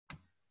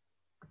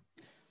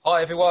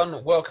Hi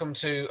everyone, welcome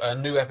to a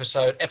new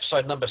episode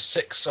number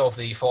 6 of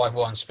the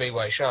Five-1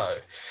 Speedway Show.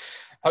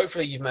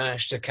 Hopefully you've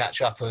managed to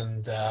catch up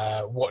and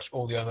watch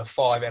all the other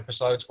 5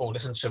 episodes or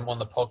listen to them on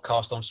the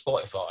podcast on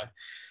Spotify.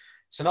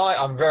 Tonight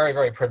I'm very,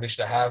 very privileged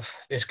to have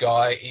this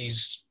guy.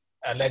 He's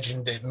a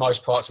legend in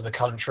most parts of the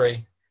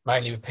country,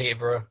 mainly with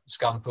Peterborough,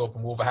 Scunthorpe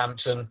and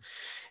Wolverhampton.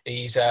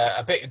 He's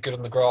a bit good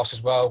on the grass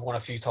as well, won a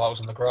few titles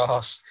on the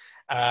grass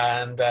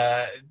and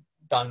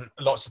done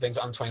lots of things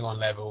at under-21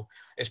 level.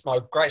 It's my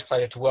great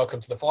pleasure to welcome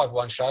to the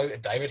Five-1 Show,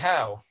 David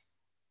Howe.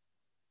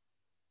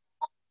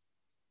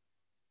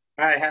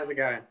 Hi, how's it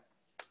going?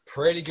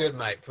 Pretty good,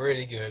 mate.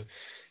 Pretty good.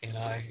 You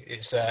know,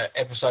 it's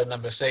episode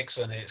number 6,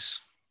 and it's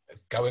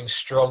going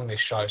strong,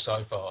 this show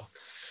so far.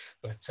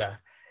 But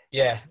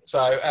yeah,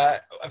 so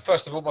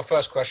first of all, my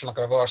first question, like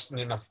I've asked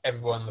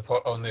everyone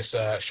on this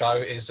show,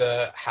 is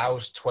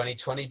how's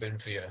 2020 been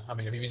for you? I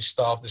mean, have you been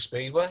starved the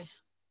Speedway?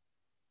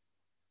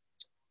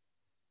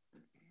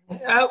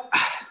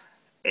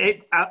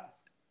 It's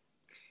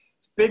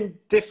been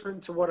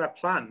different to what I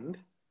planned.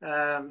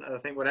 I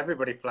think what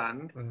everybody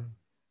planned.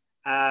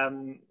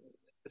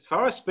 As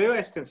far as Speedway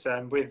is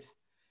concerned, with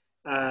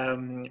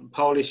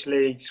Polish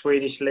League,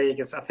 Swedish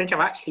League, I think I've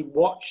actually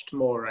watched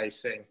more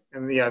racing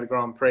and the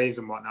Grand Prix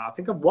and whatnot. I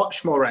think I've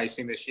watched more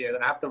racing this year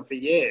than I have done for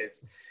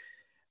years.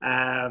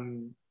 But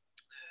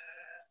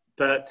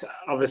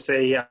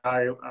obviously,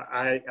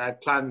 I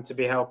planned to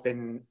be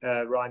helping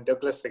Ryan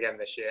Douglas again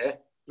this year.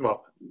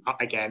 Well,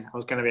 again, I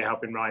was going to be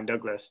helping Ryan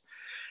Douglas,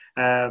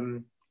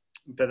 but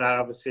that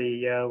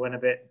obviously went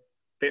a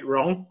bit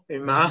wrong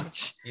in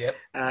March. Yep.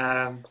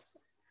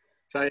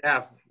 So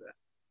yeah,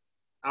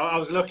 I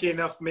was lucky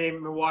enough. Me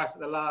and my wife at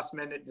the last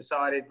minute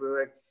decided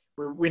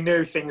we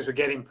knew things were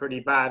getting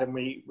pretty bad, and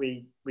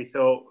we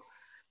thought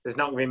there's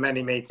not going to be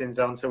many meetings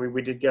on, so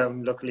we did go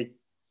and luckily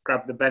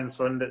grab the Ben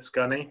Fund at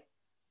Scunny,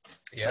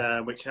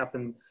 which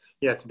happened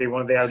to be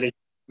one of the only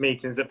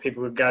meetings that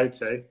people would go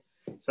to.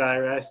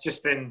 So it's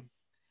been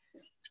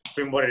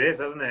what it is,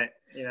 hasn't it?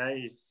 You know,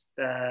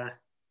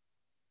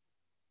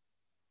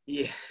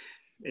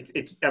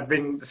 I've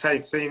been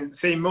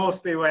seeing more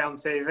Speedway on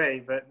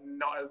TV, but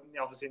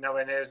obviously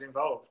nowhere near as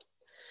involved.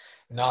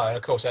 No, and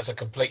of course that's a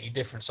completely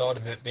different side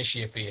of it this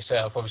year for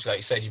yourself. Obviously, like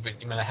you said, you're going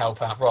to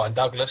help out Ryan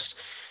Douglas.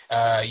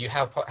 You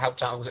have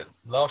helped out, was it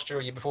last year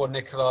or year before,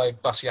 Nikolai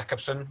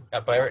Buss-Jakobsen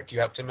at Berwick? You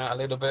helped him out a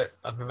little bit,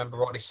 I remember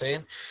rightly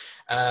seeing.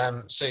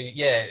 So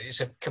yeah,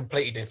 it's a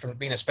completely different,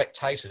 being a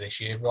spectator this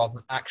year rather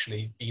than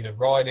actually either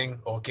riding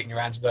or getting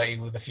your hands dirty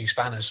with a few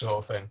spanners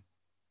sort of thing.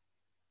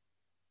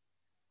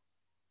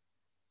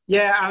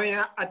 Yeah, I mean,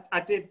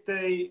 I did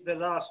the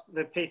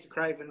Peter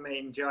Craven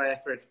meeting. Joy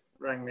Etheridge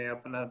rang me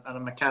up and a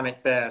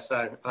mechanic there,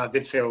 so I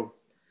did feel,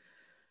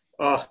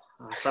 I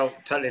felt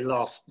totally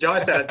lost. Joy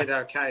said I did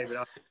okay, but I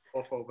was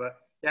awful. But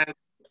yeah,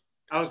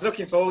 I was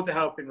looking forward to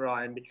helping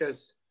Ryan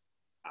because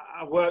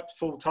I worked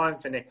full time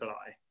for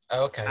Nikolai.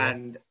 Oh, okay.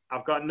 And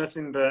I've got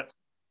nothing but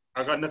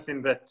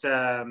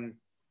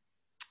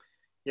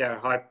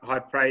high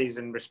praise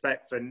and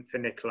respect for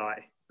Nikolai.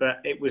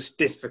 But it was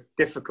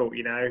difficult,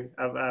 you know.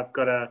 I've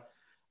got a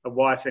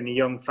wife and a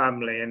young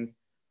family, and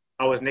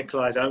I was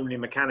Nikolai's only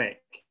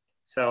mechanic.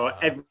 So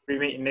every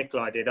meeting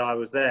Nikolai did, I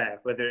was there,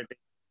 whether it be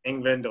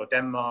England or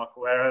Denmark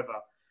or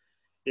wherever.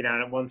 You know,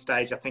 and at one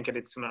stage, I think I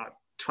did some like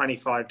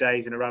 25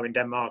 days in a row in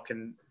Denmark,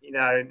 and you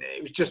know,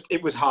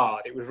 it was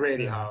hard. It was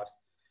really hard.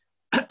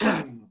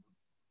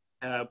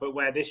 But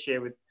where this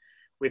year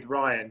with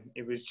Ryan,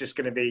 it was just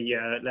going to be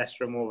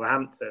Leicester and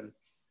Wolverhampton,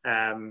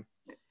 and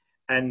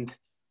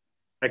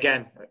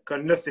again,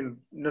 got nothing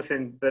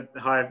but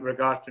high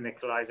regard for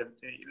Nikolai. He's a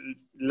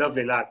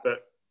lovely lad,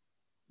 but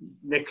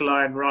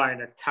Nikolai and Ryan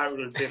are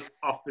totally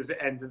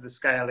opposite ends of the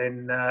scale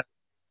in, I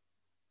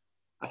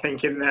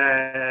think, in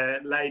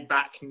their laid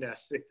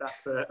backness, if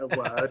that's a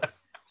word.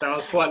 So I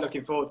was quite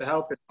looking forward to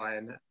helping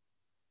Ryan,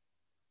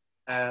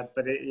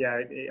 but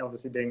it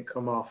obviously didn't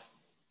come off.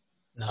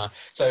 No.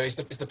 So is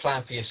the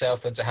plan for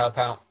yourself then to help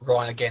out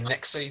Ryan again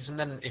next season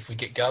then, if we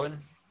get going?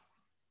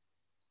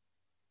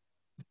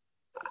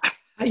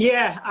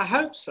 Yeah, I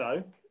hope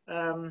so.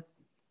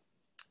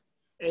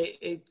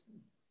 It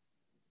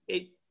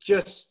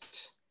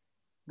just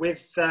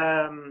with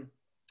the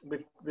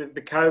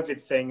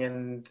COVID thing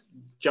and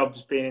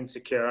jobs being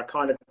insecure, I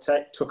kind of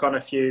took on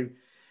a few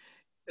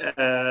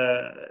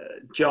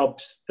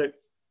jobs that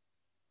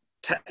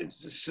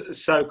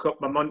soak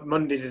up my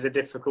Mondays is a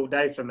difficult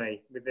day for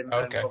me.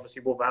 Okay.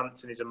 Obviously,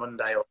 Wolverhampton is a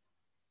Monday,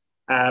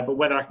 but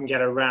whether I can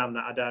get around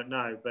that, I don't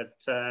know. But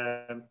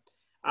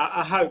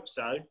I hope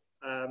so.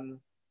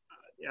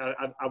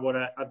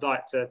 I'd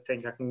like to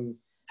think I can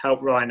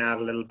help Ryan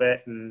out a little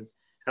bit and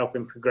help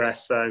him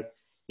progress. So,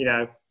 you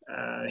know,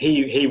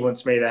 he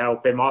wants me to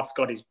help him. I've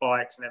got his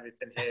bikes and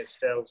everything here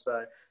still.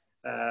 So,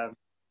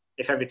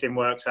 if everything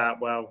works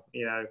out well,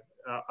 you know,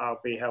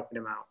 I'll be helping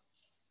him out.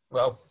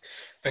 Well,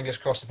 fingers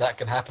crossed that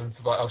can happen.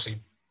 Obviously,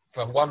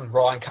 for one,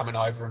 Ryan coming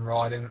over and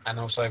riding, and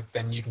also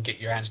then you can get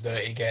your hands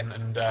dirty again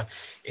and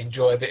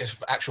enjoy a bit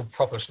of actual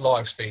proper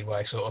live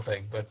speedway sort of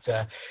thing. But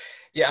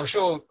Yeah, I'm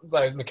sure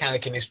though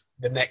mechanicking is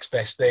the next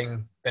best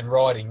thing than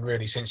riding,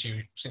 really, since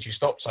you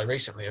stopped so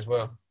recently as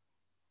well.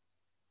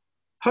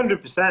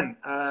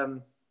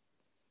 100%.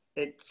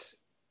 It's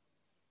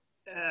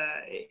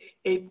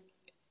it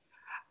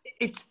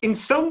it's in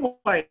some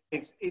ways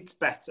it's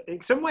better.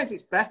 In some ways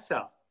it's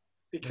better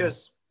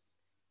because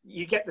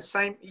you get the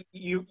same.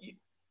 You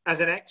as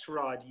an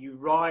ex-rider, you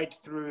ride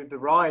through the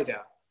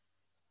rider,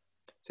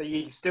 so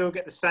you still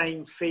get the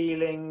same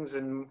feelings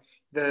and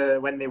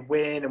when they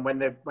win and when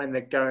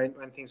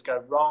things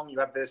go wrong, you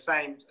have the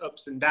same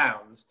ups and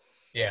downs.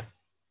 Yeah.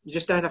 You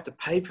just don't have to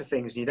pay for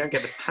things and you don't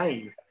get the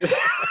pain.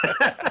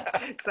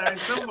 So in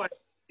some ways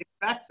it's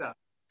better.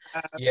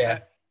 Yeah.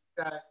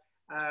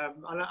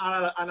 And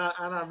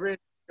I really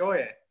enjoy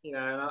it, you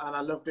know, and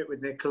I loved it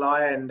with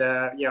Nikolai, and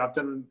I've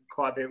done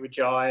quite a bit with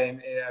Jai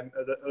and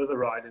other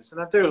riders,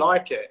 and I do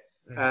like it.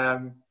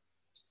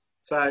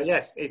 So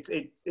yes,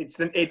 it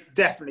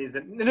definitely is.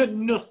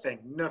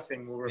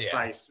 Nothing will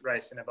replace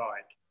racing a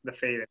bike. The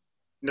feeling,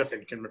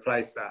 nothing can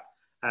replace that.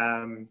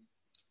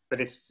 But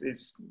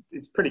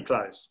it's pretty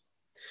close.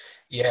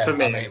 Yeah, for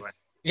me anyway.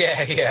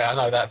 Yeah, I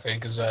know that thing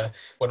because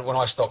when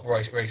I stopped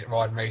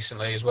riding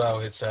recently as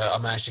well, it's I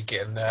managed to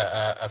get in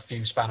a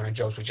few spannering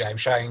jobs with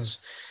James Shanes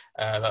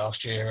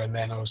last year, and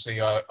then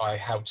obviously I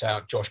helped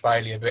out Josh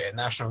Bailey a bit at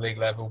National League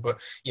level. But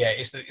yeah,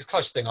 it's the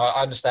closest thing.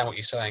 I understand what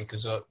you're saying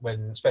because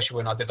especially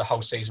when I did the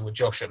whole season with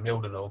Josh at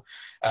Mildenhall,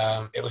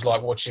 it was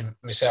like watching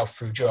myself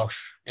through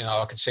Josh. You know,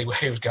 I could see where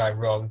he was going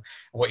wrong,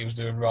 what he was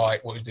doing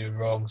right, what he was doing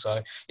wrong.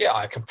 So yeah,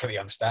 I completely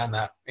understand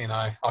that. You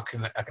know, I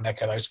can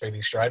echo those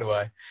feelings straight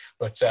away.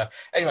 But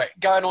anyway,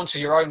 going on to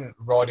your own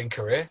riding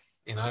career,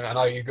 you know, I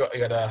know you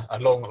had a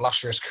long,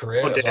 lustrous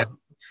career.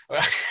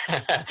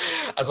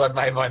 As I've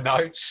made my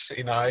notes,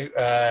 you know,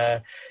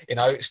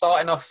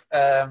 starting off,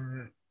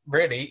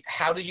 really,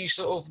 how did you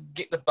sort of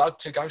get the bug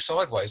to go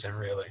sideways then,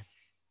 really?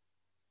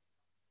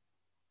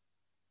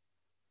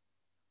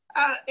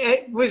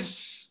 It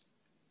was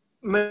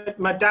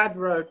my dad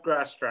rode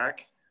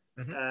grasstrack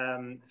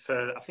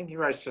for, I think he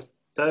rode for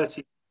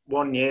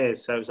 31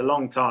 years, so it was a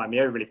long time. He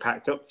really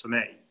packed up for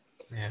me.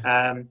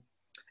 Yeah.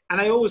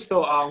 And I always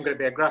thought, I'm going to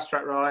be a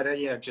grasstrack rider,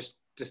 you know, just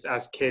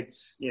as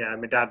kids, you know,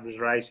 my dad was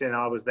racing,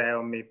 I was there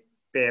on my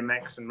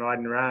BMX and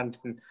riding around.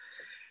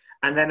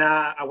 And then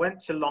I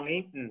went to Long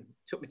Eaton,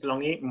 took me to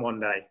Long Eaton one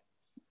day.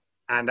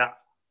 And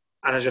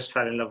I just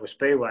fell in love with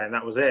Speedway, and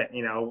that was it.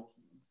 You know,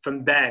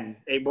 from then,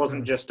 it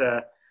wasn't just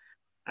a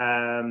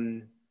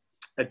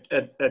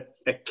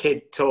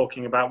kid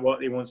talking about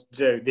what he wants to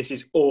do. This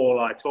is all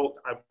I talked.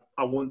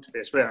 I want to be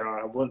a Speedway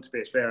rider. I want to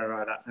be a Speedway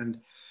rider. And,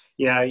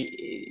 you know,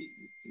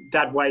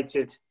 Dad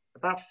waited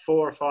about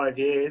 4 or 5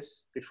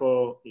 years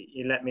before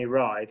he let me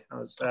ride. I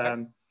was,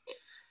 and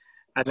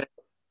then,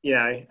 you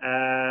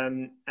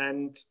know,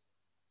 and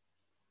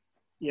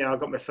you know, I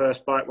got my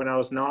first bike when I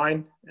was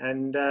 9,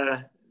 and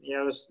you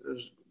know, I was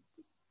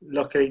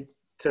lucky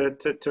to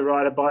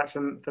ride a bike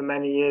for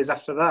many years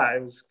after that.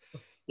 It was,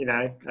 you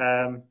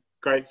know,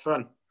 great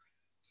fun.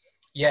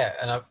 Yeah,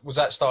 and was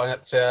that starting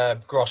at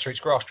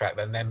grassroots grass track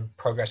then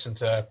progressing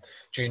to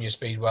junior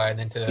speedway and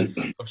then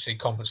to obviously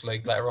Conference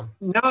League later on?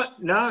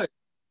 No.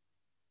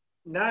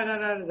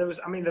 There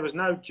was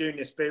no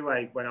junior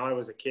speedway when I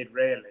was a kid,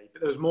 really,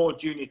 but there was more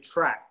junior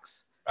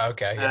tracks.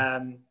 Okay. Yeah.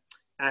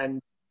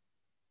 And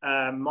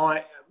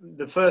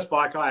the first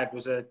bike I had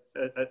was a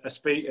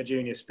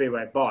junior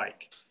speedway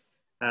bike,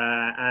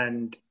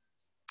 and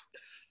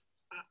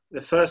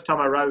the first time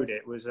I rode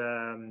it was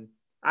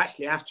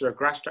actually after a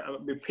grass track.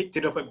 We picked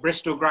it up at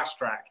Bristol Grass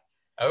Track.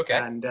 Okay.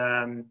 And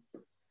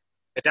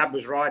Dad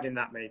was riding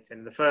that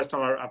meeting. The first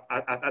time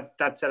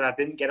Dad said I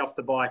didn't get off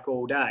the bike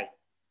all day.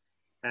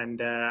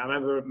 And I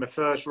remember my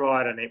first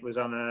ride on it was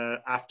on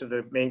after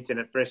the meeting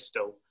at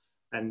Bristol.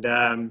 And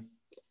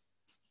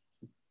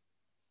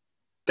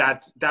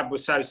Dad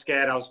was so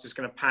scared I was just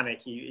going to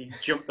panic. He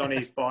jumped on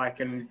his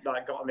bike and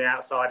like got on the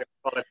outside and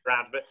followed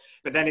around.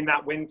 But then in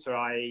that winter,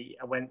 I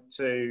went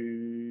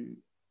to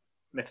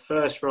my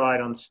first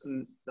ride on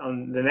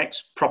the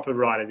next proper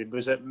ride I did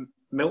was at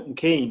Milton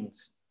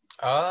Keynes.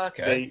 Oh,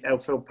 okay. The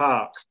Elfield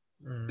Park.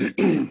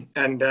 And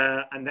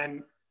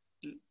then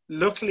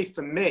luckily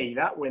for me,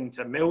 that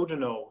winter,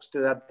 Mildenhall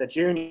still had the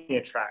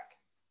junior track.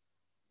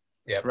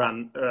 Yeah.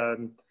 Ran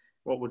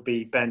what would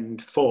be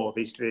Bend 4.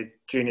 There used to be a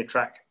junior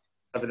track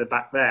over the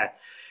back there.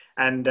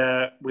 And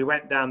we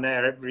went down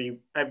there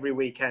every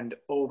weekend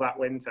all that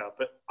winter,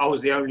 but I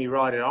was the only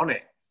rider on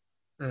it.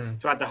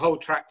 So I had the whole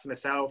track to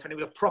myself, and it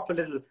was a proper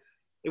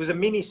it was a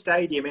mini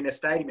stadium in a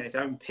stadium in its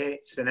own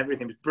pits and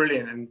everything. It was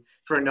brilliant. And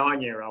for a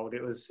 9-year-old,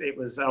 I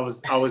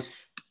was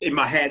in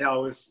my head, I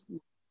was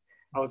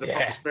a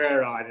proper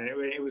spear rider.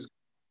 It was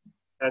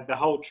the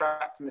whole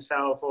track to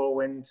myself all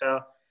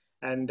winter.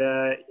 And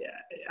I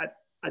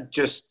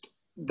just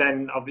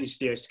then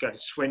obviously used to go to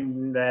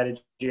Swindon there, the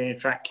junior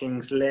track,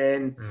 Kings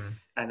Lynn,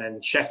 and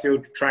then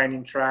Sheffield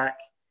training track,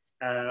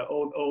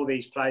 all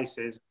these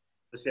places.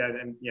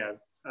 And, you know,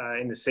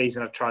 in the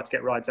season, I've tried to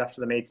get rides after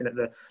the meeting at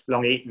the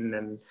Long Eaton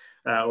and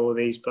all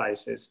these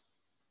places.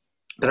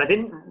 But I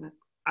didn't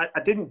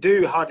I didn't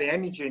do hardly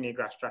any junior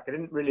grass track. I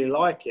didn't really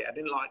like it. I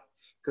didn't like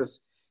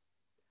because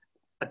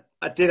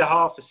I did a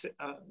half a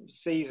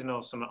season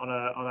or something on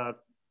a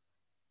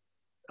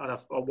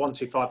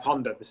 125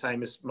 Honda, the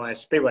same as my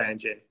Speedway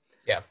engine.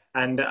 Yeah.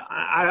 And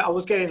I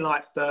was getting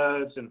like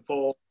thirds and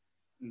fourths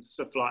and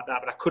stuff like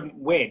that, but I couldn't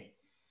win.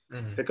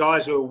 Mm-hmm. The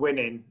guys who were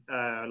winning,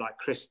 like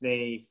Chris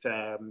Neath,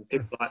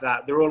 people like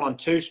that, they're all on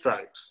 2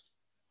 strokes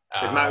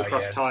with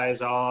motocross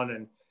tyres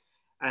on,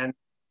 and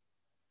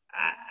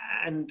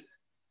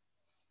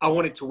I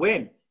wanted to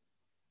win.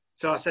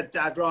 So I said,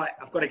 Dad, right,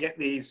 I've got to get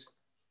these.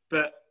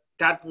 But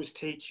Dad was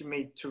teaching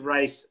me to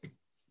race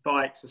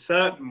bikes a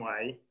certain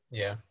way.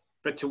 Yeah.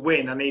 But to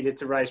win, I needed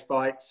to race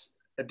bikes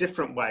a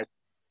different way.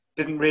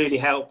 Didn't really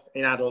help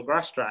in adult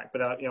grass track,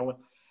 but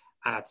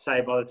I'd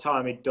say by the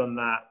time he'd done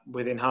that,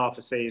 within half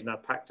a season, I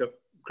packed up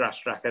grass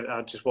track.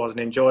 I just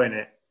wasn't enjoying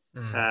it.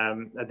 I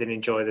didn't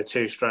enjoy the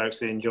 2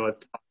 strokes. I didn't enjoy the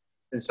time.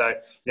 And so,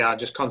 I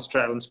just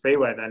concentrated on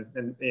Speedway then.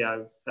 And,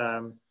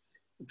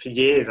 for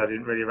years, I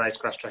didn't really race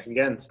grass track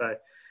again. So,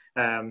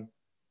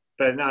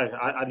 but no,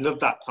 I loved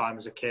that time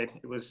as a kid.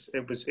 It was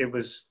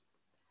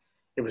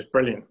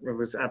brilliant. It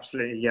was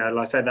absolutely, like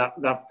I said,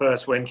 that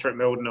first winter at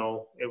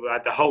Mildenhall, I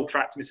had the whole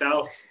track to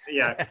myself.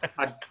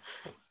 I'd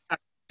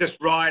just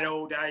ride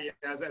all day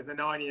as a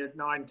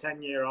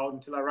 10-year-old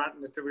until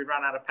we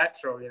ran out of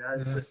petrol. It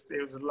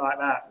was like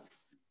that.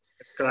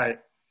 Great.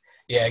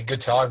 Yeah,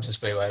 good times in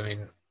Speedway. I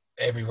mean,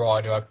 every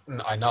rider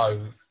I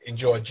know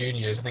enjoyed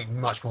juniors, I think,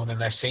 much more than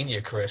their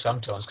senior career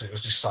sometimes, because it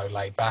was just so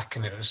laid back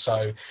and it was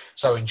so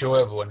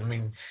enjoyable. And I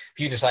mean,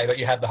 for you to say that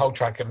you had the whole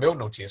track at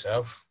Mildenhall to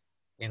yourself,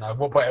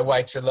 what better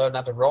way to learn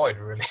how to ride,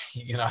 really?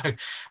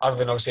 Other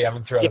than obviously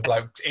having three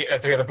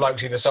other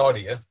blokes either side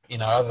of you.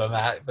 Other than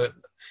that, but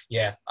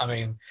yeah, I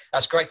mean,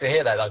 that's great to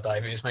hear that, though,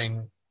 David.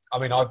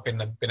 I've been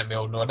at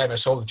Mildenhall. I never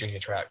saw the junior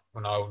track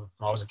when I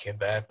was a kid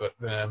there, but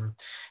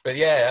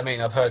yeah, I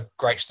mean, I've heard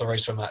great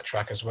stories from that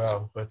track as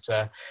well. But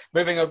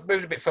moving a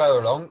bit further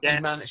along,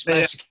 you managed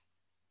to.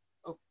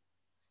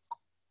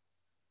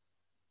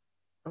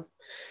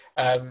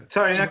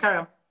 Sorry, no, carry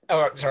on.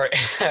 Oh, sorry.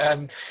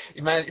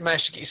 You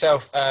managed to get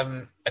yourself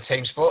a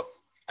team spot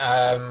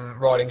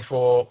riding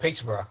for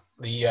Peterborough,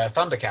 the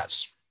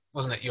Thundercats,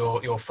 wasn't it?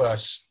 Your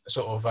first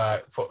sort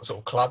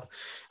of club.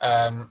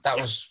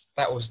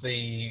 That was the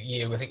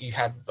year I think you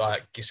had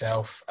like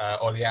yourself,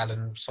 Ollie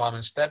Allen,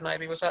 Simon Stead.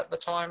 Maybe was that the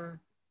time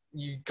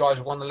you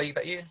guys won the league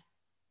that year?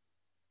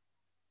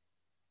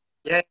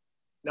 Yeah,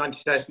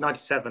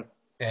 97.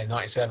 Yeah,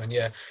 97,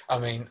 yeah. I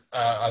mean,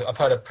 I've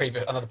heard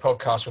another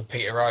podcast with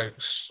Peter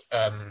Oakes,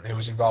 who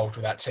was involved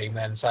with that team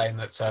then, saying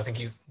that I think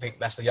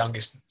that's the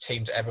youngest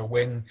team to ever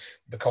win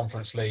the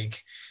Conference League.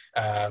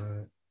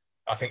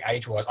 I think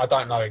age-wise, I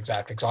don't know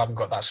exactly because I haven't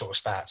got that sort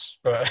of stats,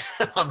 but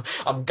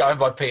I'm going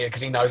by Peter because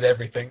he knows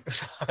everything.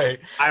 So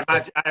I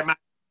imagine.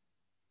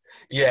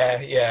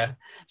 Yeah.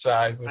 So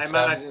I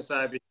imagine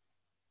so.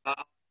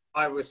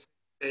 I was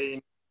 15,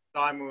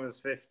 Simon was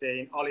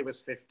 15, Ollie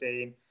was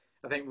 15.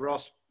 I think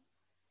Ross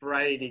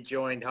Brady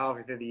joined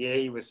halfway through the year.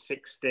 He was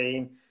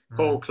 16.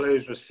 Paul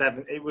Clues was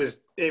 7. It was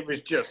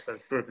just a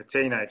group of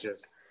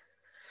teenagers.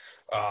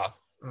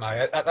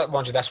 No,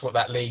 that's what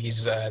that league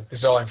is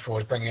designed for,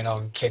 is bringing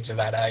on kids of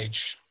that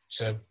age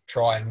to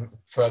try and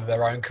further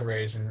their own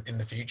careers in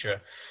the future.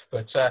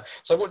 But so,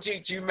 what do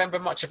you remember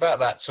much about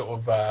that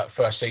sort of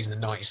first season in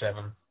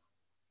 '97?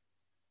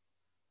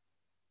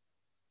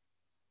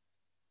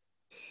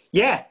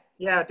 Yeah,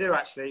 I do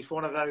actually. It's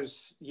one of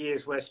those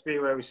years where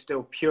Speedway was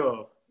still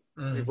pure.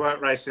 We weren't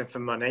racing for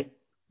money.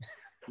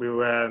 We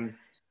were,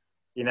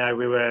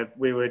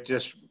 we were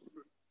just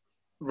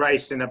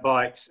racing the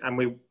bikes, and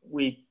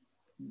we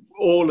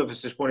all of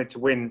us just wanted to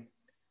win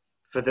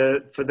for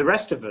the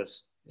rest of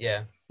us.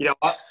 Yeah.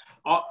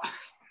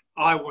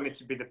 I wanted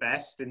to be the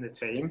best in the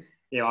team.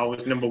 I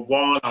was number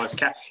one. I was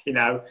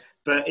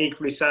but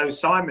equally so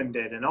Simon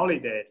did and Ollie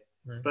did.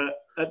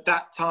 But at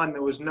that time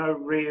there was no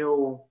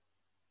real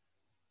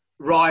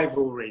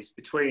rivalries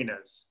between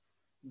us.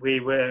 We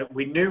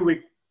knew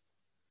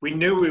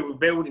we were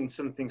building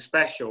something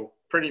special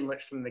pretty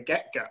much from the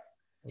get-go.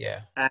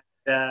 Yeah. And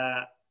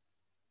I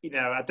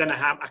don't know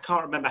I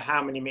can't remember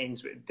how many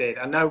meetings we did.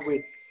 I know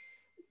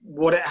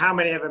how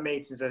many other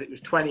meetings? It was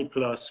 20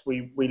 plus.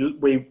 We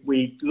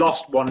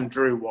lost one,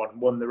 drew one,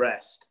 won the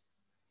rest.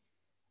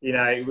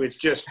 It was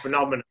just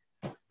phenomenal.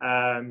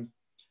 And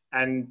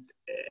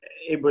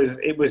it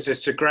was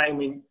just a great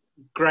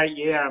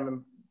year. I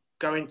mean,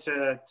 going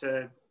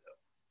to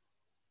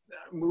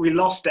we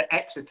lost at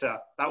Exeter.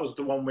 That was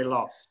the one we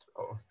lost.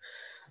 Oh.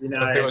 A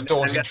bit of a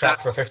daunting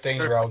track for a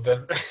 15-year-old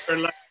then. For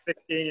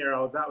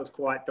 15-year-olds, that was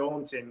quite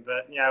daunting.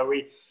 But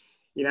we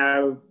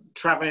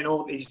traveling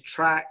all these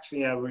tracks.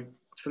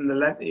 From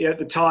at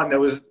the time there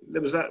was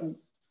that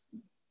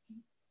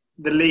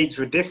the leagues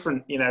were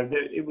different.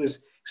 It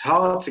was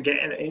hard to get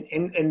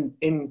in.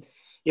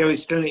 It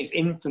was still in its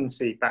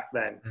infancy back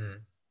then.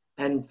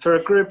 And for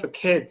a group of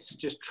kids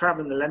just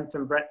traveling the length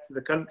and breadth of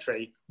the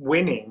country,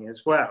 winning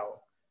as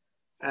well,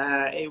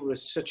 it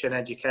was such an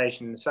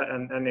education,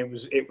 and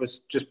it was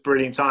just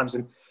brilliant times.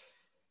 And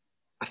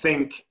I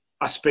think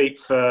I speak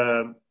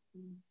for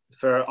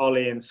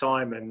Ollie and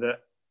Simon that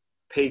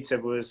Peter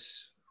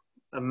was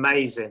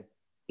amazing.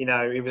 You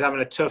know, he was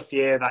having a tough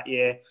year that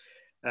year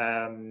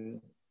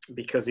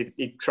because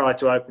he tried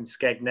to open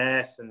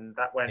Skegness and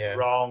that went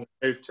wrong.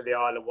 Moved to the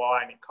Isle of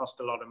Wight and it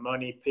cost a lot of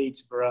money.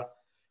 Peterborough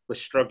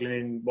was struggling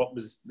in what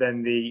was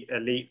then the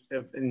elite.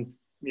 I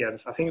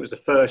think it was the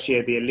first year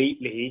of the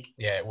Elite League.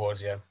 Yeah, it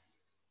was. Yeah,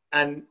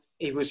 and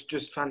he was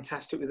just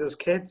fantastic with those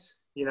kids.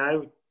 You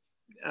know,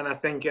 and I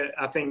think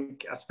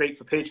I speak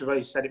for Peter.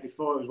 He said it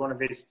before. It was one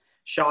of his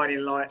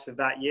shining lights of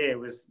that year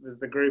was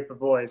the group of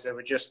boys that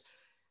were just.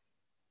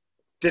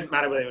 Didn't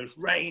matter whether it was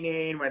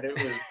raining, whether it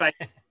was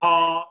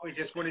hot. We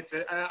just wanted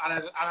to,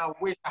 and I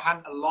wish I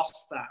hadn't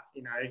lost that.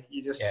 You know,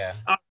 you just,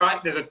 all right,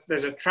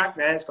 there's a track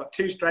there. It's got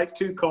 2 straights,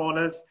 2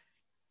 corners.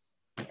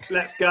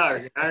 Let's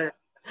go. You know,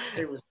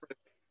 it was.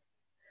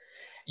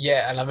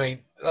 Yeah, and I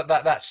mean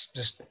that's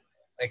just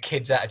a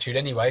kid's attitude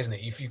anyway, isn't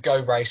it? If you go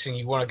racing,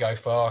 you want to go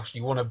fast,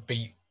 you want to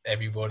beat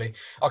everybody.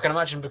 I can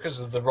imagine because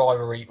of the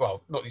rivalry.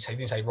 Well, not you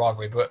didn't say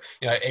rivalry, but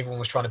you know everyone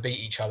was trying to beat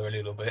each other a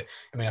little bit.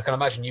 I mean, I can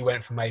imagine you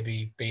went from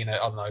maybe being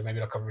maybe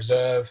like a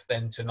reserve,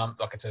 then to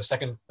to a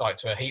second, like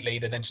to a heat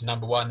leader, then to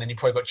number 1. Then you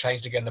probably got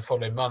changed again the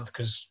following month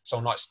because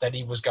someone like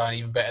Steady was going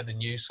even better than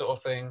you, sort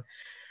of thing.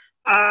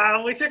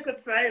 I wish I could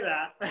say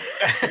that.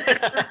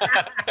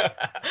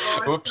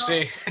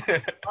 Whoopsie.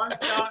 I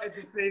started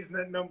the season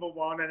at number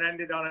 1 and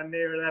ended on a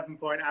near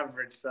 11-point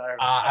average. So.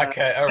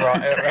 Okay, all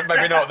right.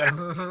 Maybe not then.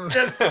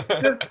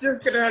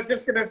 just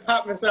gonna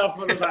pat myself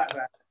on the back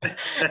there.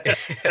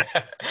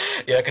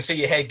 Yeah, I can see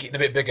your head getting a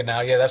bit bigger now.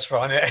 Yeah, that's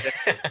fine. Yeah.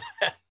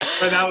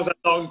 But that was a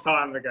long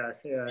time ago.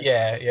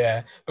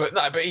 Yeah. But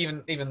no, but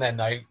even then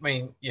though, I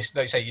mean, like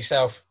you say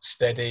yourself,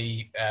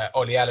 Steady,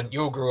 Ollie Allen,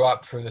 you all grew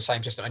up through the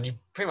same system, and you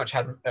pretty much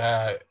had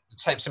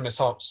similar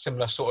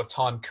sort of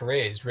time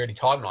careers, really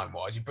timeline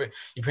wise. You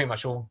pretty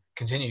much all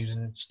continued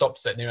and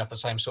stopped at near enough the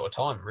same sort of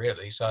time,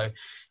 really. So,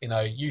 you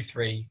know, you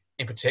 3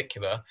 in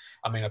particular.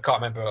 I mean, I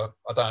can't remember.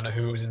 I don't know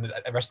who was in the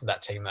rest of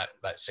that team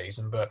that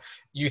season, but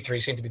you 3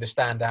 seem to be the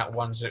standout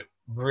ones that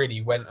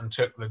really went and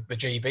took the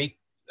GB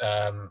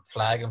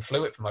flag and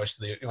flew it for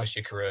most of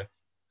your career.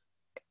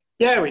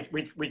 Yeah,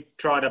 we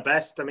tried our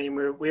best. I mean,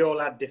 we all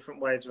had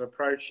different ways of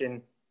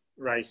approaching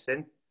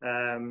racing.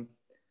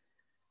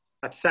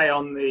 I'd say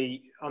on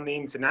the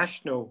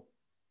international,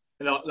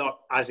 like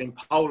as in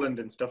Poland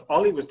and stuff,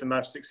 Ollie was the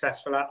most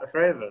successful out of the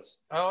 3 of us.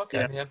 Oh,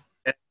 okay,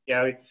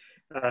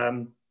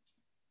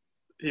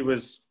 He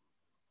was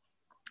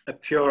a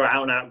pure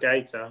out-and-out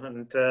gator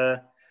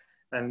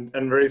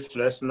and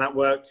ruthless, and that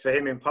worked for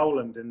him in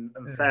Poland. And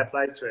fair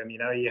play to him. You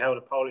know, he held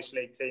a Polish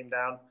league team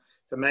down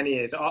for many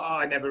years.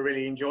 I never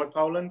really enjoyed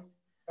Poland.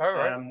 All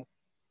right.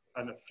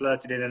 And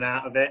flirted in and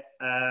out of it.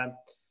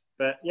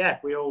 But yeah,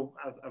 we all,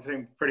 I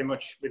think, pretty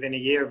much within a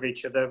year of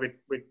each other,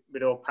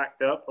 we'd all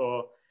packed up,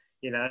 or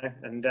you know,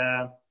 and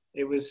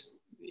it was,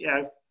 you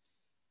know,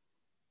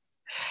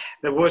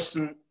 there was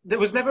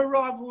never a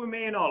rival with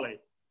me and Ollie.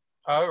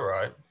 Oh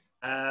right.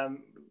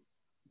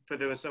 But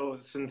there was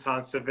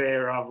sometimes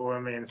severe rivalry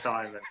with me and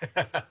Simon.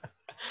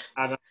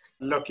 And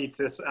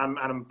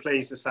I'm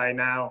pleased to say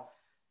now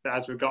that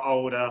as we've got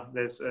older,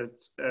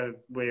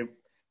 we're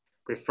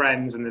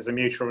friends and there's a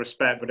mutual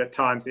respect. But at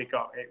times it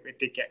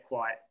did get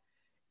quite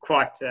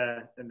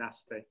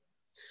nasty.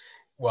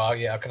 Well,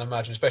 yeah, I can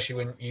imagine, especially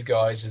when you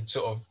guys had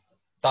sort of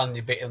done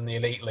your bit in the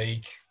Elite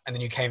League, and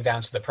then you came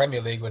down to the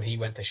Premier League when he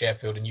went to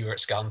Sheffield and you were at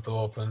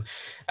Scunthorpe,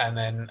 and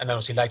then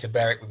obviously later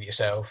Berwick with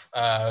yourself.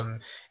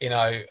 You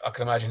know, I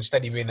can imagine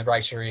Steady being the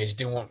racer he is,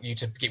 didn't want you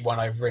to get one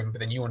over him, but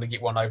then you want to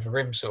get one over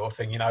him, sort of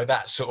thing. You know,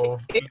 that sort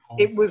of.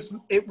 It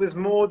was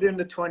more the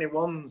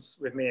under-21s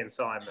with me and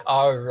Simon.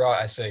 Oh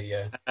right, I see.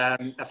 Yeah.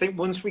 I think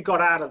once we got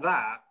out of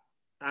that,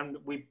 and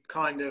we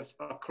kind of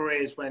our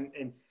careers went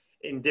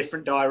in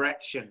different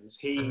directions.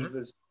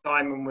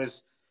 Simon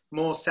was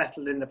more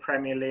settled in the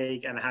Premier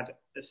League and had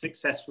a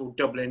successful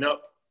doubling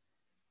up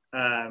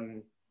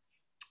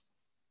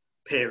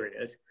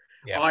period.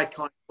 Yeah. I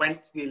kind of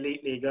went to the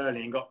Elite League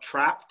early and got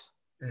trapped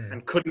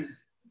and couldn't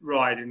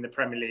ride in the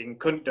Premier League and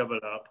couldn't double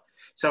up.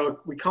 So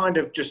we kind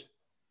of just,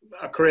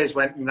 our careers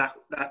went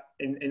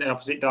in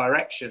opposite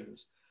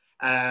directions.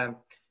 But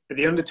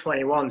the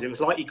under-21s, it was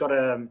like you got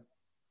a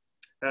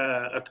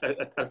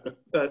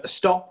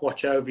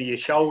stopwatch over your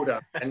shoulder,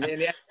 and in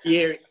the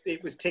year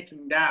it was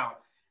ticking down.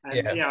 And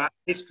you know,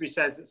 history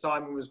says that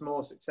Simon was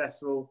more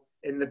successful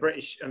in the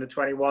British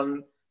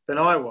under-21 than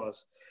I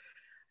was.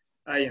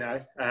 You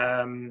know,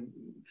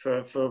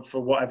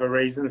 for whatever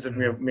reasons, and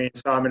me and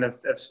Simon have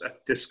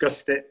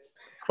discussed it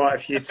quite a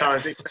few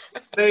times. You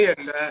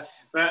know,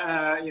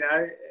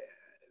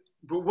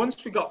 but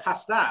once we got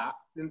past that,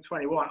 the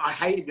under-21, I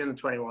hated the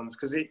under-21s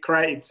because it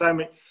created so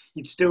much.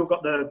 You'd still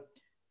got the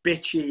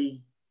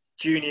bitchy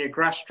junior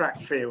grass track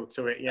feel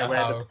to it,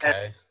 where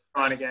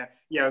trying to get,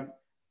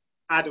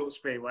 adult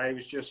speedway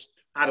was just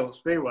adult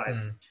speedway.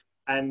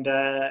 And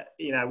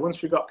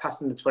once we got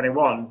past under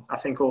 21, I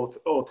think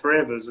all three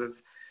of us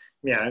have,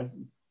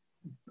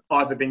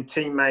 either been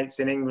teammates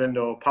in England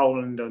or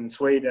Poland and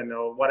Sweden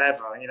or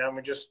whatever. And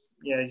we just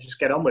just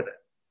get on with it.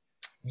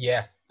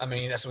 Yeah, I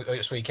mean that's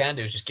what you can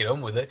do, is just get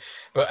on with it.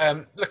 But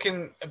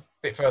looking a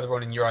bit further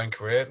on in your own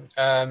career,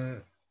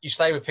 you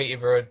stayed with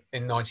Peterborough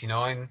in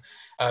 '99,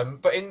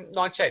 but in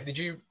 '98, did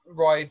you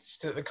ride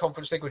to the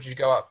Conference League, or did you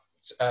go up?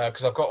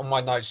 Because I've got on my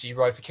notes that you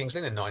rode for Kings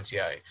Lynn in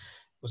 '98.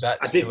 Was that?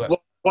 I did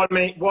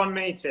one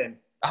meeting.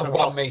 Oh,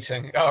 one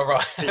meeting. Oh,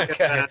 right.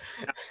 Okay.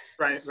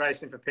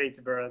 Racing for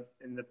Peterborough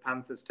in the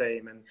Panthers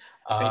team, and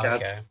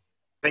I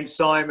think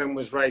Simon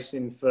was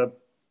racing for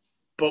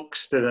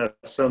Buxton or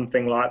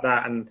something like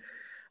that, and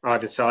I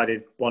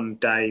decided one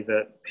day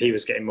that he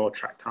was getting more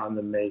track time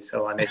than me,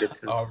 so I needed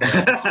to. Oh,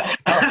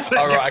 right.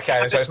 Right.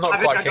 Okay. So it's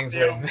not quite Kings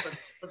Lynn.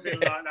 Something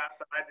like that.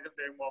 So I ended up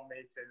doing one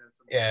meeting or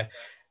something. Yeah.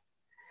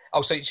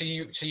 Oh, so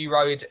you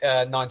rode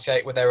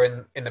 '98 when they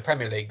were in the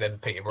Premier League then,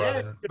 Peterborough,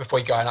 then, before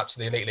you going up to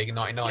the Elite League in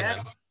 '99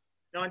 then?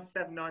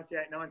 97,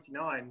 98,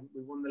 99,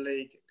 we won the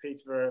league at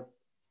Peterborough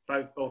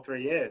all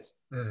 3 years.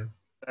 Mm.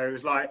 So it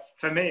was like,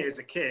 for me as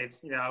a kid,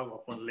 I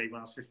won the league when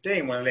I was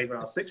 15, won the league when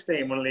I was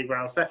 16, won the league when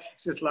I was 7.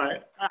 It's just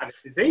like,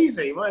 it's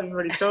easy. What are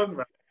everybody talking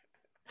about?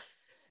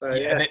 So,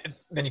 And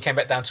then you came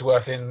back down to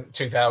earth in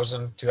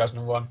 2000,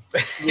 2001.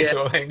 Yeah.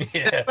 Sort of thing.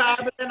 Yeah.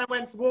 But then I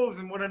went to Wolves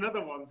and won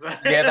another one. So.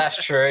 Yeah,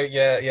 that's true.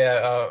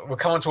 Yeah. We'll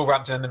come on to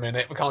Wolverhampton in a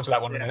minute. We'll come on to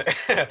that one in a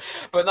minute.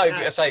 But no,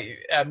 I say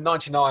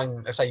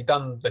 99. I say you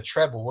done the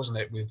treble, wasn't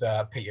it, with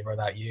Peterborough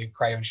that year,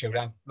 Craven Shield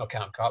and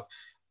Knockout Cup,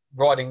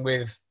 riding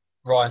with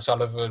Ryan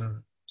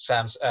Sullivan,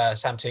 Sam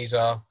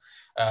Teaser,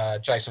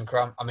 Jason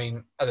Crump. I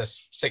mean, as a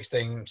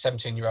 16,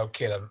 17-year-old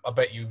kid, I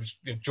bet your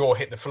jaw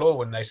hit the floor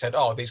when they said,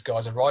 "Oh, these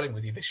guys are riding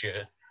with you this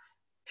year."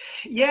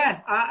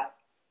 Yeah,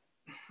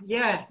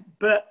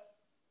 but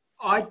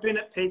I'd been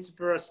at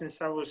Peterborough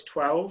since I was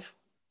 12.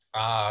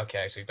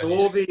 Okay. So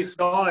all these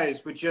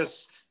guys were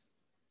just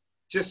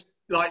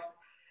like,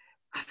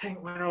 I think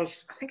I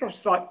was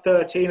like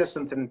 13 or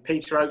something.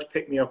 Peter Oakes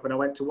picked me up and I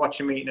went to watch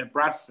a meeting at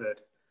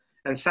Bradford,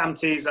 and Sam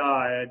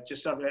Teaser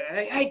just said,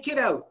 "Hey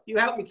kiddo, you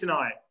help me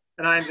tonight."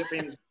 And I ended up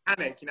being in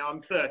panic.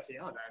 I'm 30.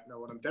 I don't know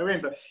what I'm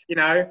doing, but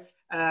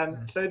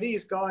so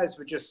these guys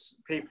were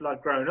just people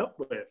I'd grown up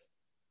with.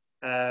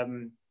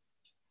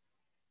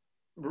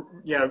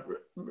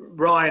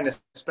 Ryan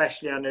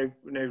especially I knew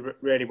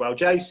really well.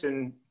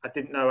 Jason I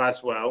didn't know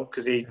as well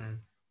because he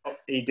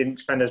didn't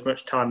spend as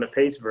much time at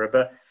Peterborough,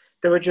 but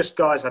they were just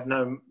guys I'd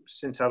known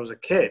since I was a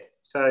kid.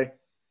 So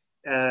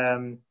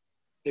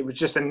it was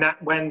just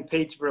when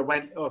Peterborough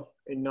went up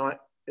in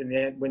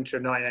the winter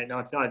of 98,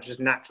 99, just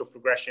natural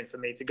progression for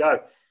me to go.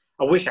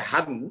 I wish I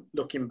hadn't.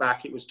 Looking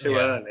back, it was too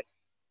early.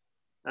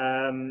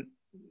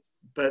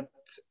 But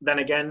then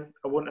again,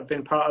 I wouldn't have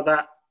been part of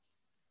that.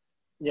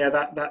 Yeah,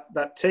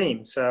 that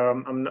team.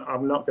 So I'm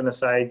not going to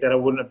say that I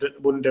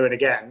wouldn't do it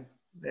again.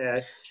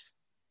 Yeah.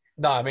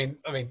 No, I mean,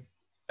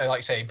 like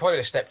you say, you probably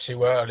a step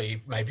too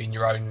early, maybe in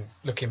your own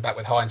looking back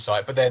with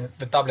hindsight. But then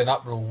the doubling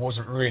up rule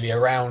wasn't really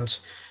around,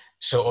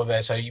 sort of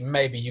there. So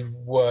maybe you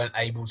weren't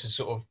able to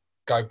sort of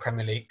go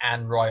Premier League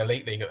and ride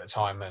Elite League at the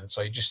time, then.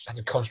 So you just had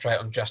to concentrate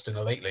on just an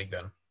Elite League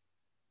then.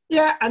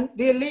 Yeah, and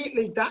the Elite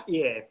League that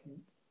year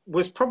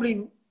was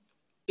probably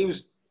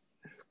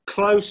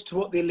close to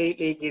what the Elite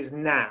League is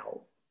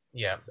now.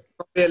 Yeah,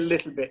 probably a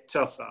little bit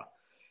tougher,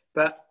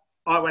 but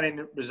I went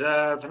in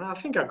reserve, and I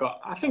think I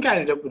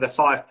ended up with a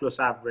 5+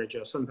 average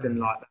or something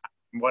like that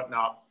and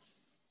whatnot.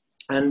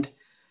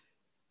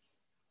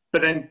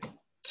 But then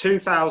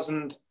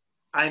 2000,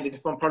 I ended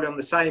up probably on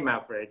the same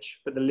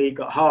average, but the league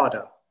got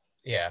harder.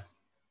 Yeah.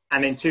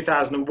 And in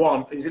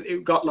 2001,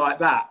 it got like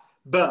that.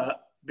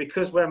 But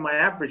because where my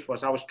average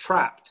was, I was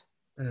trapped.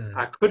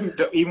 I couldn't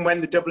do, even when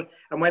the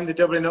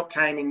doubling up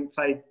came in,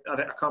 say, I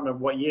can't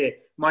remember what year,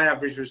 my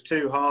average was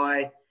too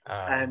high,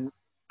 and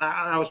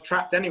I was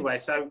trapped anyway.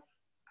 So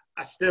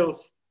I still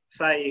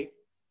say,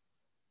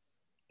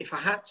 if I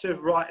had to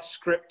write a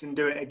script and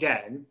do it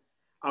again,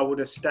 I would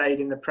have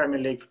stayed in the Premier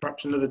League for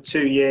perhaps another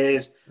 2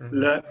 years.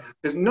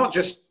 Because not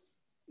just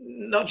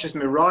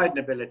my riding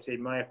ability,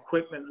 my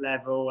equipment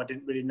level, I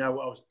didn't really know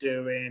what I was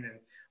doing, and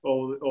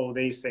all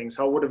these things.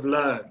 So I would have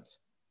learned.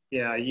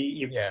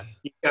 You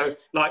go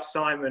like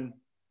Simon.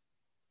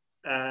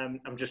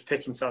 I'm just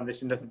picking Simon.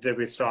 This has nothing to do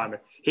with Simon.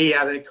 He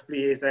had a couple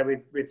of years there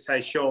with say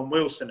Sean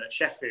Wilson at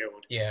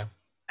Sheffield. Yeah,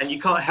 and you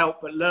can't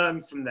help but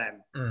learn from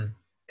them.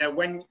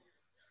 When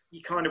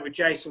you kind of with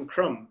Jason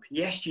Crump,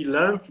 yes, you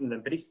learn from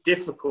them, but it's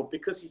difficult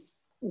because he's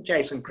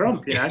Jason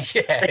Crump, Yeah.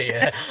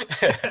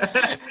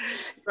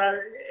 So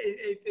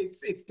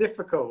it's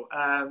difficult.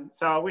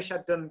 So I wish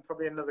I'd done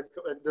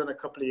a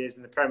couple of years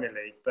in the Premier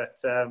League, but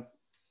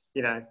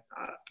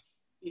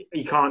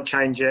you can't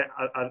change it.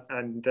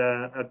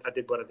 I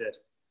did what I did.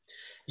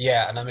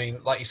 Yeah, and I mean,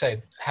 like you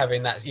said,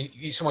 having that,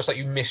 it's almost like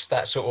you missed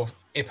that sort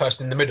of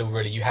person in the middle.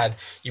 Really,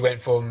 you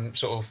went from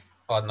sort of,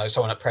 I don't know,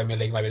 someone at Premier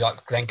League, maybe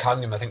like Glenn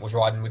Cunningham, I think, was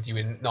riding with you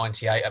in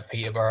 '98 at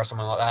Peterborough or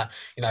something like that.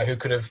 Who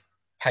could have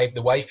paved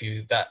the way for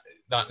you that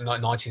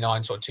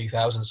 99 sort of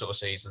 2000 sort of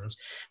seasons.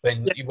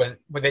 Then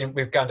then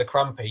with going to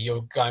Crumpy,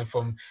 you're going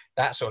from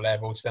that sort of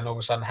level to then all of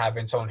a sudden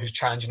having someone who's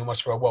challenging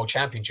almost for a world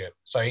championship.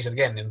 So he's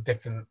again in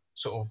different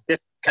sort of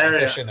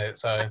competition.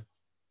 So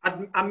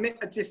I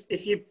just,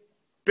 if you're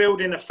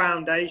building a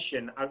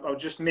foundation, I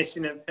was just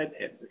missing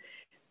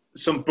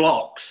some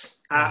blocks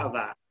out of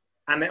that,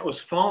 and it was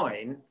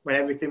fine when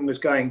everything was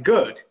going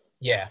good.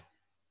 Yeah.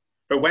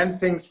 But when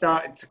things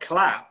started to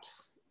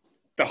collapse,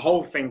 the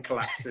whole thing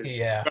collapses.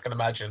 Yeah, I can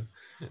imagine.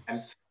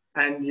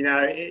 And you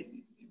know,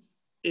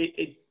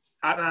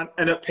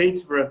 and at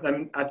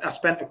Peterborough, I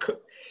spent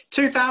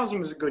 2000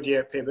 was a good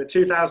year at Peterborough.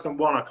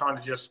 2001, I kind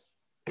of just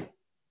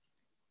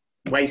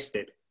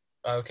wasted.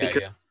 Okay,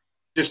 because yeah.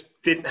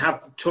 Just didn't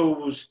have the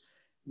tools,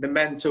 the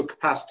mental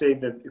capacity,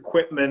 the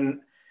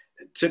equipment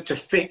to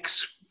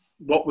fix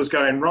what was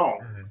going wrong.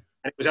 Mm-hmm.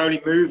 And it was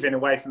only moving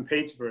away from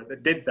Peterborough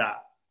that did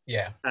that.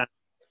 Yeah.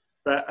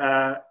 But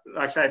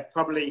like I said,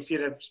 probably if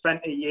you'd have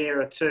spent a year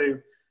or two,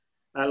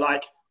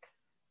 at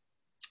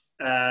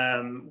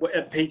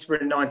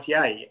Peterborough in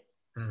 '98,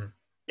 Jan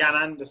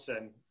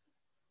Anderson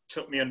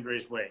took me under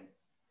his wing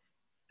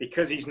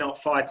because he's not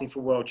fighting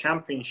for world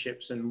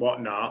championships and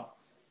whatnot.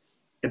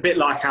 A bit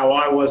like how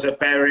I was at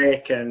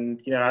Berwick,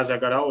 and you know, as I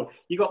got older,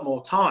 you got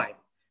more time.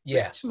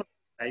 Yeah.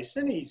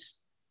 Mason, he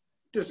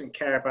doesn't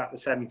care about the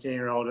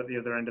 17-year-old at the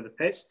other end of the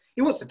pits.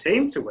 He wants the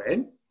team to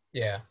win.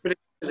 Yeah. But at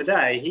the end of the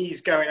day,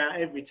 he's going out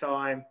every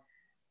time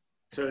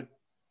to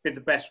be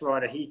the best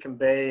rider he can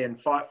be and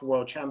fight for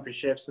world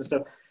championships and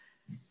stuff.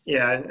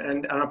 Yeah,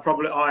 and I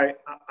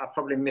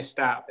probably missed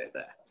out a bit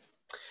there.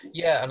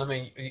 Yeah, and I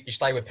mean, you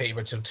stay with Peterborough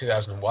until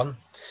 2001, and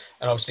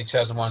obviously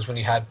 2001 is when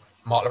you had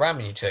Mark Laram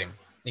in your team.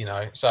 You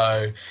know,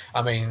 so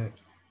I mean,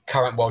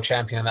 current world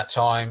champion at that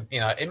time.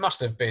 You know, it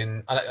must have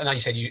been. I know you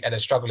said you had a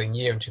struggling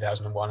year in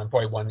 2001, and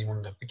probably one you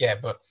wanted to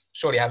forget. But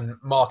surely having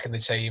Mark in the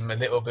team a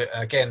little bit,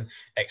 and again,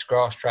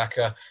 ex-grass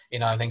tracker, you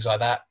know, and things like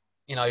that.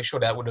 You know,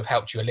 surely that would have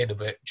helped you a little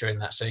bit during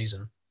that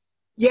season.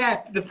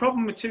 Yeah, the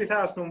problem with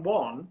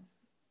 2001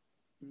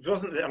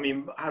 wasn't. I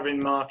mean, having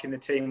Mark in the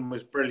team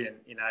was brilliant.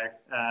 You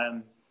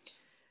know,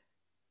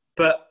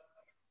 but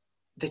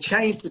they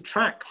changed the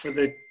track for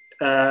the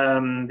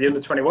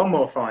under-21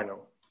 World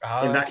Final.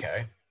 Oh,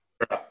 okay.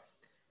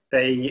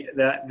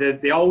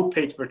 The old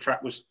Peterborough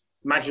track was,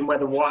 imagine where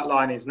the white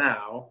line is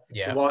now.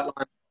 Yeah. The white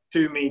line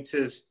 2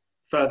 meters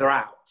further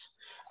out.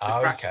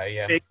 Oh, okay,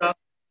 yeah. Bigger,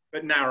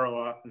 but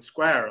narrower and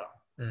squarer.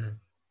 Mm.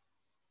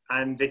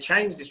 And they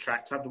changed this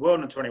track to have the World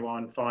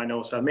Under-21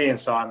 final, so me and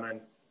Simon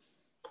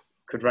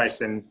could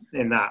race in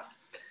that.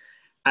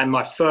 And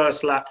my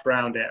first lap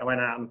around it, I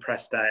went out and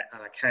pressed it,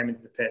 and I came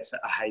into the pits.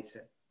 I hate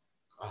it.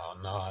 Oh,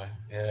 no,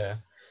 yeah.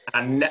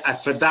 And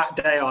for that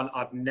day on,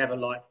 I've never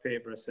liked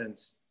Peterborough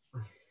since.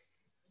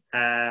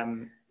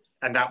 And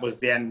that was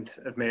the end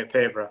of me at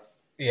Peterborough.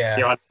 Yeah.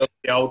 I loved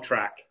the old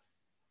track,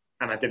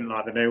 and I didn't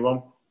like the new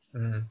one.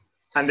 Mm.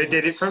 And they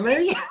did it for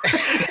me.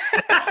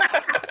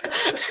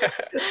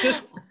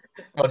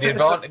 Well, the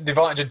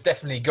advantage had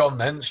definitely gone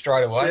then,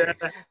 straight away. Yeah.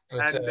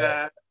 But,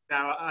 and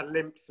now I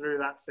limped through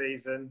that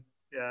season.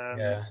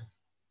 Yeah,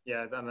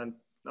 and then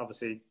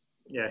obviously,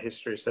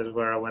 history says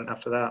where I went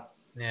after that.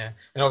 Yeah,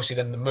 and obviously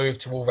then the move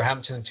to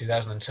Wolverhampton in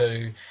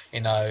 2002, you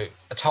know,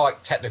 a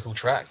tight technical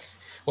track.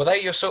 Were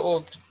they your sort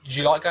of, did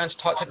you like going to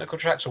tight technical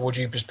tracks, or would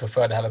you just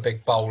prefer to have a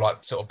big bowl like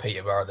sort of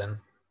Peterborough then?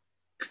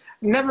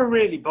 Never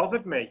really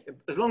bothered me.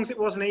 As long as it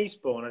wasn't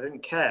Eastbourne, I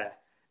didn't care.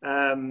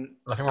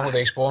 Nothing wrong with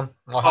Eastbourne,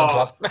 my home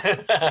club.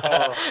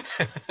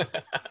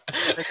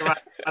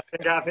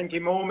 I think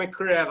in all my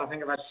career, I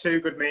think I've had 2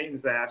 good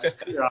meetings there.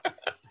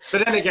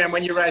 But then again,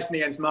 when you're racing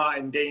against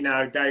Martin,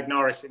 Dino, Dave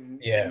Norris in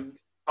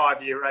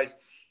 5-year race,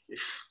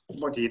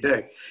 what do you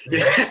do?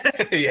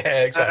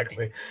 Yeah,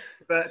 exactly.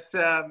 But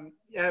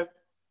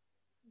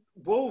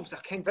Wolves, I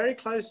came very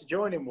close to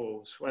joining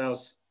Wolves when I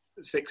was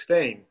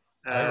 16.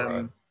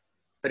 Right.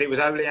 But it was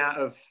only out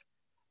of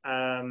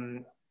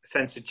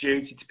sense of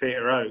duty to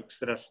Peter Oakes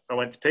that I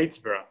went to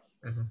Peterborough.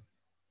 Mm-hmm.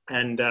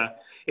 And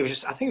it was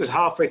just, I think it was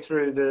halfway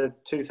through the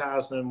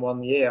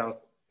 2001 year. It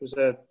was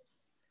a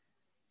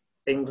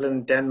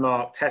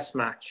England-Denmark test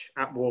match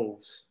at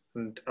Wolves.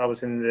 And I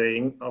was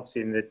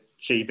obviously in the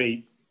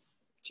GB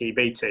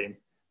team.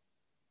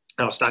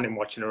 I was standing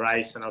watching a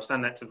race, and I was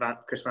standing next to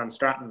Chris Van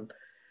Straten.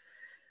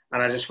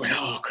 And I just went,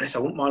 "Oh, Chris, I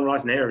wouldn't mind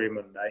riding here every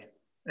Monday."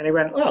 And he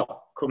went,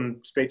 "Well, come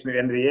speak to me at the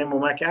end of the year and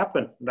we'll make it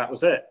happen." And that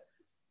was it.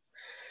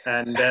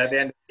 And at the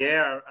end of the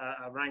year,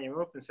 I rang him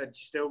up and said, "Do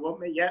you still want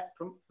me?" "Yeah."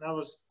 I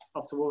was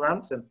off to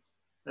Wolverhampton,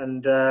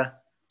 and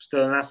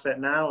still an asset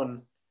now.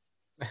 And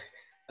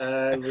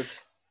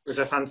it was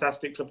a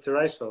fantastic club to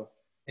race for.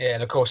 Yeah,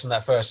 and of course, in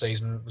that first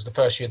season was the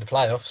first year of the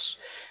playoffs,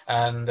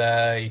 and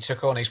you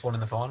took on Eastbourne in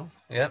the final.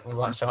 Yeah, we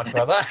won't say much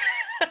about that.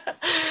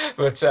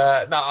 But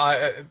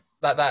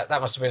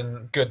that must have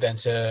been good then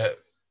to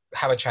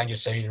have a change of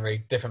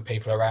scenery, different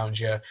people around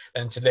you,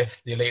 and to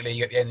lift the Elite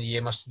League at the end of the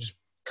year must have just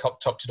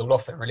topped it all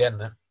off then, really,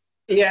 hasn't it?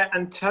 Yeah,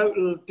 and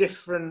total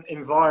different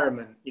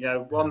environment. You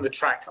know, the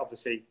track,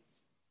 obviously,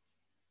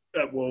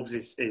 at Wolves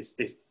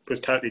was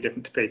totally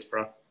different to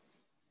Peterborough.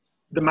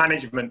 The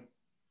management,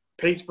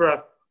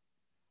 Peterborough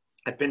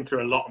had been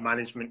through a lot of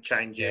management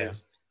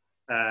changes,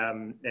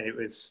 and it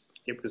was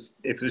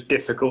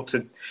difficult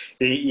to.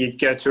 You'd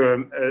go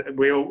to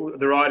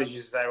the riders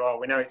used to say, "Well,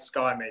 we know it's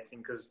Sky meeting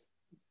because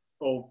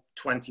all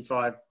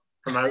 25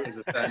 promoters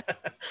are there."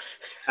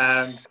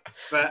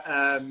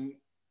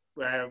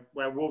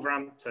 Where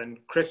Wolverhampton,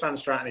 Chris Van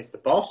Straten is the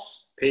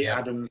boss, Pete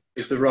Adams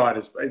is the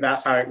riders.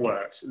 That's how it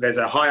works. There's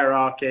a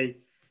hierarchy.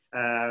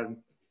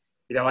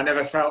 I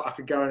never felt I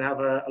could go and have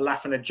a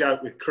laugh and a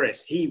joke with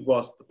Chris. He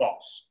was the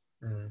boss.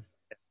 Mm.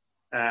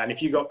 And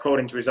if you got called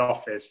into his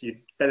office, you'd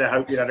better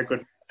hope you'd had a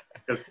good,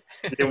 because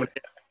you didn't want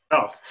to get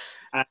off.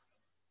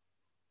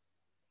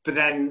 But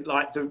then,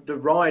 like the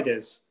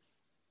riders,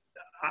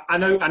 I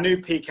knew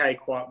PK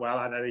quite well.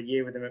 I had a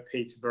year with him at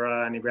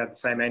Peterborough, and we had the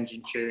same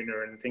engine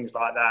tuner and things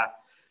like that.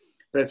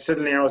 But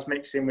suddenly, I was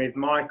mixing with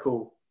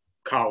Michael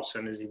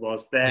Carlson as he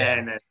was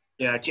then,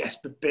 and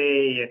Jesper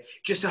B,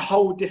 just a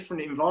whole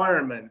different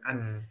environment.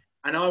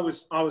 And I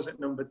was at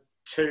number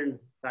 2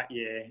 that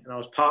year, and I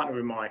was partnered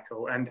with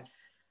Michael, and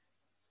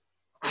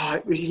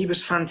he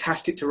was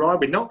fantastic to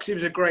ride with. Not because he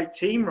was a great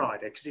team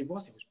rider, because he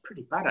was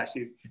pretty bad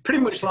actually. Pretty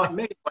much like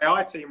me, the way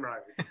I team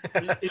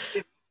rode.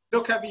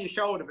 Look over your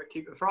shoulder, but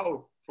keep the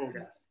throttle full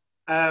gas.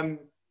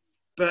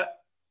 But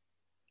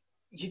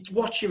you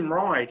watch him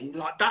ride, you're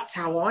like, that's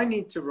how I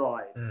need to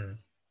ride.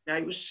 Now,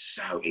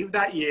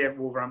 that year,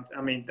 Wolverhampton,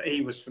 I mean,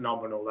 he was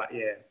phenomenal that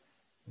year.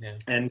 Yeah.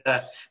 And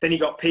then you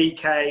got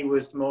PK,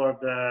 was more of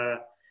the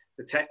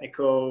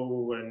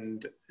technical,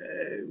 and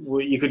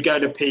you could go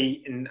to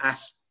Pete and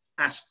ask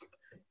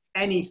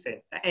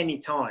anything at any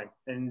time.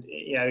 And,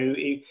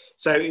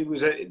 so it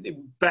was the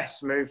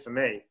best move for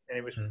me. And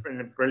it was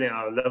brilliant.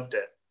 I loved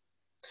it.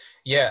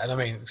 Yeah, and I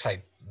mean,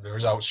 say the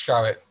results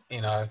show it.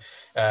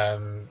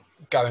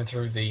 Going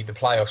through the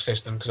playoff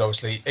system, because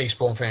obviously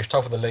Eastbourne finished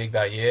top of the league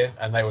that year,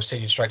 and they were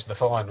seeded straight to the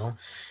final,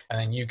 and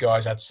then you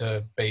guys had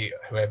to beat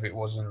whoever it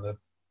was in the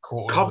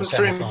quarters.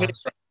 Coventry and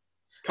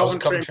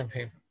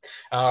Coventry.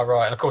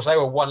 Right, and of course they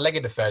were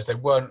one-legged affairs. They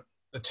weren't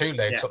the two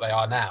legs that they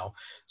are now.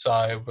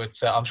 So, but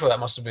I'm sure that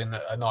must have been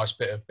a nice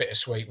bit of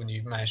bittersweet when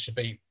you managed to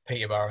beat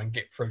Peterborough and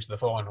get through to the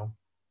final.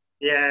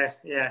 Yeah.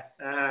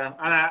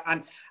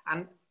 And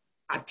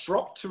I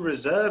dropped to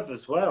reserve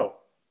as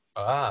well.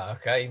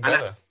 Okay, even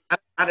better. I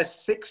had a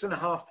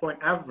 6.5 point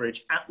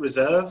average at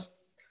reserve.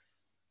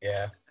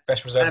 Yeah,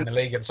 best reserve in the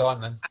league at the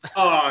time then.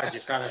 I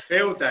just had a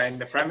field day in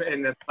the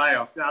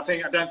playoffs.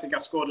 I don't think I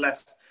scored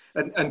less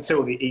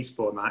until the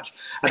Eastbourne match.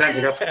 I don't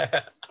think I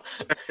scored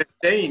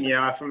 15.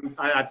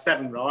 I had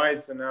 7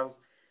 rides, and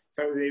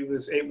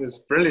it was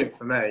brilliant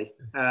for me.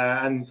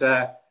 And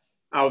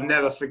I'll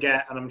never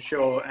forget, and I'm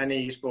sure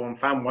any Eastbourne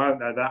fan won't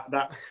know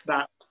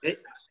that it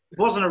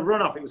wasn't a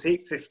run-off. It was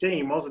heat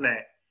 15, wasn't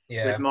it?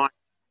 Yeah. With Mark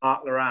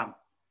Laram.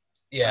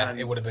 Yeah,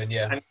 it would have been,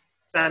 And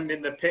stand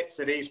in the pits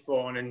at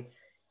Eastbourne, and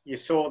you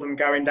saw them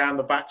going down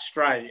the back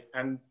straight,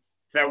 and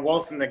there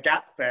wasn't a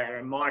gap there,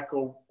 and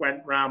Michael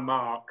went round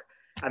Mark,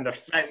 and the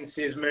fence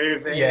is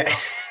moving. Yeah.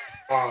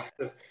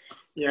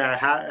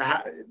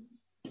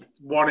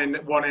 One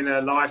in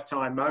a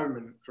lifetime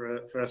moment for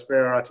a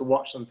Spiro to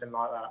watch something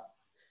like that.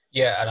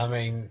 Yeah, and I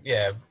mean,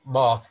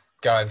 Mark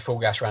going full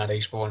gas around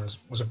Eastbourne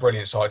was a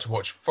brilliant sight to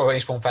watch. For an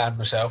Eastbourne fan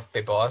myself, a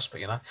bit biased,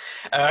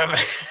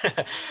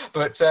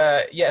 but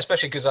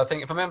especially because I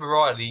think, if I remember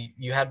rightly,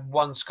 you had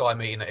one Sky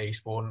meeting at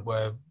Eastbourne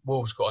where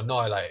Wolves got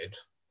annihilated.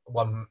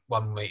 One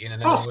meeting,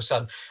 and then all of a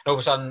sudden,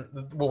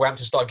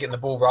 Wolverhampton started getting the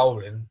ball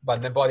rolling.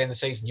 But then by the end of the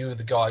season, you were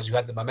the guys who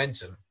had the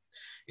momentum.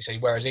 You see,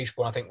 whereas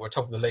Eastbourne, I think, were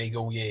top of the league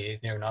all year,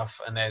 near enough,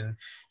 and then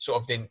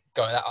sort of didn't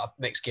go that up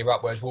next gear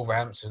up. Whereas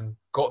Wolverhampton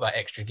got that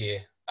extra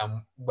gear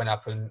and went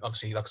up, and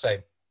obviously, like I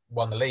say,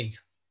 won the league.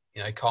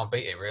 Can't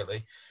beat it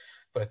really.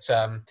 But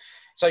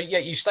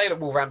you stayed at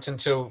Wolverhampton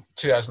until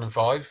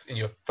 2005 in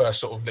your first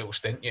sort of little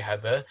stint you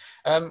had there.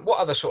 What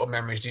other sort of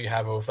memories do you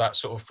have of that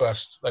sort of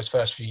those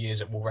first few years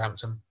at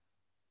Wolverhampton?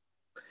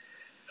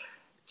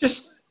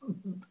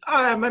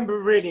 I remember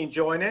really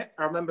enjoying it.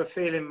 I remember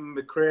feeling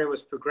my career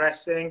was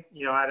progressing.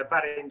 I had a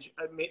bad injury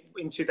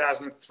in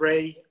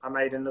 2003. I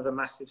made another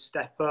massive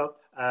step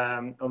up.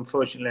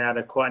 Unfortunately, I had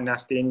a quite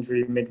nasty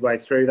injury midway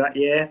through that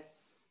year.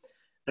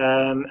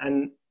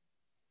 And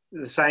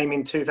the same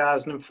in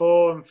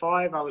 2004 and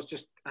 5. I was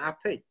just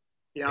happy.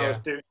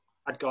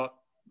 I'd got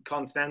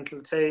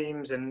continental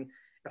teams, and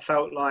I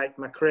felt like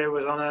my career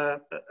was on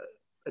a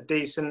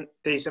decent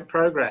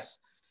progress.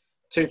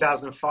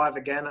 2005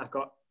 again, I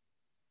got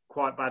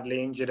quite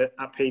badly injured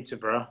at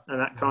Peterborough, and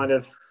that kind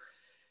of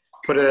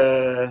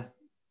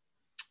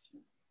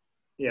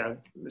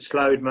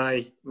slowed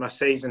my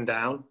season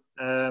down.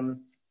 And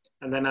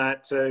then I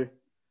had to,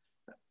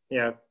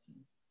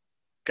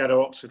 go to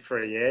Oxford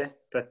for a year.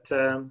 But,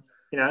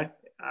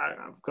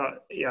 I've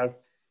got,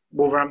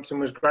 Wolverhampton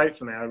was great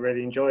for me. I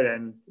really enjoyed it,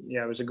 and,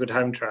 it was a good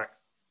home track.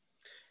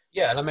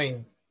 Yeah, and I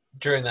mean,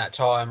 during that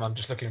time, I'm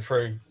just looking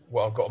through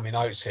what I've got on my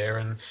notes here,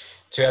 and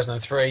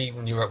 2003,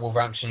 when you were at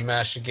Wolverhampton, you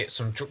managed to get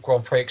some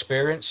Grand Prix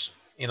experience.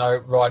 you know,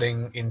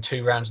 riding in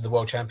 2 rounds of the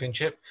World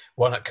Championship,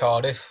 one at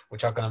Cardiff,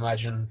 which I can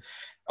imagine.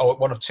 Oh,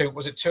 one of two.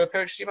 Was it 2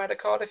 appearances you made at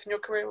Cardiff in your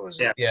career? Or was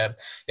it? Yeah.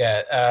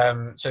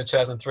 So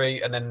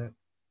 2003, and then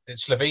in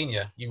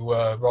Slovenia, you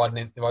were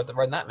riding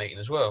that meeting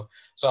as well.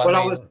 So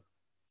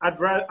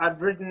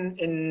I'd ridden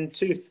in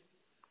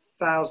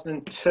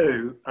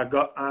 2002. I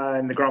got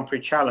in the Grand Prix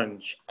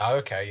Challenge. Oh,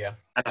 okay, yeah.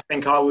 And I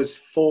think I was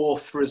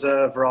 4th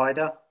reserve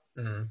rider.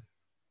 Mm.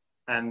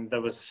 And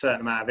there was a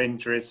certain amount of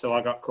injuries, so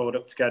I got called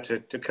up to go to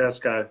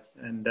Kursko.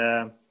 And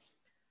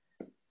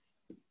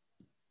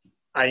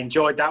I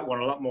enjoyed that one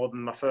a lot more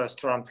than my first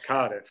time to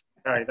Cardiff.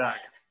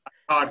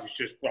 Cardiff was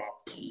just,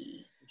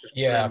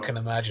 I can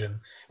imagine.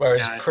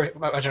 Whereas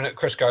imagine at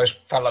Crisco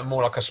felt like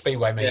more like a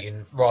speedway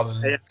meeting rather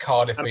than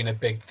Cardiff being a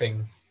big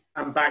thing.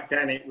 And back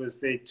then it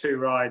was the 2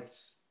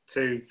 rides,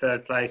 2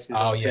 third places.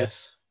 Oh,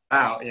 yes.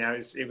 Out, you know,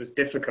 it was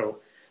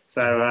difficult.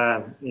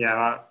 So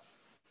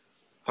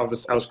I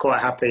was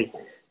quite happy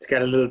to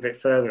get a little bit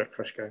further at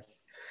Crisco.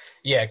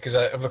 Yeah, because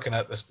I'm looking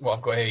at this, what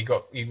I've got here.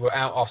 You were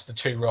out after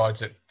 2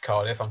 rides at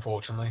Cardiff,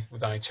 unfortunately,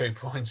 with only 2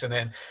 points, and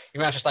then you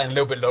managed to stay in a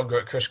little bit longer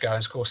at Crisco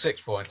and score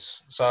 6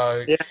 points.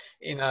 So,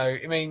 you know,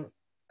 I mean,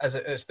 as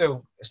it's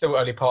still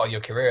early part of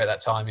your career at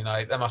that time, you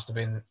know, that must have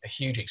been a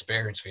huge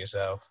experience for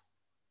yourself.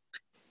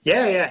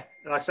 Yeah.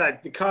 Like I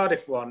said, the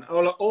Cardiff one.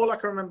 All I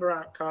can remember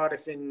about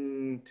Cardiff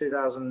in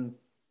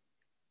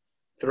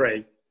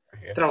 2003.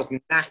 Yeah. Then I was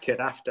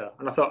knackered after,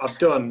 and I thought I've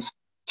done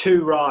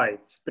 2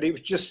 rides, but it was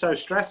just so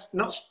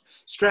stressful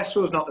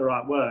is not the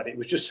right word. It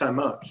was just so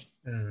much,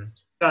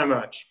 so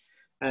much.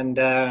 And,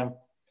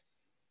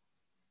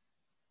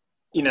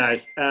 you know,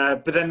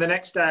 but then the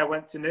next day I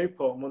went to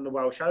Newport and won the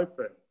Welsh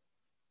Open.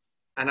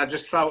 And I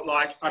just felt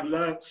like I'd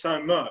learnt so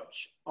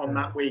much on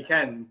that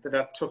weekend that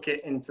I took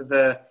it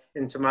into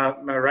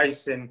my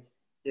racing,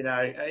 you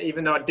know,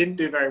 even though I didn't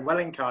do very well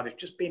in Cardiff,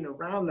 just being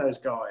around those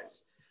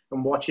guys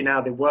and watching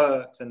how they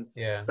worked. And,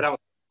 but I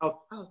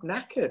was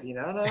knackered, you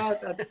know, and I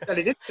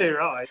only did 2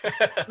 rides.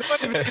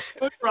 Not even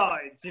good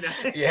rides, you know.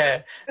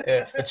 Yeah.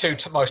 The 2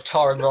 most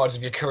tiring rides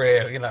of your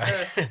career, you know.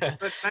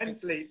 But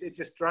mentally, it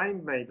just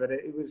drained me. But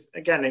it was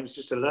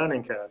just a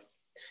learning curve.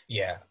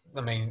 Yeah, I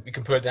mean, you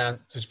can put it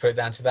down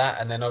to that,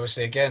 and then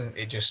obviously again,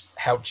 it just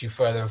helped you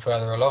further and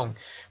further along.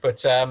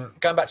 But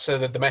going back to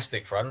the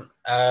domestic front,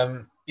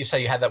 you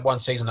say you had that 1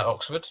 season at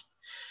Oxford.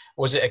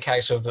 Was it a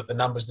case of that the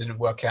numbers didn't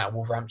work out at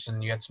Wolverhampton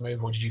and you had to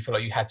move, or did you feel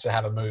like you had to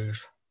have a move?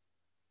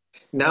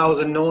 No, I was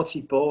a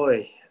naughty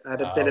boy. I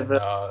had a bit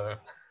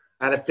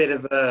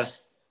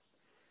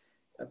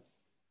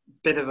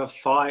of a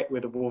fight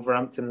with a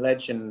Wolverhampton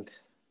legend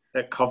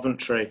at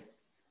Coventry.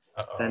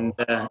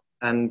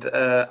 And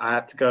I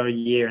had to go a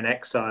year in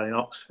exile in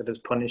Oxford as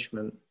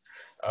punishment.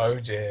 Oh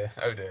dear.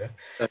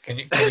 Can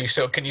you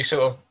sort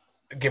of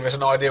give us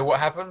an idea what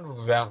happened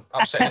without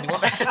upsetting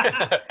anyone?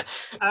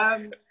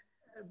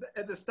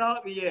 At the start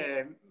of the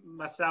year,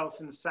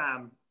 myself and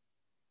Sam,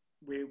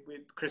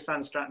 Chris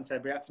Van Straten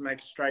said we had to make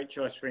a straight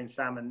choice between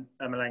Sam and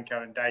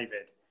Ermolenko and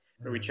David,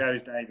 but we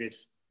chose David,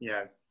 you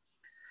know,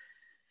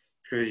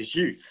 because of his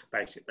youth,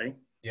 basically.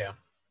 Yeah.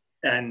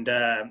 And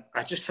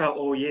I just felt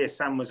all year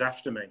Sam was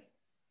after me.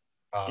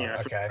 Oh, you know,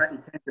 okay. He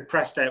came to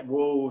Preston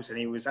Wolves, and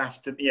he was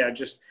after, you know,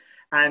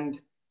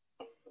 and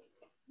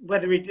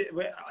whether he did,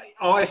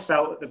 I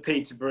felt that the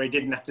Peterborough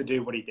didn't have to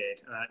do what he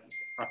did.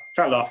 I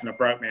fell off and I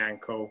broke my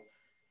ankle,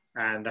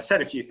 and I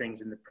said a few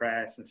things in the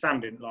press, and Sam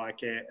didn't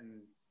like it,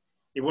 and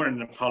he wanted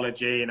an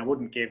apology, and I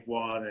wouldn't give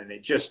one, and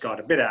it just got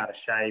a bit out of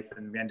shape,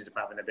 and we ended up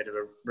having a bit of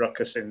a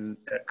ruckus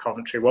at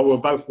Coventry. Well, we were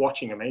both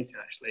watching a meeting,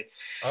 actually.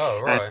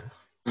 Oh, right.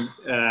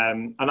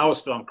 And I was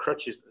still on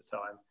crutches at the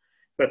time.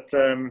 But,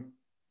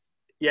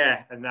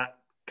 yeah, and that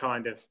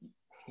kind of,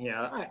 you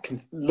know, I can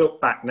look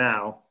back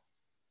now.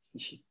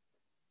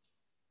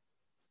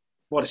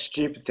 What a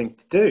stupid thing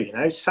to do, you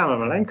know. Sam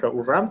Ermolenko at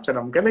Wolverhampton,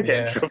 I'm going to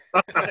get in trouble.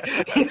 But,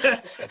 you know,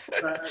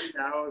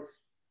 I was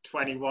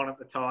 21 at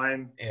the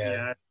time.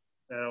 Yeah.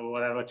 Or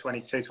whatever,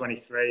 22,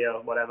 23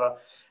 or whatever.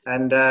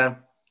 And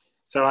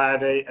so I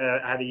had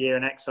a year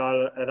in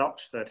exile at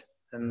Oxford.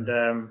 And,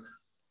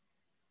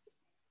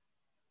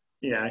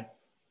 you know,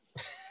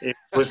 it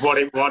was what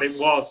it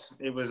was.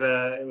 It was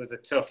a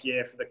tough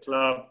year for the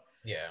club.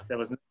 Yeah. There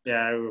was, we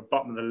were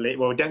bottom of the league.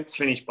 Well, we didn't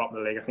finish bottom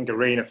of the league. I think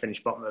Arena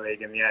finished bottom of the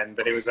league in the end,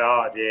 but it was a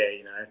hard year,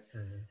 you know.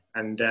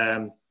 And,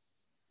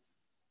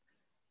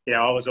 you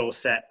know, I was all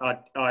set. I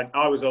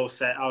was all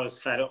set. I was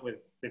fed up with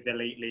the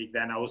Elite League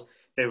then.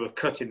 They were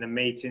cutting the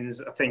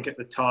meetings. I think at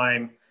the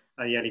time,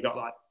 you only got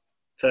like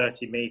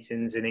 30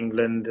 meetings in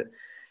England,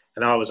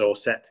 and I was all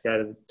set to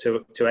go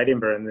to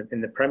Edinburgh in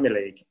the Premier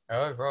League.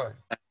 Oh, right.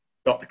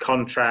 Got the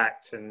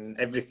contract and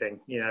everything.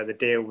 You know, the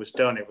deal was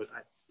done. It was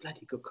a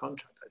bloody good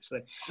contract,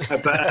 actually.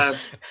 But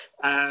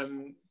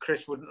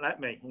Chris wouldn't let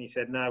me. And he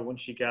said, no,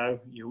 once you go,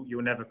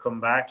 you'll never come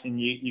back, and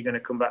you're going to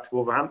come back to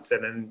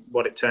Wolverhampton. And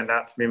what it turned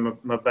out to be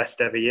my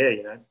best ever year,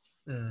 you know.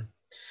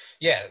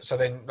 Yeah, so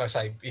then, like I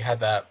say, you had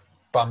that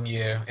bum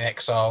year in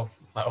exile,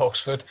 at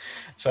Oxford.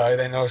 So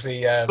then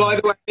obviously... By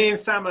the way, me and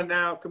Sam are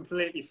now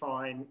completely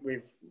fine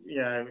with,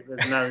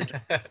 there's no...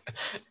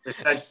 We've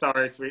said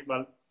sorry to each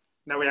other.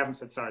 No, we haven't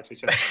said sorry to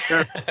each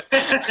other.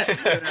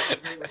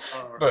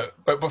 No.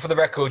 but for the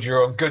record,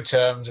 you're on good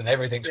terms and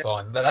everything's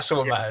fine. That's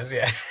all that matters,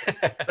 yeah.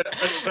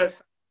 but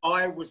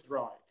I was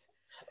right.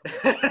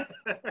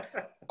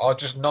 I'll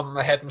just nod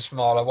my head and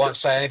smile. I won't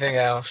say anything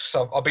else.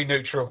 I'll be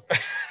neutral.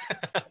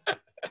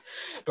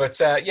 But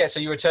so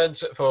you returned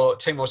for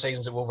 2 more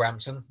seasons at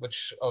Wolverhampton,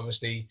 which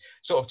obviously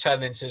sort of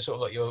turned into sort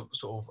of like your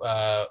sort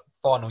of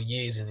final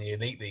years in the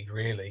Elite League,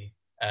 really.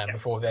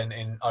 Before then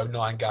in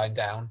 2009 going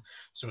down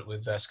sort of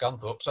with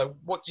Scunthorpe. So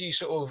what do you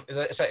sort of,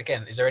 is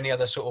there any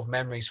other sort of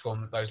memories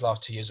from those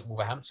last 2 years at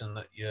Wolverhampton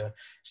that you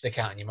stick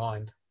out in your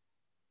mind?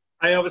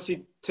 I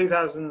obviously,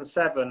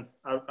 2007,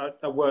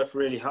 I worked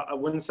really hard.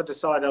 Once I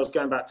decided I was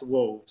going back to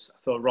Wolves, I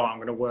thought, right, I'm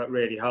going to work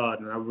really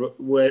hard. And I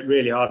worked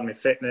really hard on my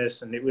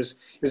fitness. And it was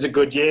a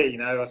good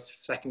year, I was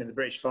second in the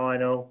British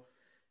final.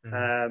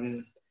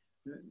 Very,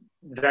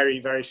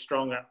 very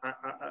strong at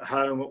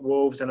home at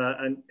Wolves.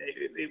 And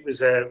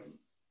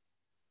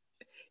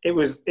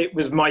it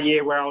was my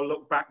year where I'll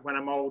look back when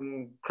I'm old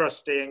and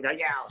crusty and go,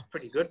 yeah, I was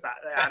pretty good back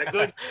there. I had a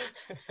good...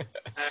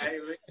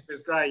 it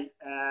was great.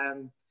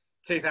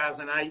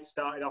 2008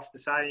 started off the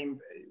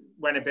same,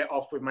 went a bit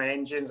off with my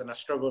engines and I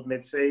struggled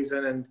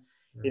mid-season and,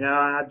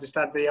 I just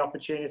had the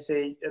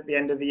opportunity at the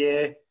end of the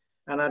year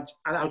and I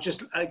was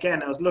just,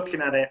 again, I was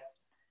looking at it.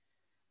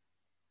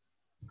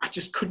 I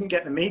just couldn't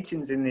get the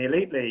meetings in the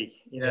Elite League,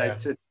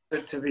 to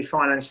be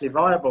financially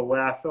viable,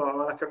 where I thought,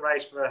 well, I could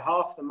race for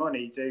half the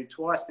money, do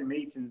twice the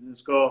meetings and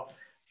score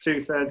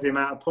 2/3 the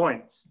amount of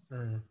points.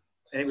 And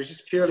it was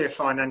just purely a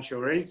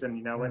financial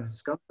reason, I went to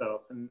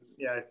Scunthorpe and,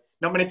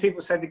 not many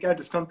people say they go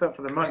to Scunthorpe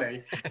for the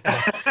money.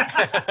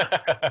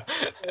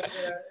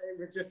 It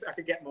was just, I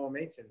could get more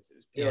meetings. It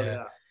was purely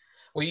that.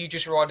 Were you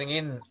just riding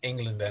in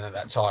England then at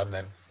that time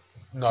then?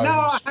 No,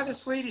 I had a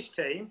Swedish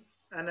team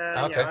and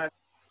okay.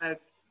 I had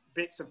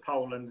bits of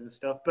Poland and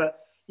stuff,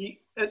 but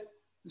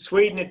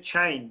Sweden had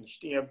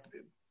changed. I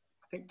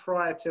think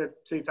prior to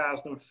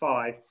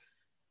 2005,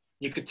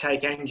 you could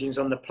take engines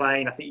on the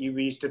plane. I think you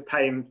used to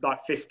pay them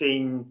like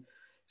 15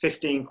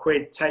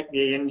 quid, take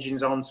the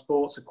engines on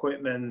sports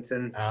equipment.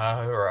 And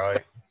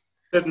right.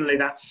 Suddenly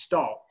that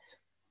stopped.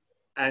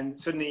 And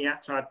suddenly you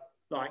had to have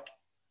like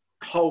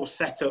whole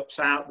setups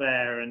out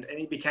there and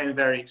it became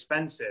very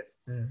expensive.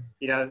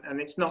 And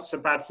it's not so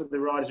bad for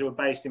the riders who are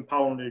based in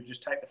Poland who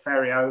just take the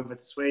ferry over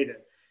to Sweden.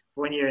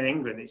 But when you're in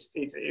England,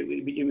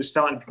 it was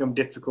starting to become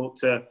difficult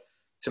to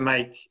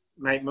make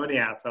money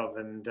out of.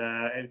 And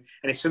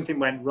if something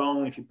went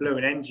wrong, if you blew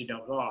an engine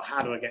up,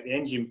 how do I get the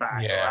engine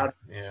back?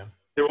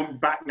 They want me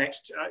back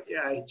next.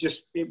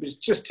 It was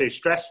just too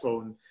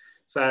stressful, and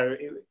so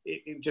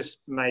it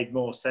just made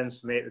more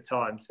sense for me at the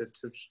time to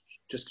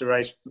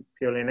race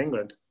purely in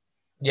England.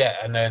 Yeah,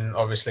 and then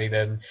obviously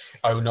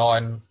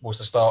 2009 was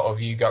the start of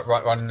you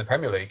running the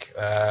Premier League.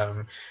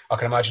 I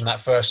can imagine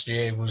that first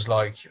year was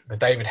like the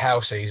David Howe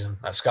season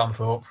at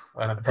Scunthorpe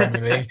and at the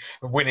Premier League,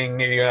 winning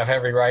nearly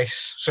every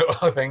race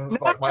sort of thing.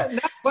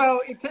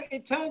 Well,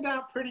 it turned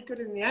out pretty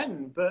good in the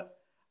end, but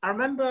I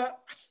remember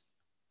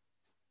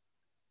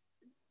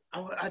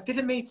I did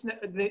a meeting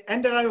at the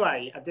end of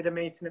 2008. I did a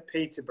meeting at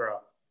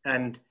Peterborough,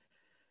 and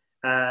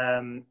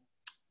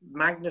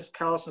Magnus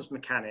Carlsen's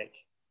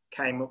mechanic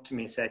came up to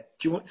me and said,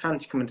 "Do you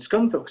fancy coming to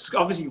Scunthorpe?" Because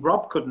obviously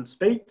Rob couldn't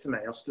speak to me.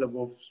 I was still a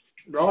Wolves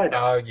rider.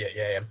 Oh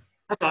yeah.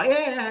 I was like,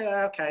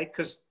 yeah, okay,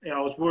 because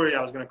I was worried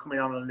I was going to come in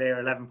on a near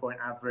 11-point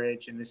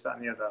average and this, that,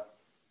 and the other.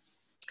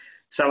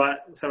 So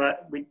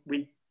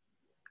we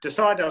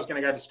decided I was going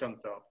to go to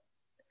Scunthorpe,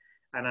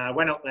 and I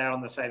went up there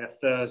on the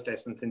Thursday,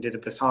 something, did a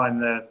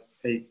behind the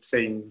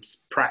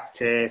scenes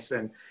practice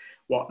and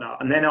whatnot,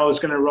 and then I was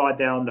going to ride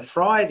there on the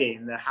Friday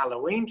in the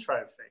Halloween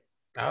trophy.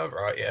 Oh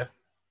right, yeah.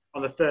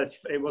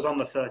 It was on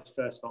the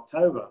 31st of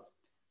October.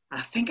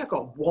 And I think I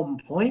got 1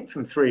 point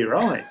from 3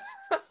 rides.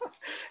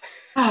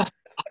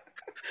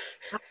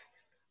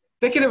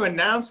 They're going to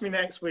announce me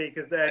next week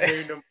as their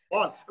new number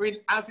 1. I mean,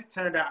 as it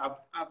turned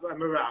out, I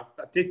remember I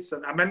did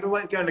some. I remember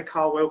going to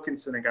Carl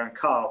Wilkinson and going,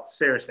 "Carl,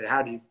 seriously,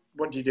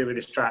 what do you do with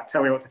this track?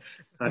 Tell me what."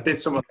 I did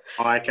some on the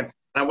bike, and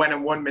I went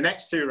and won my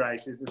next 2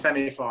 races, the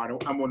semi-final,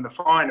 and won the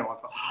final. I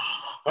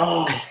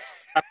thought,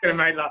 I'm going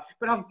to make that.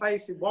 But I'm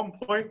facing 1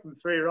 point from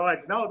 3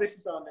 rides. No, this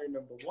is our new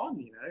number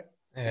 1,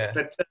 Yeah.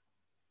 But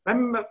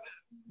remember,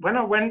 when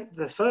I went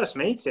to the first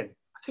meeting,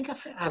 I think I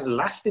had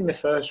last in the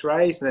first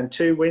race and then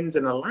 2 wins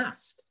and a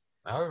last.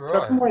 Oh, right.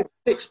 So I won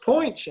 6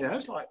 points,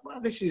 It's like, well,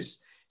 it's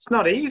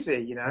not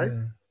easy,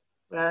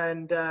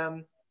 And,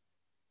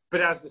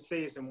 but as the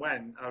season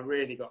went, I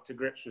really got to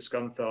grips with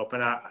Scunthorpe.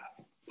 And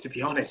to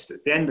be honest,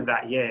 at the end of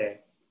that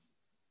year,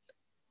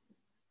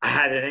 I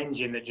had an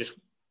engine that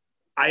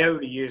I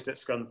only used at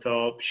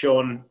Scunthorpe.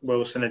 Sean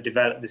Wilson had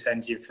developed this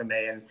engine for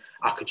me, and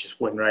I could just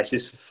win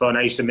races for fun.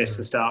 I used to miss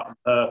the start on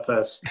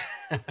purpose.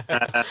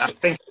 I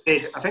think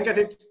I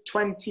did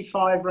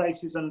 25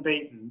 races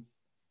unbeaten,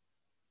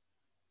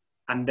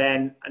 and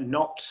then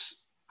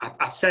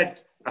I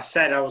said I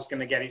said I was going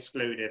to get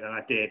excluded, and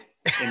I did.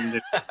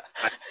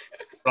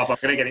 Rob, I'm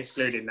going to get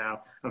excluded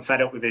now. I'm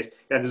fed up with this.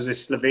 Yeah, there was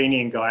this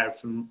Slovenian guy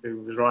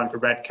who was riding for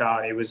Red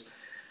Car. He was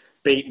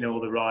beating all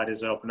the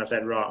riders up, and I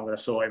said, right, I'm going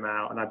to sort him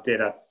out. And I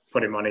did. I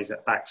put him on his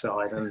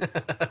backside, and I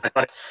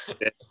got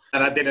it.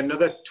 And I did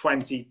another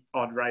 20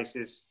 odd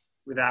races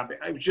without it.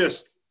 It was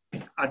just,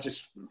 I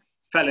just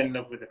fell in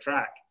love with the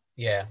track.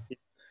 Yeah.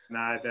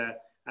 But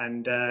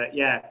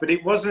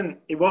it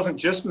wasn't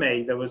just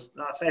me. There was,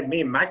 like I said,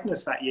 me and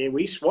Magnus that year,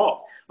 we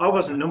swapped. I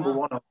wasn't number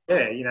one on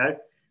there, you know.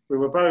 We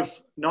were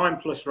both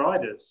 9+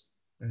 riders,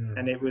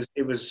 and it was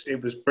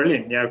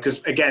brilliant, you know,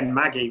 because again,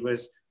 Maggie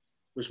was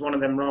one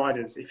of them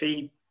riders. If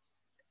he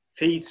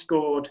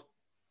scored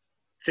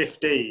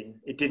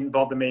 15, it didn't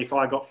bother me if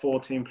I got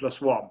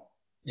 14+1.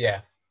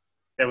 Yeah,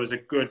 there was a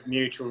good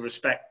mutual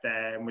respect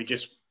there, and we're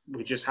just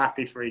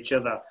happy for each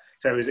other.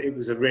 So it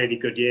was a really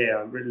good year.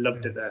 I really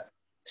loved it there.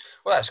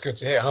 Well, that's good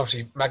to hear. And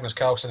obviously, Magnus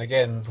Carlsen,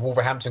 again, the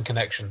Wolverhampton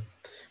connection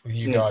with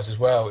you guys as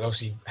well. It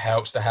obviously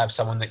helps to have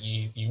someone that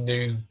you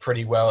knew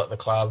pretty well at the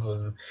club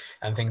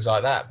and things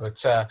like that.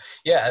 But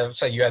yeah, I would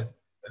say you had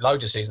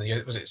loads of seasons.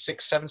 Was it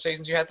 6-7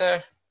 seasons you had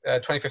there?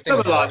 2015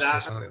 something like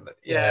that.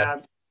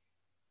 Yeah.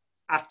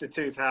 After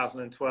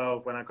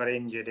 2012, when I got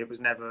injured, I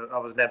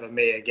was never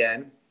me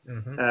again.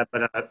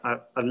 But I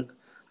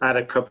had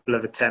a couple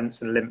of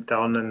attempts and limped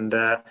on,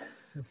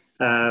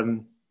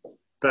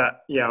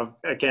 but yeah,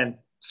 again,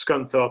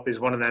 Scunthorpe is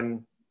one of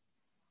them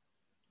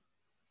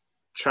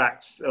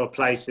tracks or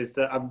places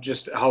that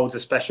holds a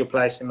special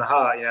place in my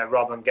heart. You know,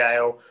 Rob and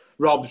Gail.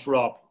 Rob's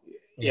Rob.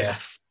 Yeah,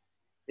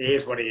 he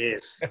is what he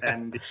is,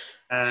 and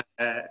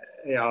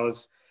you know,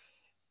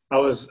 I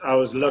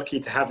was lucky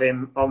to have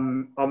him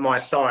on my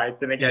side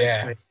than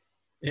against me.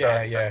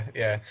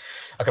 Yeah.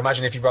 I can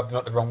imagine if you rubbed him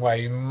up the wrong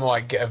way, you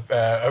might get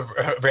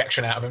a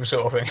reaction out of him,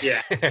 sort of thing.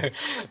 Yeah,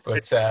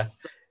 but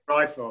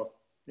prideful.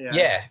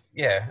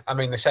 Yeah. I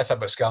mean, the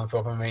setup at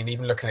Scunthorpe, I mean,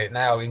 even looking at it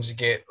now, even to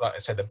get, like I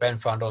said, the Ben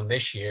Fund on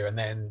this year and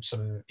then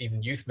some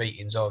even youth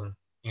meetings on,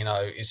 you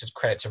know, it's a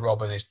credit to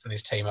Rob and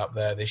his team up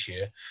there this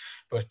year.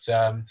 But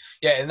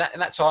in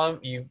that time,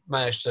 you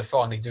managed to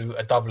finally do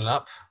a doubling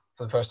up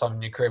for the first time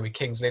in your career with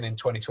Kings Lynn in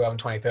 2012 and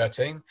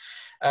 2013.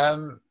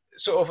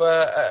 Sort of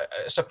a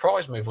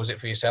surprise move, was it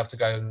for yourself to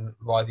go and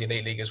ride the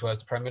Elite League as well as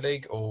the Premier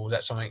League, or was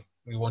that something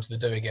you wanted to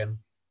do again?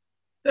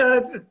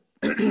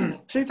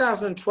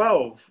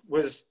 2012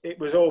 was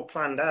all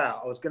planned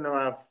out.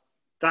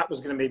 That was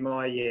going to be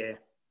my year.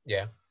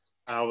 Yeah.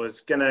 I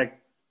was gonna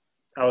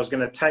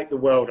take the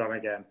world on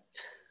again,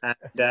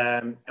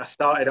 and I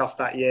started off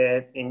that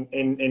year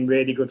in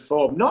really good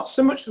form. Not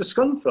so much for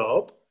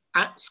Scunthorpe,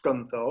 but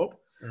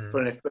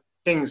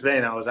Kings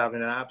Lynn, I was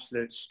having an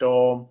absolute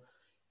storm.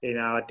 You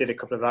know, I did a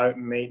couple of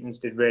open meetings,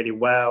 did really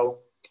well,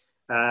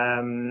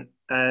 and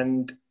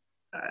I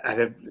had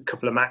a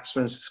couple of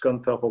maximums for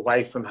Scunthorpe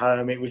away from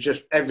home. It was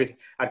just everything.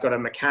 I'd got a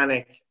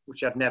mechanic,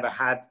 which I'd never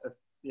had,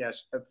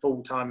 a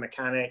full-time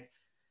mechanic.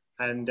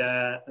 And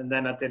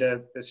then I did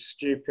a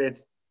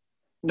stupid...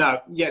 No.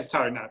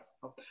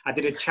 I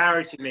did a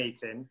charity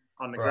meeting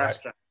on the grass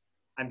track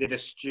and did a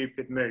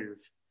stupid move.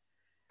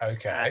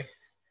 Okay.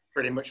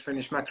 Pretty much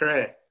finished my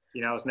career.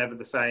 You know, I was never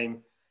the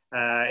same.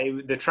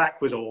 The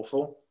track was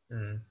awful.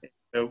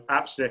 So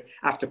absolutely.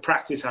 After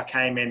practice, I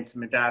came in to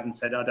my dad and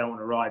said, I don't want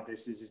to ride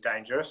this. This is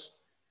dangerous.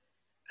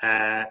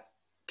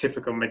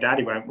 Typical my dad,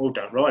 he went, well,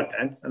 don't ride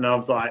then. And I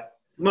was like,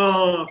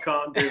 no, I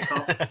can't.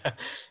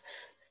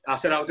 I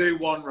said, I'll do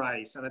one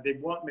race. And I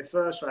did my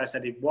first race, I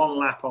did one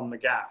lap on the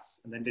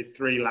gas and then did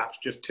 3 laps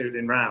just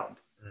tooting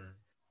round.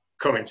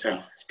 Coming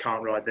to,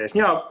 can't ride this.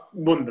 You know, I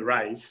won the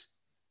race.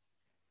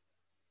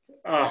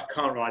 Oh, I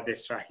can't ride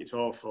this track. It's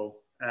awful.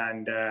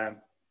 And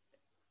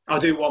I'll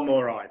do one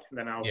more ride and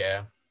then I'll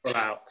pull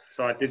out.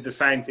 So I did the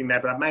same thing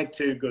there, but I made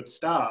 2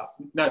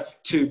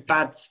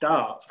 bad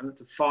starts. I had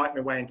to fight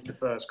my way into the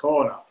first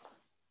corner.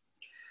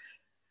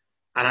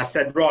 And I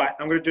said, right,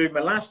 I'm going to do my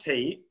last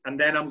heat and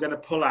then I'm going to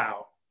pull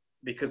out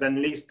because at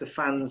least the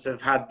fans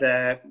have had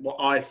what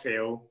I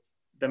feel,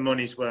 the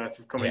money's worth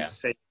of coming to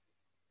see.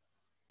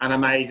 And I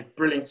made a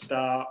brilliant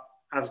start.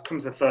 As I come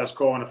to the first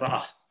corner, I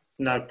thought,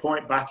 no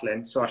point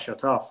battling. So I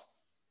shut off.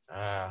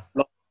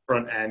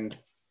 Front end,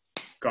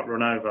 got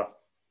run over.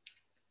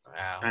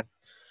 Wow. And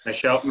they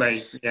shot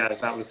me. Yeah,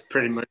 that was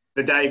pretty much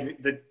I'm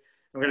going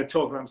to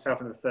talk about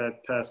myself in the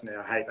third person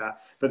here. I hate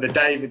that. But the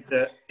David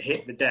that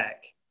hit the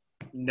deck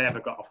never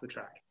got off the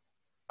track.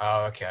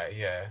 Oh, okay,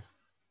 yeah.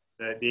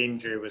 The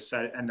injury was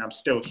so, and I'm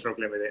still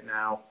struggling with it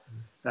now.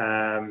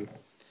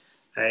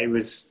 It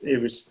was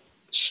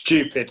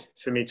stupid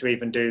for me to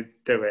even do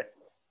it.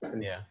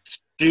 And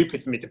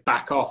stupid for me to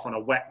back off on a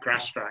wet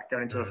grass track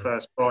going into a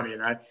first corner, you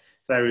know.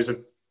 So it was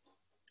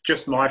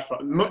just my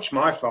fault, much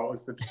my fault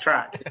as the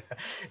track.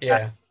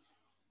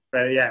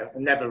 But yeah,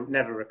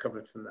 never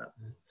recovered from that.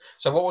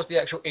 So what was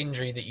the actual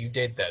injury that you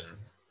did then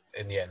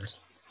in the end?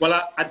 Well,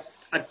 I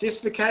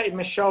dislocated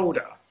my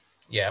shoulder.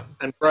 Yeah.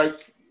 And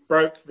broke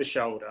the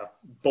shoulder,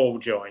 ball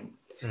joint.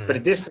 But a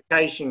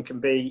dislocation can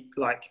be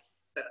like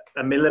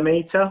a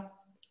millimetre.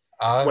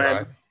 Oh,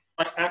 where right.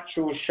 my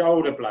actual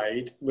shoulder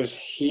blade was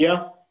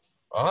here.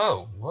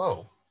 Oh,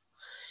 whoa.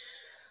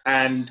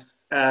 And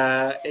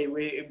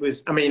it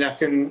was. I mean, I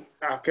can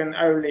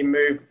only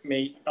move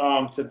my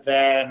arm to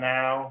there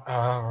now.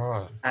 Oh,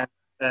 right.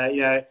 And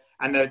you know,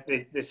 and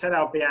they said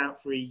I'll be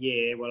out for a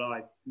year.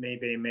 Well, me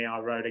being me, I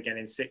rode again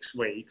in 6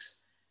 weeks.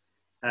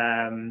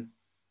 And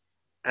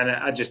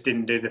I just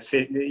didn't do the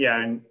fit. You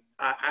know,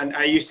 and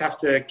I used to have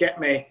to get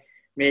my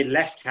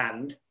left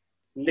hand,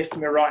 lift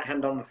my right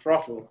hand on the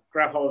throttle,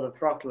 grab hold of the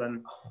throttle,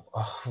 and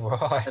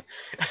right.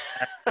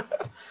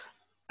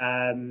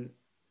 and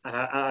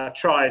I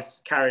tried,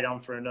 carried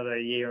on for another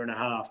year and a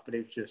half, but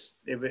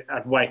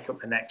I'd wake up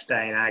the next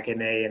day in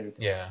agony, and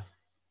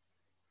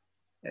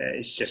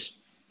it's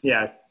just,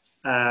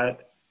 I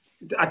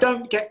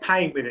don't get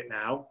pain with it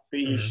now, but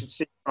you should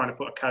see me trying to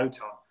put a coat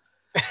on.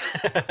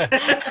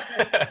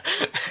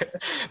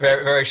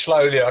 Very, very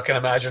slowly, I can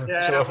imagine,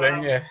 sort of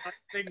thing. Yeah,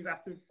 things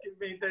have to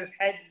be there's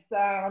heads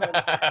down.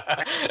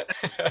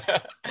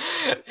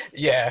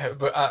 Yeah,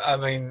 but I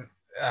mean,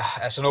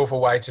 that's an awful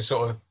way to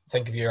sort of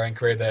think of your own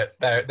career. That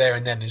there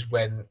and then is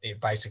when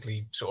it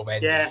basically sort of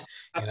ended. Yeah,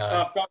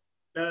 I've got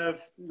nerve,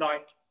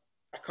 like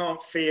I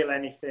can't feel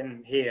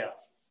anything here.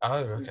 Oh,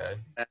 okay.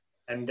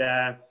 And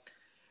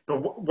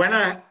but when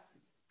I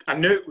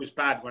knew it was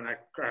bad when I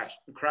crashed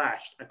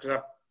because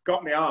I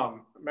got my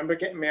arm. I remember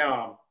getting my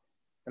arm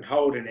and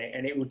holding it,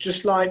 and it was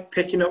just like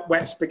picking up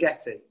wet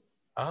spaghetti.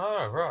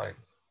 Oh, right.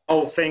 The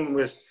whole thing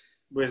was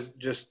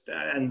just,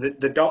 and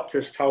the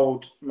doctors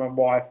told my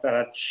wife that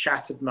I'd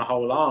shattered my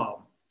whole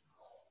arm.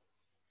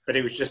 But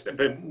it was just,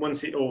 but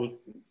once it all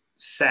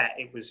set,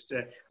 it was,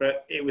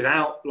 but it was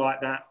out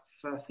like that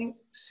for I think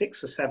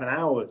 6 or 7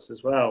 hours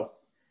as well.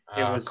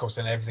 Of course,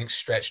 then everything's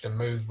stretched and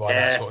moved by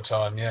that sort of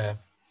time. Yeah.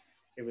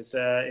 It was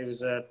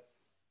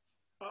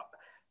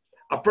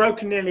I've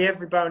broken nearly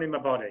every bone in my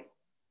body,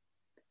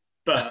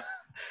 but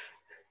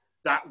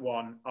that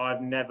one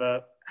I've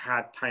never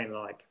had pain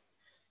like.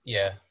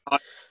 Yeah.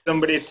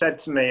 Somebody had said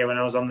to me when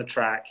I was on the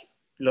track,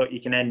 "Look, you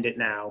can end it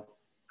now."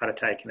 I'd have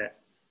taken it.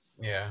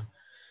 Yeah.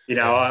 You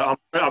know,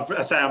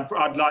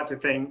 I'd like to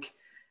think,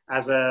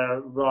 as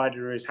a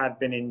rider who's had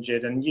been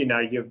injured, and you know,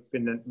 you've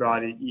been a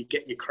rider, you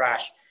get your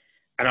crash,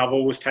 and I've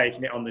always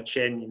taken it on the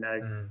chin. You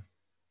know,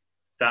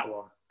 that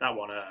one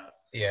hurt.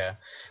 Yeah.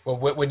 Well,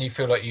 when you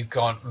feel like you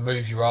can't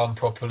move your arm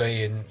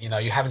properly, and you know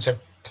you're having to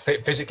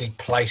physically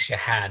place your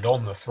hand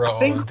on the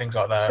throttle and things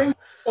like that. I think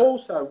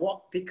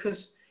also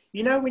because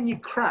you know when you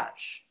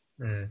crash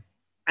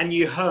and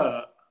you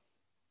hurt,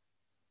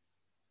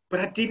 but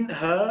I didn't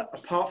hurt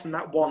apart from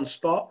that one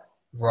spot.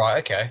 Right.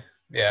 Okay.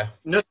 Yeah.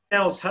 Nothing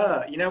else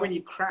hurt. You know when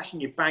you crash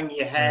and you bang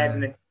your head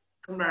and then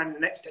come around the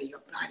next day,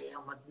 you're bloody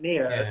hell, my knee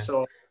hurts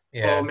or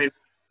maybe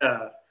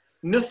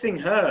nothing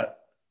hurt.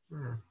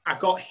 I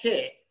got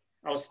hit.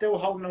 I was still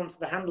holding on to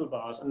the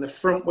handlebars and the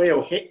front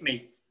wheel hit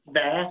me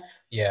there.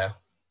 Yeah.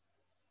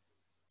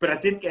 But I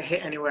didn't get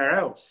hit anywhere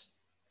else.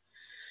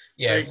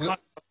 Yeah. So it kind of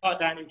like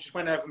that, and it just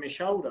went over my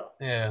shoulder.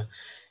 Yeah.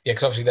 Yeah,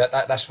 because obviously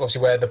that's obviously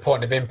where the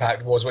point of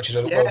impact was, which is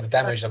all the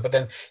damage done. But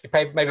then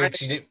maybe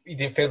because you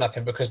didn't feel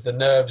nothing because the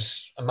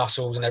nerves and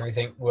muscles and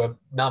everything were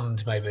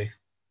numbed, maybe.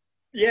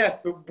 Yeah,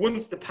 but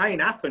once the pain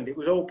happened, it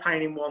was all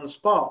pain in one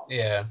spot.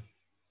 Yeah.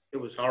 It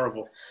was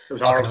horrible. It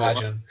was horrible. I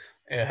can imagine.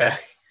 Yeah.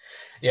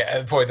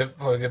 Yeah, probably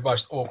the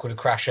most awkward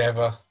crash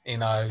ever, you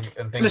know,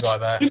 and things like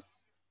that.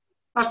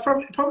 I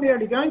was probably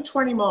only going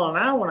 20 miles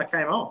an hour when I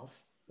came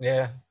off.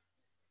 Yeah.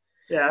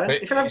 Yeah.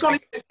 If I'd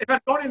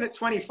gone in at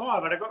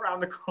 25, I'd have got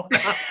round the corner.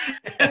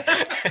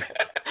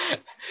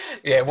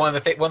 Yeah, one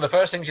of the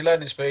first things you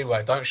learn in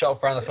Speedway, don't shut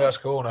off around the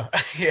first corner.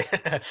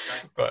 Yeah.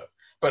 But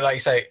like you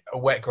say, a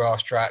wet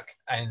grass track,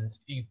 and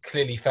you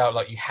clearly felt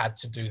like you had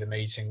to do the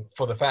meeting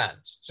for the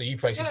fans. So you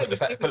basically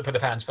put the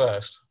fans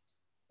first.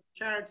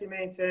 Charity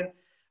meeting.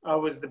 I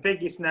was the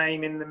biggest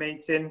name in the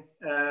meeting,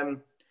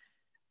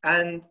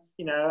 and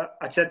you know,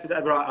 I said to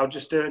them, right, I'll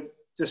just do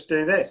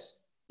this.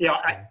 Yeah,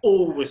 I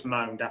always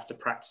moaned after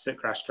practice at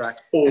grass track.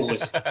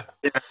 Always,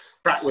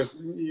 track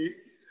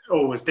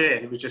always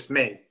did. It was just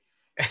me.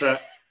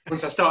 But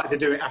once I started to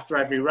do it after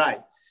every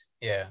race,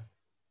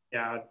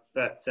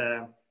 but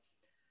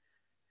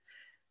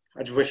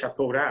I just wish I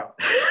pulled out.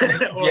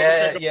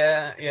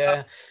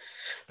 Yeah.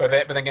 But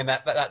then again,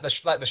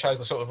 that shows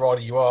the sort of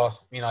rider you are.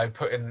 You know,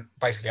 putting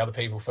basically other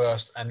people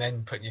first, and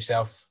then putting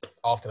yourself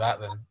after that.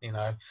 Then you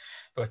know,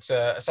 but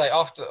say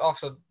after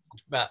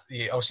that,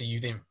 obviously you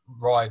didn't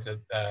ride the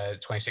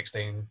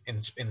 2016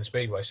 in the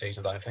Speedway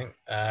season, I don't think.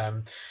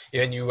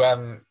 Then you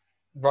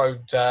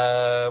rode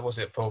was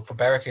it for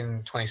Berwick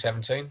in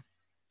 2017?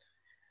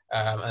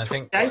 And I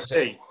think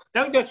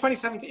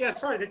 2017. Yeah,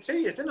 sorry, the 2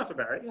 years, didn't I, for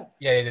Berwick?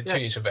 Yeah, the 2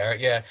 years for Berwick.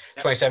 Yeah,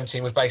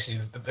 2017 was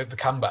basically the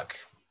comeback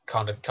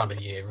kind of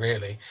year,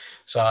 really.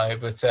 So,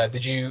 but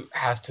did you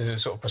have to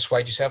sort of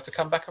persuade yourself to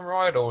come back and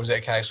ride, or was it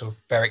a case of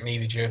Berwick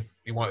needed you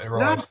wanted to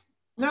ride?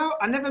 No,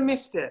 I never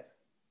missed it.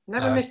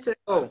 Missed it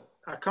at all.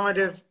 I kind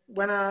of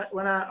when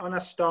I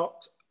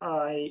stopped,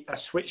 I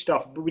switched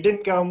off, but we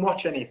didn't go and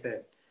watch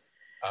anything.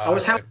 I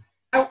was help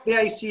the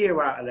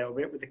ACU out a little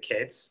bit with the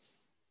kids.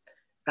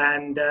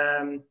 And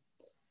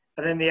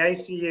then the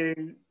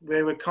ACU,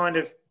 we were kind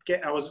of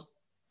I was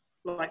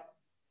like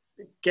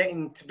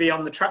getting to be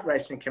on the track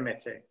racing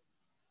committee.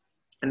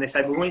 And they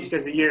said, we want you to go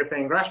to the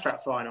European grass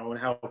track final and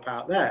help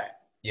out there.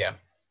 Yeah.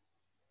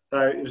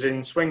 So it was in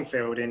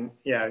Swingfield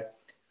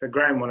for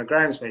one of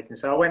Graham's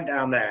meetings. So I went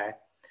down there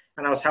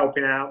and I was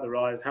helping out the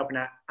riders, helping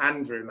out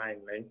Andrew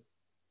mainly.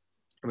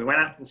 And we went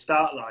out to the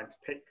start line to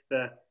pick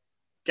the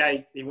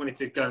gate. He wanted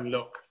to go and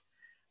look.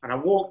 And I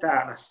walked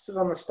out and I stood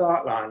on the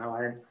start line and I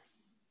went,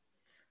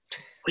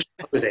 wish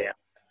I was here.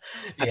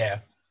 Yeah.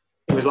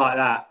 It was like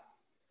that.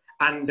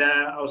 And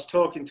I was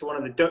talking to one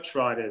of the Dutch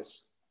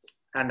riders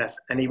and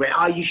he went,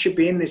 oh, you should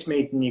be in this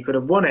meeting. You could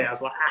have won it. I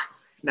was like,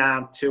 nah,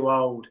 I'm too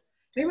old.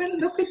 And he went,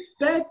 look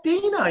at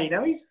Dino,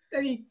 he's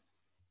only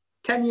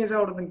 10 years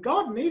older than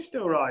God and he's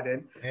still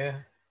riding. Yeah.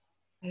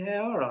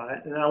 Yeah, all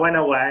right. And I went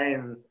away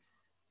and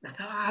I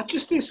thought, I'll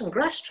just do some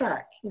grass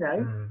track,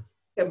 I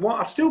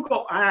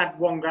had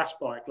one grass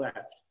bike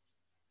left.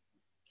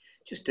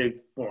 Just do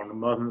one a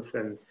month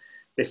and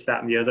this,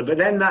 that and the other. But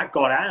then that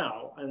got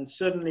out and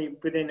suddenly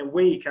within a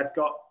week I'd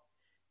got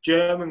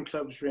German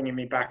clubs ringing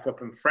me back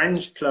up and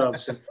French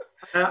clubs.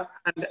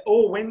 and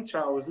all winter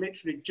I was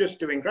literally just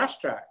doing grass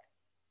track.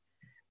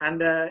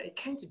 And it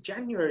came to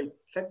January,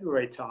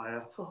 February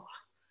time. I thought,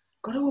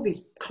 I've got all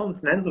these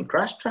continental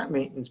grass track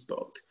meetings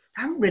booked.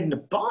 I haven't ridden a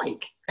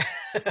bike.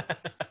 So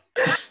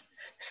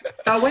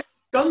I went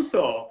to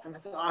Scunthorpe, and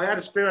I had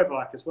a Speedway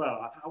bike as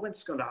well. I went to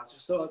Scunthorpe, I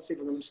just thought I'd see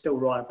if I can still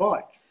ride a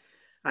bike.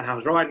 And I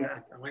was riding it,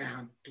 I went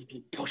out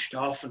and pushed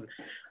off and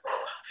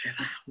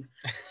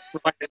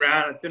riding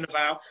around. I'd done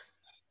about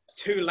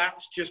 2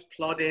 laps just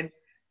plodding.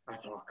 I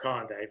thought, I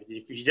can't, David.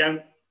 If you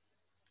don't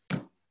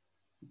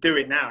do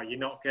it now, you're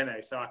not going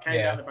to. So I came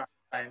down the back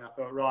and I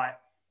thought, right.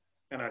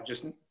 And I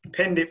just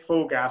pinned it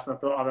full gas and I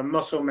thought, either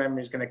muscle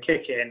memory is going to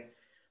kick in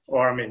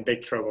or I'm in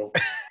big trouble.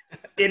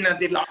 Then I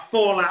did like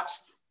 4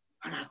 laps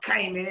and I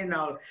came in,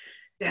 I was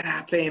dead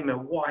happy and my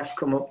wife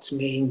come up to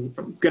me, and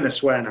I'm going to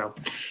swear now.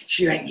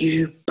 She went,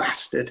 you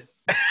bastard.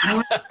 And I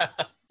went,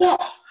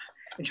 what?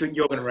 And she went,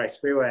 you're going to race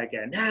Speedway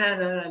again.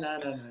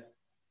 No.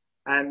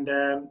 And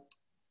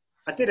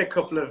I did a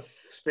couple of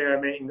Speedway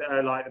meetings,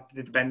 like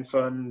the Ben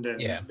Fund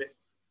and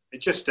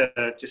just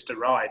a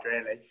ride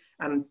really.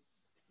 And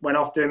went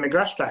off doing my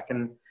grass track.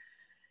 And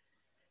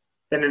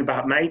then in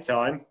about May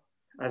time,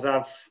 as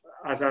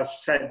I've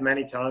said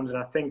many times, and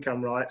I think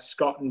I'm right,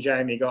 Scott and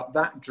Jamie got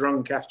that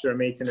drunk after a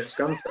meeting at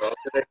Scunthorpe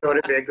that they thought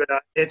it'd be a good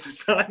idea to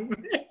sign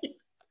me.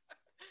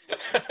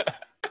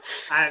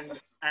 and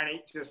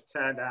it just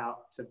turned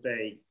out to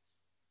be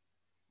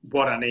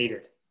what I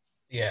needed.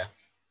 Yeah.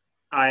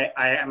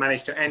 I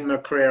managed to end my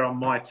career on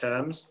my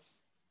terms.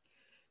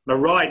 My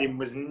riding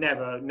was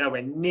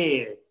nowhere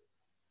near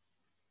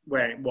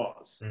where it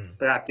was,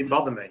 but that didn't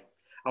bother me.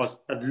 I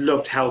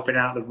loved helping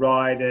out the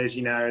riders,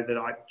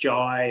 like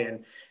Jai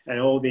and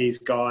all these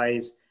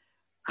guys.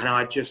 And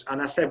I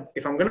said,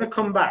 if I'm going to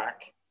come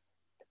back,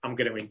 I'm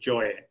going to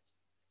enjoy it.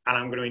 And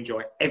I'm going to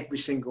enjoy every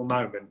single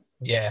moment.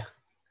 Yeah.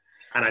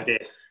 And I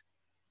did.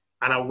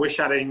 And I wish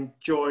I'd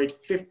enjoyed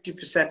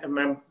 50% of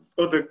my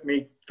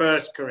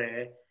first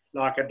career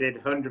like I did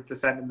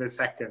 100% of the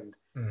second.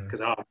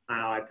 Because I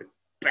had the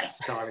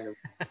best time in the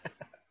world.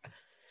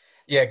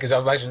 Yeah, because I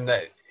imagine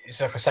that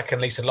it's like a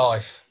second lease of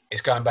life.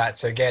 It's going back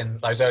to, again,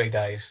 those early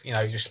days,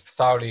 just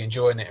thoroughly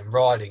enjoying it and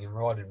riding,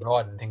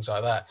 things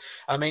like that.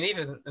 I mean,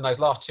 even in those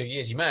last 2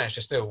 years, you managed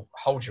to still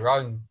hold your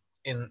own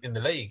in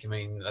the league. I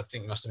mean, I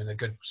think it must have been a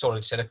good,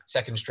 solid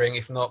second string,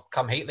 if not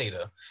come heat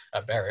leader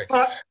at Berwick.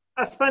 Well,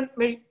 I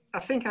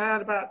think I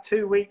had about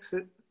 2 weeks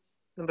at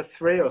number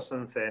 3 or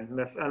something.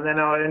 And then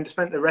I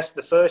spent the rest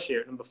of the first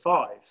year at number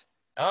 5.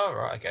 Oh,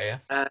 right, okay,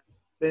 yeah.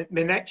 The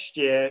next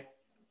year,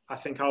 I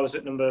think I was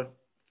at number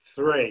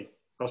 3.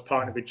 I was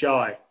partnered with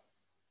Jai.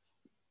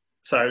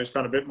 So it was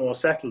kind of a bit more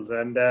settled.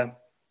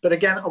 But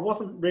again, I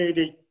wasn't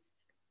really...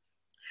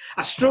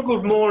 I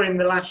struggled more in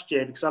the last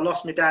year because I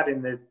lost my dad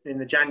in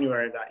the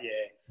January of that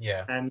year.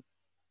 Yeah. And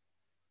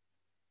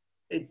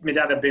my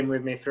dad had been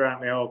with me throughout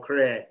my whole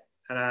career.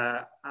 And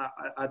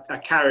I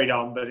carried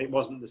on, but it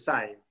wasn't the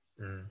same.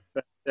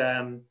 But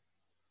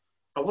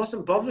I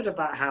wasn't bothered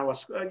about how I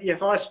scored.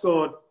 If I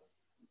scored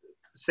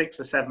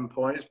 6 or 7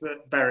 points,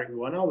 but Berwick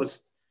won, I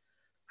was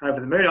over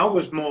the moon. I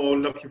was more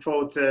looking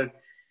forward to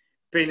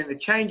being in the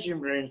changing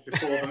rooms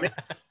before the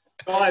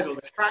guys or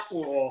the track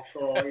walk,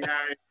 or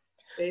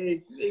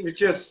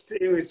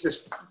it was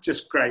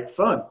just great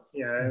fun,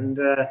 And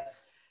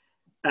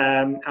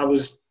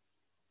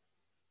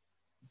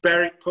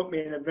Berwick put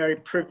me in a very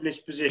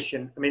privileged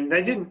position. I mean,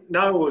 they didn't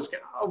know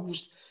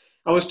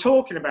I was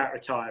talking about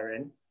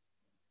retiring,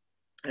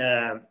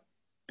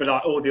 but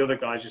like all the other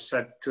guys just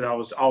said because I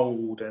was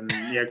old and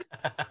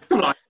some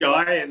like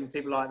Guy and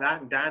people like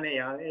that and Danny,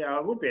 I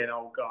would be an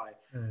old guy.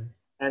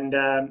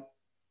 And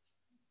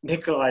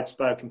Nikolai had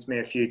spoken to me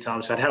a few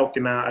times, so I'd helped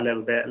him out a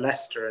little bit at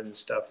Leicester and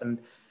stuff. And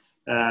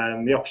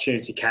the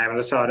opportunity came, and I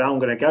decided I'm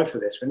going to go for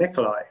this with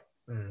Nikolai.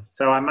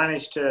 So I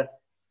managed to.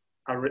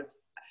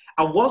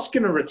 I was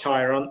going to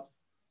retire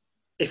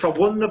if I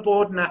won the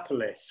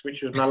Bordenapolis,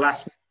 which was my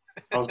last,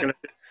 I was going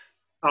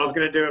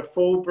to do a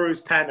full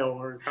Bruce Pennell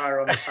or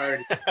retire on the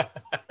podium.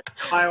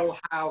 Kyle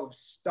Howe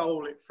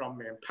stole it from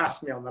me and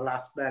passed me on the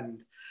last bend.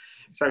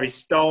 So he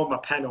stole my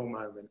Pennell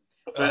moment.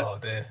 But oh,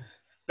 dear.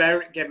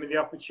 Berwick gave me the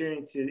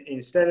opportunity,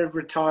 instead of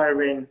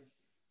retiring,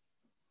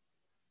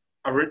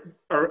 and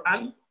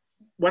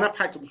when I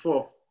packed up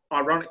before,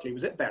 ironically,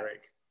 was at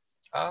Berwick.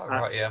 Oh,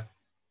 right, yeah.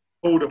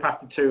 Pulled up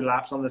after 2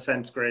 laps on the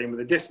centre green with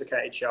a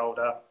dislocated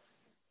shoulder,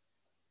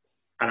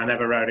 and I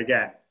never rode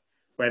again.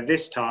 Where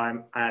this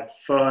time I had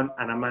fun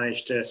and I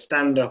managed to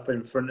stand up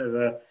in front of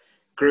a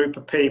group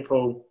of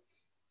people,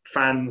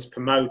 fans,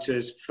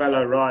 promoters,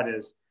 fellow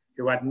riders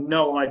who had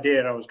no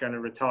idea I was going to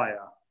retire.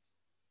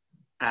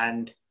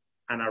 And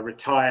I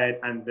retired,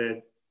 and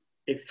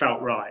it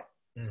felt right.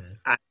 Mm.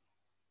 And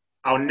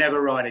I'll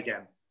never ride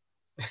again.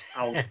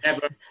 I'll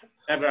never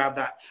have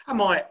that. I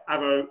might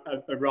have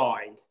a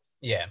ride.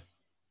 Yeah.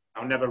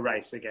 I'll never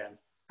race again.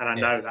 And I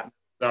know that.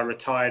 I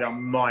retired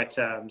on my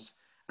terms,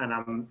 and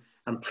I'm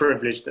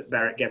privileged that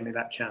Berwick gave me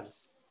that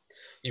chance.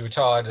 You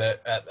retired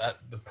at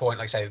the point,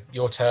 like I say,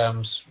 your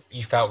terms,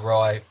 you felt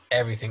right,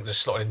 everything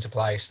just slotted into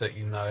place that,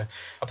 you know,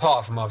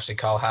 apart from obviously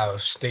Carl Howe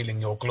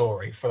stealing your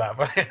glory for that.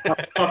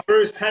 My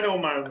Bruce Pennell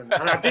moment.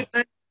 And I did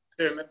mention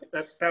to him at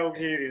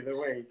Bellevue the other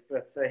week,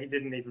 but he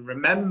didn't even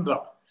remember.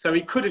 So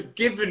he could have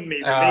given me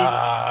the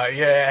meeting.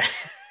 Yeah.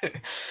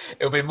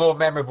 It would be more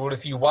memorable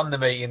if you won the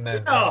meeting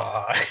than...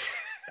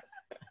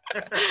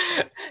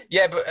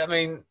 Yeah, but I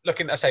mean,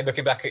 looking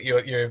back at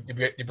your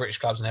British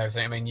clubs and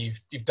everything, I mean,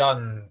 you've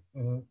done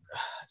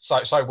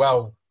so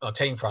well on a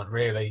team front,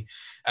 really,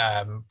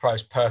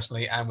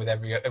 personally and with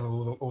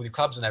all the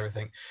clubs and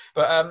everything.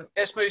 But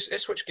let's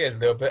switch gears a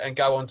little bit and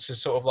go on to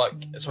sort of like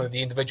some of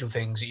the individual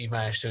things that you've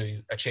managed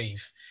to achieve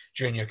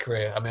during your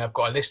career. I mean, I've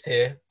got a list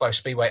here, both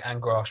speedway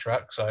and grass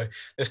track, so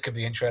this could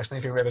be interesting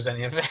if you remember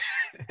any of it.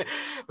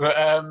 But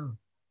I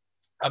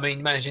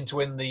mean, managing to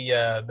win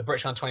the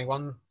British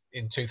Under-21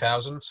 in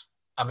 2000.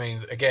 I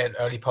mean, again,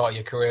 early part of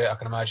your career, I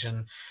can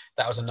imagine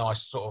that was a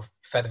nice sort of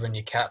feather in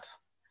your cap,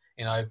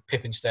 you know,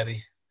 pipping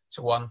steady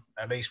to one,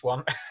 at least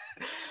one.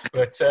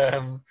 But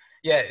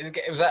yeah,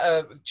 was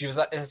that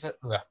is there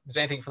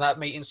anything from that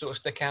meeting sort of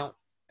stick out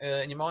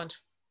in your mind?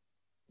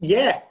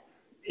 Yeah,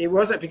 it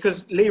was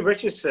because Lee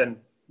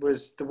Richardson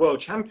was the world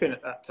champion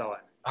at that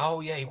time. Oh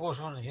yeah, he was,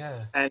 wasn't he?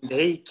 Yeah. And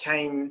he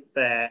came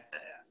there.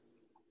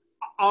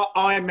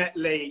 I met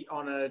Lee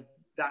on a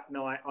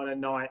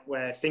night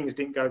where things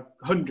didn't go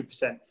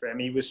 100% for him.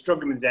 He was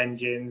struggling with his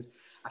engines.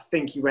 I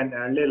think he went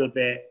there a little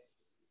bit.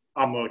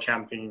 I'm world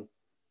champion.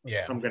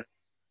 Yeah.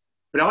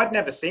 But I'd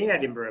never seen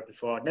Edinburgh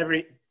before. I'd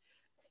never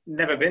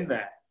been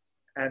there.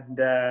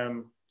 And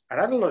I'd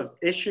had a lot of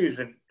issues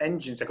with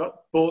engines. I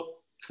bought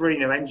 3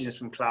 new engines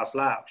from Klaus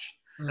Lausch,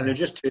 and they were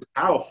just too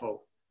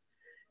powerful.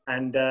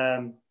 And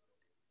I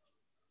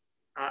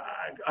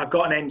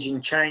got an engine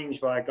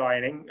changed by a guy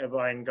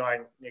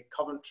near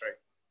Coventry,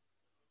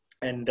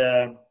 and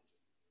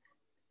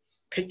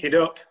picked it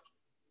up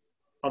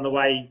on the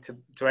way to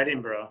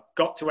Edinburgh.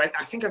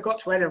 I think I got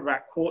to Edinburgh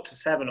at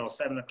 7:15 or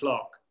 7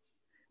 o'clock.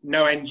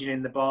 No engine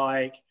in the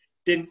bike.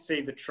 Didn't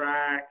see the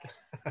track.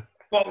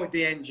 Got with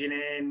the engine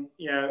in.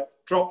 You know,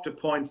 dropped a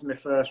point in my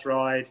first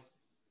ride.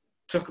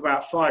 Took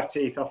about 5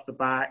 teeth off the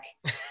back.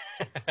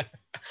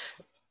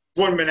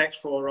 Won my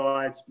next 4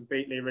 rides and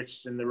beat Lee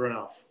Richardson in the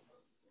runoff.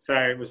 So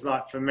it was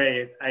like, for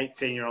me,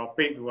 18-year-old,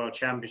 beat the world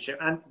championship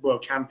and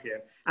world champion.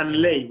 And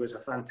Lee was a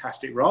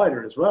fantastic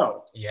rider as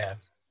well. Yeah.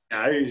 You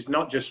know, he's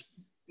not just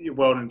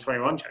world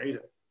Under-21 champion, he's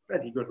a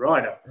very good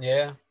rider.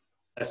 Yeah.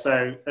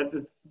 So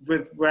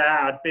with where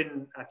I'd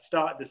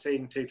started the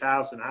season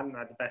 2000, I hadn't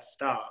had the best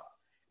start.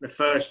 The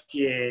first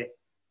year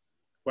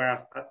where I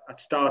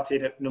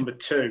started at number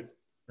 2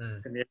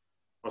 in the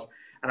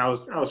and I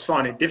was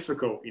finding it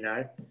difficult, you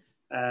know.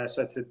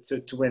 So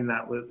to win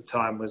that at the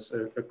time was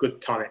a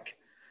good tonic.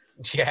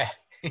 Yeah,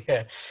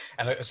 yeah,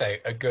 and like I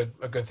say, a good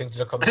thing to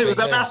look on. It was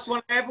the last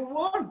one I ever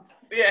won.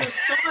 Yeah,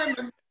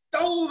 Simon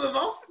stole them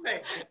off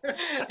me.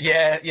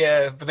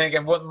 yeah, but then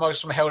again,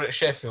 most of them held at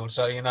Sheffield,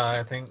 so you know,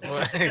 I think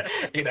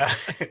you know,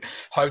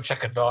 home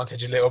track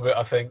advantage a little bit,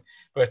 I think.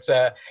 But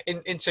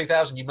in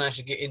 2000, you managed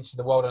to get into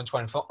the World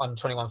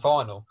Under-21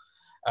 final.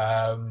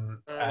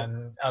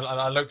 And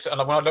I looked, and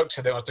when I looked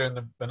at it, I was doing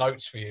the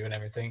notes for you and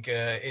everything.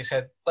 It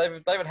said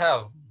David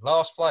Howe,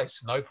 last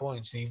place, no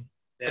points. He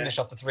finished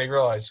off the 3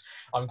 rides.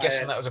 I'm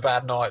guessing that was a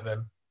bad night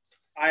then.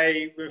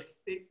 It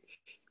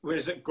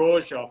was at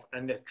Gorzhov,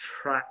 and the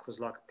track was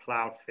like a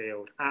ploughed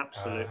field,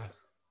 absolutely.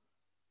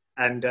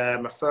 And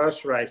my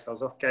first race, I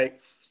was off gate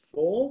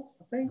 4,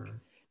 I think,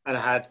 and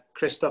I had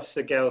Krzysztof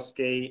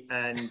Cegielski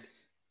and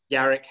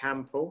Jarek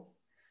Hampel.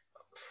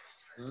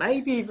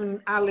 Maybe even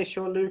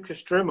Alish or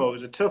Lucas Drummond. It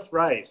was a tough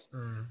race.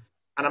 And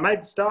I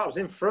made the start. I was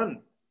in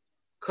front.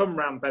 Come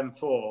round bend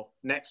 4.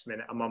 Next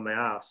minute, I'm on my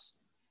ass.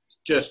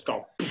 Just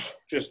gone.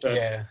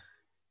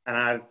 And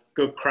I had a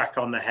good crack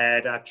on the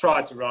head. I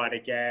tried to ride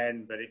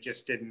again, but it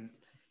just didn't,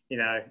 you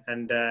know.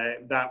 And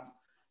that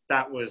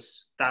that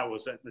was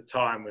at the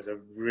time was a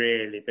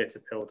really bitter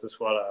pill to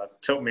swallow. It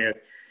took me I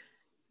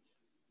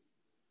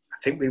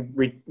think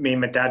me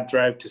and my dad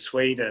drove to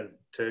Sweden.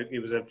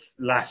 It was a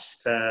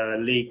last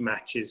league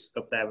matches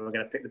up there. We were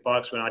going to pick the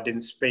bikes when I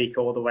didn't speak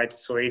all the way to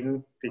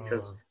Sweden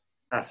because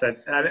I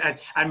said,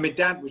 and my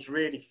dad was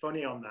really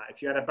funny on that.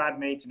 If you had a bad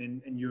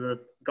meeting and you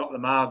got the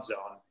mards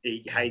on,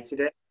 he hated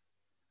it.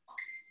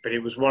 But it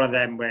was one of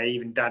them where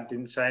even Dad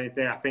didn't say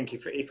anything. I think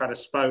if I'd have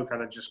spoke, I'd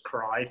have just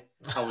cried.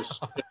 I was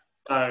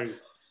so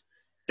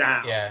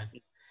down. Yeah.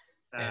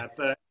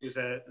 But it was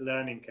a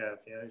learning curve.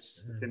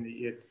 It's something that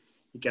you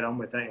get on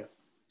with, don't you?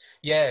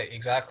 Yeah,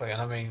 exactly.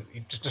 And I mean,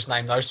 you just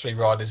name those 3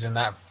 riders in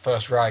that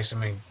first race. I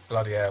mean,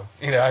 bloody hell.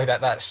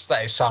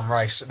 That is some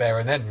race there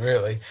and then,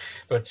 really.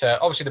 But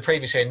obviously, the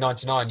previous year in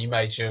 '99, you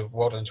made your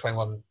World Under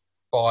 21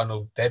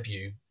 final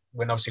debut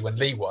when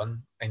Lee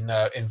won in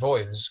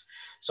Voyens.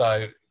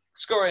 So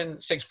scoring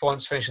 6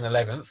 points, finishing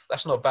 11th.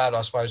 That's not bad,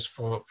 I suppose,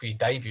 for your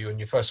debut and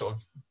your first sort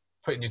of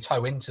putting your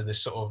toe into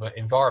this sort of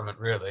environment,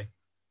 really.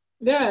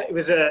 Yeah, it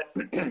was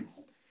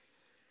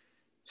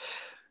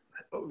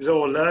it was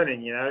all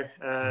learning,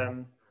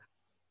 and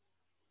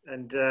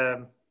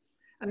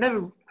I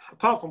never,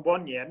 apart from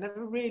one year, I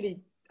never really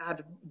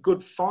had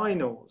good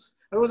finals.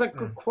 I always had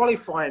good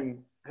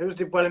qualifying. I always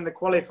did well in the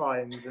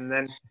qualifyings, and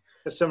then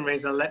for some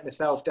reason I let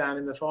myself down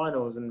in the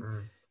finals, and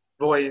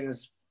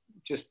Voyens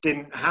just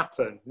didn't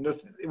happen.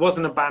 It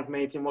wasn't a bad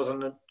meeting,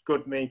 wasn't a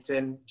good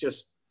meeting.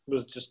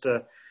 Was just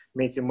a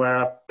meeting where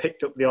I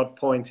picked up the odd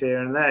point here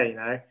and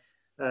there,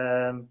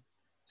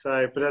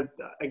 But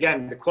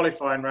again, the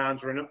qualifying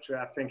rounds running up to it,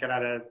 I think I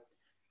had a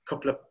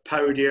couple of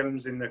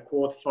podiums in the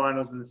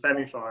quarterfinals and the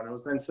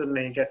semi-finals. Then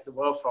suddenly you get to the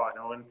world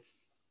final and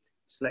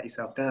just let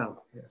yourself down.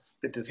 It's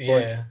a bit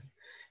disappointing.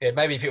 Yeah.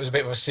 Maybe if it was a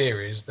bit of a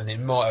series, then it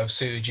might have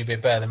suited you a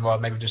bit better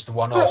than maybe just the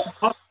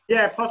one-off.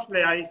 Yeah,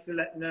 possibly. I used to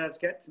let nerves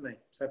get to me,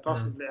 so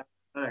possibly.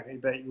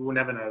 But you will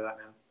never know that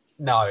now.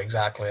 No,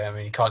 exactly. I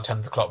mean, you can't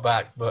turn the clock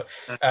back. But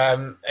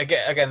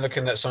again,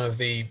 looking at some of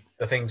the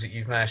things that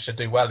you've managed to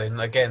do well in,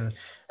 again,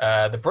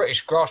 the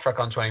British grass track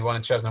on 21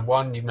 in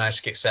 2001, you've managed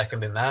to get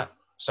second in that.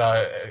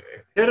 So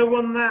could have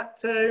won that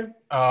too.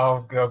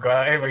 Oh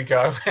God, here we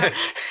go.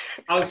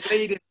 I was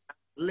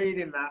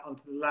leading that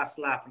onto the last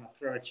lap, and I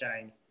threw a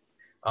chain.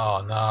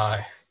 Oh no!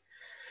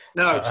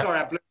 No, sorry,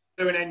 I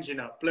blew an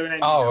engine up.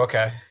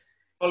 Okay.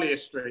 Collier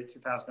Street,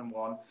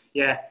 2001.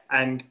 Yeah,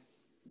 and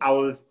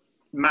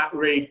Matt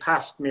Reed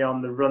passed me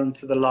on the run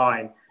to the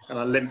line, and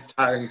I limped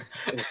home.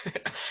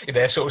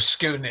 They're sort of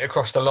scooting it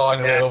across the line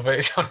a little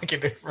bit, trying to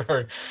get it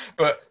through.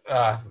 But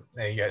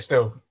there you go.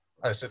 Still,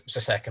 it's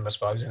a second, I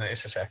suppose, isn't it?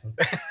 It's a second.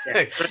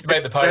 Yeah.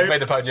 made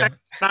the podium.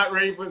 Matt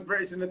Reed was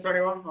British in the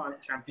 21 final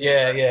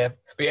champion. Yeah.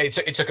 But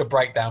it took a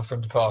breakdown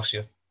from the past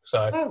year.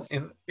 So,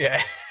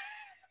 yeah.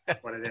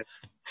 What is it?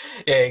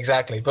 Yeah,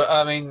 exactly. But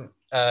I mean,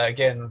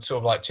 again, sort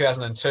of like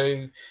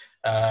 2002.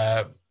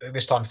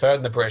 This time third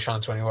in the British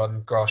Under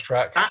 21 grass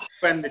track. That's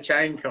when the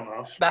chain come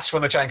off.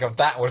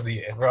 That was the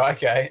year, right?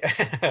 Okay.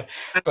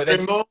 But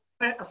then more,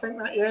 I think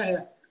that year.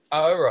 Yeah.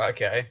 Oh right,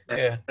 okay,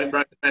 yeah.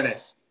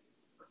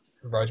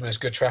 Road Menace,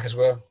 good track as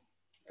well.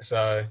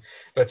 So,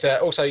 but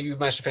also you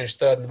managed to finish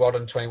third in the World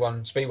Under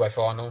 21 Speedway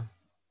final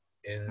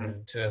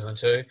in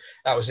 2002.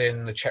 That was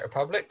in the Czech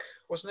Republic,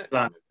 wasn't it?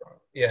 Right.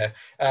 Yeah.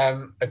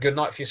 A good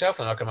night for yourself,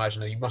 then I can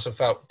imagine. You must have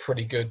felt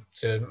pretty good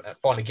to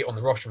finally get on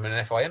the rostrum in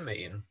an FIM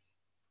meeting.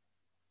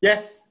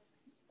 Yes,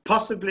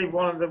 possibly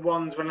one of the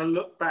ones when I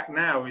look back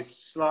now is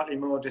slightly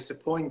more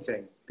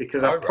disappointing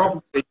because I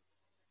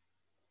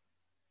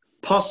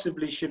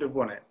possibly should have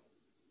won it.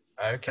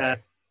 Okay.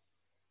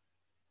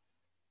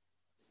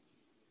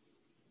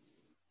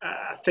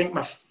 I think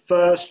my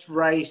first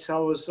race I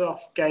was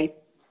off gate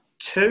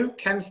 2,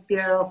 Kenneth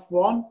Pierre off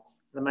 1.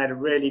 I made a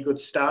really good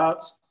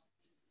start.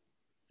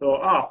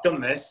 Thought, I've done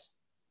this.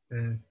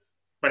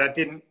 But I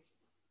didn't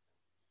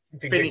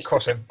finish.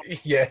 Cross him.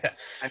 Yeah.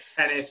 And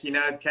Kenneth,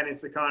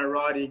 Kenneth's the kind of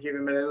rider, you give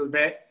him a little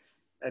bit.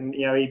 And,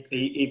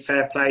 he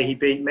fair play, he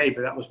beat me.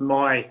 But that was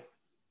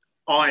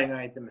I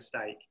made the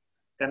mistake.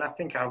 Then I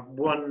think I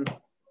won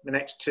the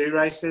next 2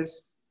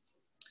 races.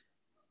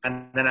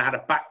 And then I had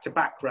a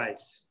back-to-back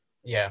race.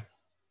 Yeah.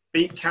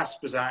 Beat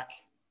Kasperzak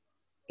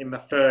in my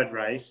 3rd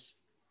race.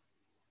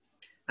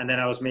 And then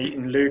I was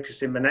meeting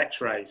Lucas in my next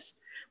race,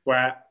 where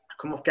I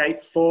come off gate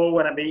 4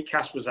 when I beat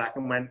Kasperzak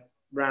and went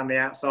round the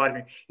outside of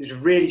me. It was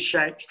a really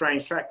strange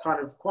track,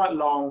 kind of quite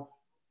long,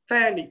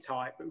 fairly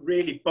tight, but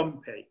really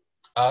bumpy.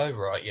 Oh,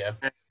 right, yeah.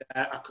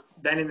 And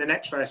then in the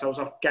next race, I was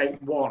off gate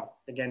 1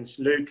 against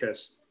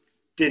Lucas.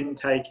 Didn't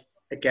take,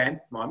 again,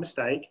 my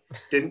mistake,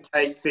 didn't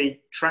take the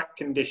track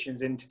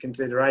conditions into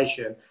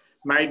consideration.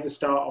 Made the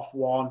start off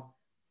 1.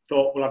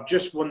 Thought, well, I've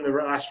just won the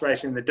last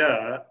race in the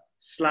dirt.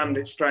 Slammed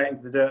it straight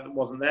into the dirt that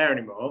wasn't there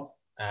anymore.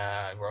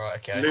 Right,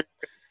 okay. Lucas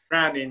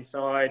round the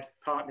inside,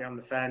 parked me on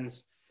the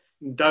fence.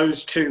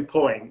 Those 2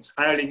 points,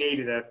 I only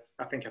needed a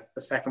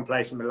 2nd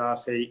place in my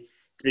last heat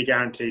to be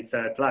guaranteed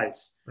 3rd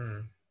place.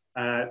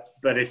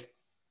 But if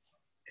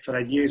if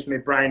I'd used my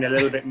brain a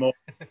little bit more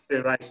in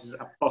the races,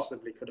 I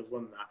possibly could have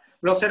won that.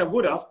 I'm not saying I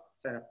would have.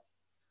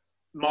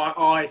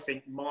 I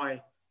think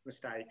my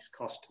mistakes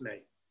cost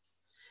me.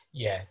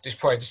 Yeah, it's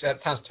probably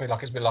that sounds to me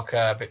like it's been like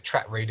a bit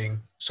track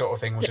reading sort of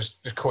thing, was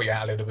just caught you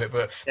out a little bit.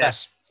 But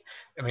that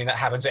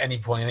happens at any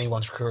point in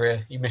anyone's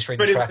career. You misread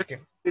the track.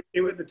 At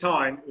the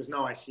time, it was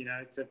nice,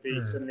 to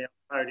be suddenly on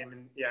the podium,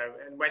 and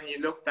and when you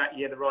look that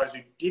year, the riders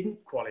who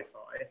didn't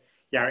qualify,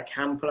 Jarek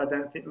Campbell, I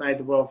don't think made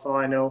the world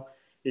final.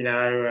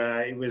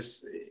 It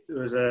was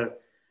a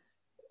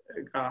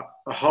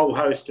whole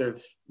host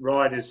of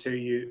riders who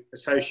you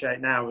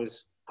associate now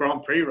as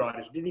Grand Prix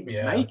riders who didn't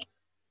even make it.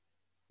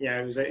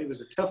 It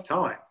was a tough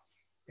time.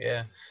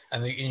 Yeah,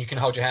 and you can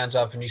hold your hands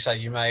up and you say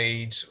you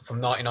made, from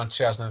 99 to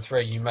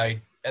 2003, you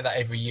made that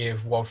every year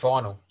world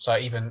final. So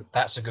even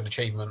that's a good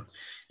achievement,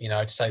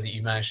 to say that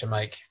you managed to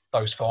make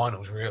those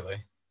finals,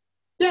 really.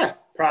 Yeah,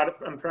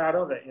 I'm proud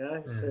of it.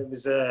 It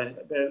was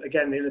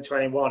again the under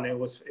 21. It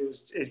was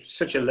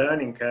such a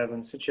learning curve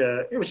and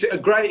it was a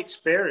great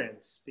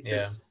experience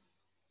because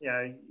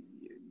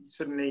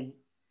suddenly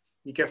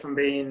you go from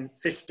being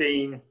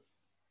 15,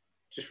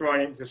 just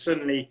riding, to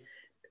suddenly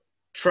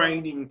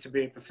training to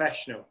be a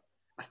professional.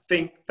 I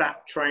think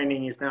that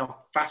training is now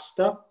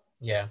faster.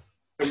 Yeah.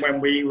 Than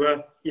when we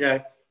were,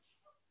 I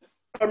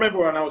remember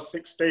when I was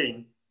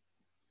 16,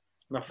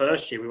 my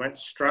first year, we went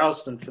to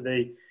Stralsund for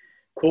the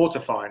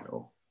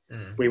quarterfinal.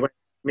 We went,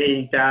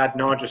 me, Dad,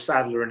 Nigel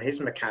Sadler and his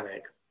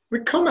mechanic.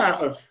 We'd come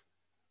out of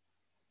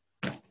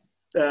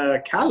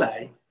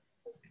Calais,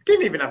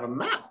 didn't even have a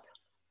map.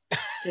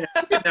 We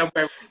didn't know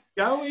where we were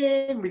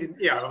going. We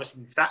didn't,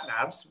 obviously sat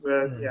navs,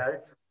 but,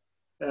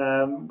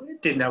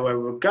 didn't know where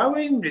we were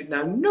going, didn't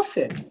know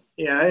nothing.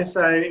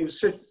 So it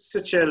was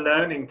such a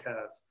learning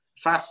curve,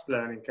 fast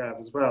learning curve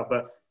as well,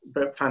 but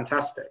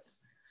fantastic.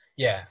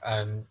 Yeah,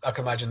 and I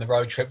can imagine the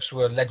road trips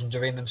were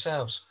legendary in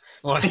themselves,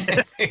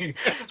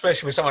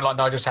 especially with someone like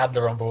Nigel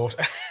Sadler on board.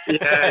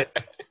 Yeah.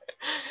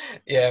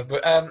 Yeah,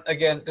 but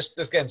again, just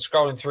again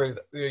scrolling through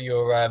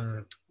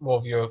your more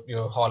of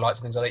your highlights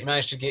and things like that, you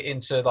managed to get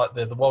into like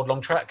the world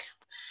long track.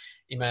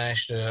 You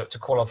managed to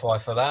qualify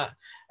for that.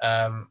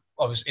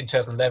 Obviously, in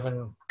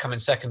 2011, coming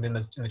second in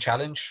the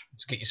challenge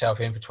to get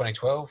yourself in for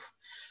 2012.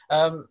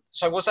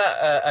 So was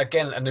that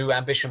again a new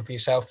ambition for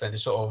yourself then, to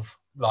sort of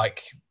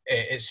like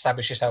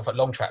establish yourself at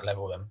long track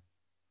level then?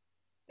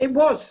 It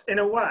was, in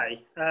a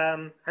way.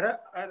 I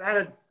had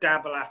a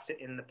dabble at it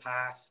in the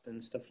past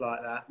and stuff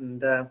like that,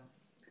 and I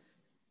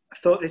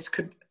thought this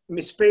could.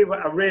 Speedway.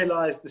 I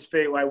realised the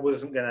Speedway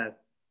wasn't gonna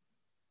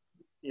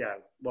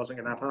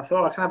happen. I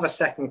thought I can have a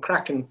second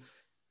crack and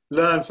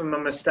learn from my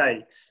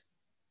mistakes.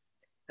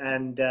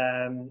 And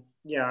I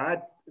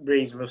had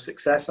reasonable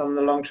success on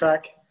the long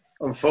track.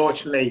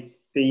 Unfortunately,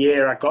 the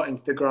year I got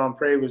into the Grand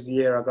Prix was the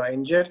year I got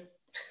injured.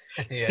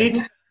 Yeah.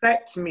 Didn't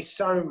affect me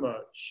so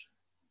much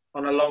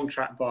on a long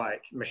track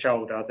bike, my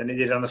shoulder, than it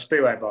did on a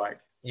Speedway bike.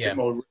 Yeah.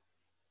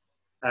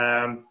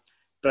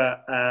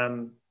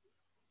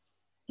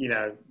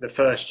 The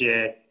first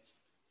year,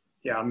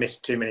 I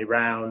missed too many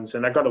rounds,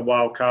 and I got a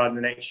wild card in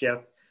the next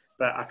year,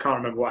 but I can't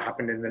remember what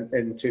happened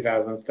in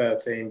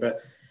 2013.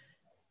 But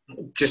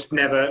just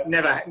never.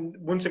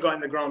 Once I got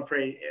in the Grand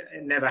Prix,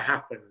 it never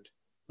happened.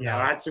 No.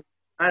 I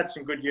had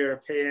some good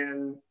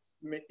European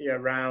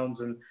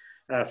rounds and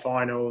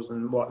finals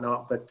and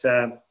whatnot, but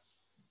then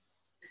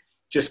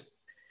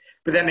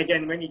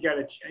again, when you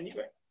go to,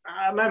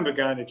 I remember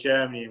going to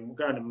Germany and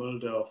going to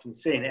Muldorf and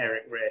seeing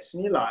Eric Riss,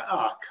 and you're like,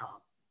 oh, I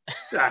can't.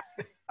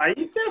 Are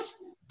you just,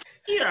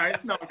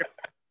 it's not good.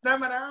 No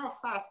matter how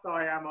fast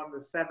I am on the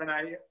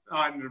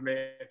 700-800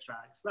 meter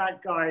tracks,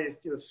 that guy is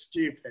just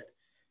stupid.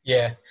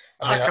 Yeah,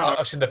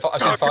 I've seen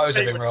photos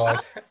of him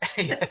ride.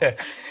 yeah,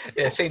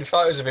 seeing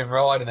photos of him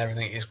ride and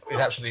everything is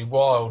absolutely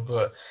wild.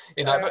 But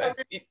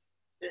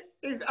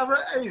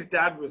his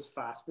dad was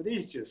fast, but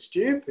he's just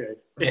stupid.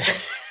 Yeah,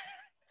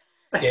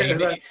 yeah. You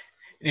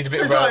need a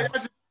bit of. I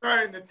just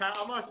throw in the towel.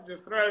 I might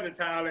just throw the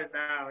towel in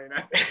now.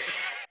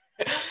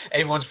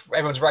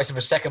 Everyone's racing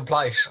for second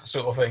place,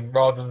 sort of thing,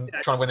 rather than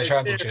trying to win the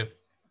championship.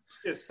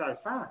 Just so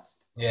fast.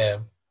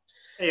 Yeah.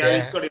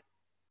 He's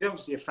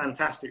obviously a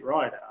fantastic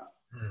rider.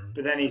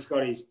 But then he's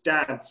got his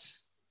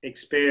dad's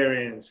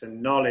experience and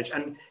knowledge,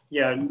 and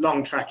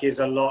long track is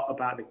a lot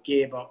about the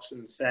gearbox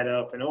and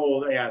setup and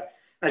all.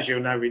 As you'll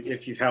know,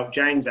 if you've helped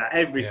James out,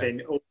 everything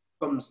all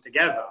comes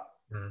together.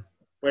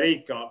 Well,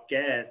 he got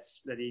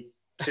Gerd's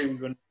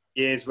 200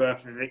 years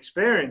worth of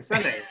experience,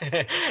 hasn't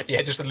he?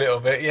 Yeah, just a little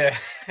bit. Yeah.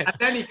 And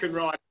then he can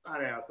ride.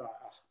 I was like,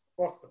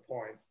 what's the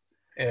point?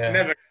 Yeah.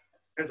 Never.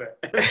 Is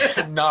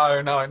it?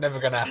 No, never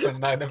going to happen.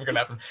 No, never going to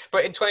happen.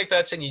 But in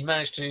 2013, you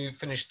managed to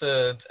finish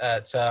third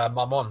at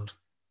Marmande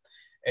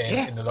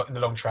in the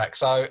long track.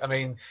 So, I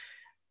mean,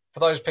 for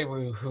those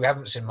people who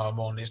haven't seen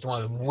Marmande, it's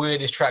one of the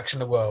weirdest tracks in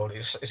the world.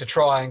 It's a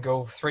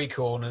triangle, 3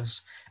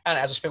 corners, and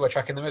it has a speedway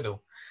track in the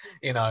middle.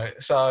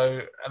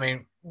 So, I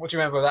mean, what do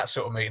you remember of that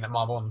sort of meeting at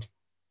Marmande?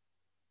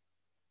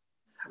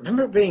 I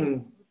remember it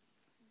being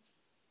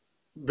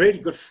really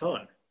good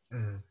fun.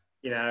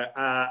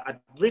 I'd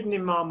ridden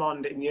in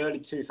Marmande in the early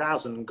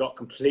 2000s and got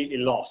completely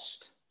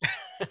lost.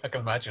 I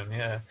can imagine,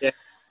 yeah. Yeah,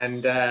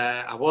 and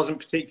I wasn't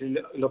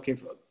particularly looking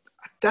for.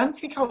 I don't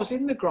think I was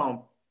in the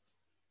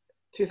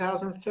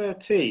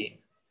 2013.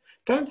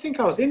 Don't think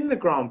I was in the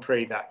Grand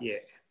Prix that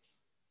year.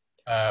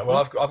 Well,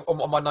 I've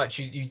on my notes.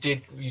 You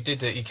did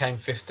it. You came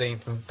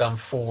 15th and done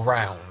 4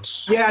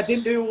 rounds. Yeah, I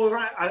didn't do all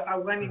right. I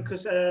went in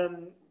because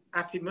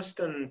Happy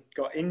Mustang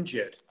got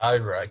injured. Oh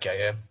right, okay,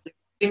 yeah. They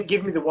didn't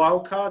give me the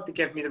wild card. They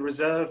gave me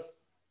the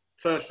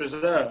first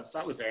reserve.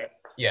 That was it.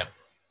 Yeah.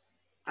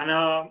 And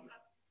I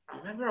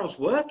remember I was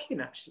working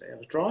actually. I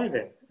was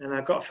driving, and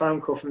I got a phone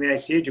call from the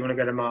ACU. Do you want to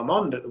go to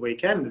Marmande at the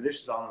weekend? And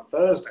this was on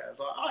Thursday. I was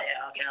like, oh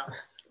yeah,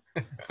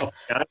 okay. Off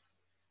we go.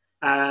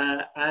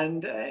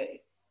 And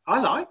I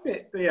liked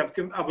it. But yeah,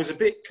 I was a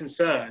bit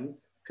concerned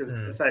because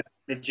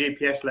the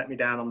GPS let me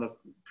down on the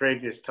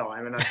previous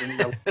time, and I didn't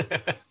know.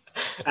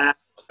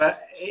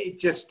 But it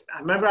just, I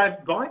remember I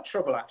had bike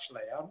trouble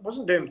actually. I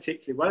wasn't doing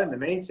particularly well in the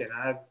meeting.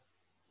 I had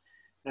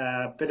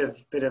a bit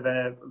of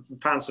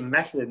found some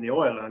metal in the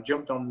oil, and I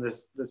jumped on the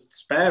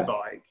spare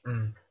bike,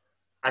 and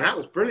that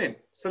was brilliant.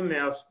 Suddenly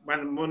I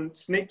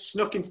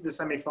snuck into the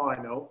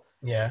semi-final.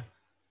 Yeah.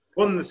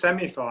 Won the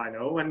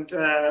semi-final, and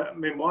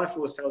my wife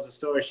always tells a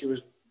story. She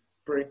was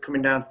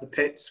coming down to the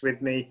pits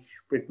with me,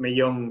 with my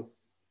young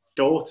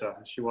daughter,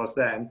 she was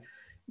then,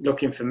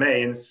 looking for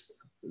me, and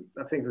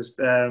I think it was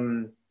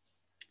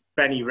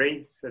Benny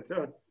Reed said,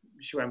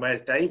 she went,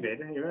 where's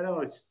David? And he went,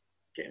 he's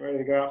getting ready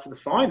to go out for the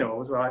final. I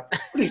was like,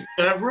 well, he's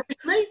done a rubbish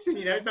meeting,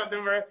 he's not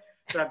doing very.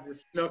 So I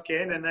just snuck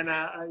in, and then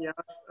I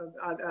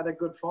had a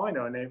good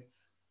final. And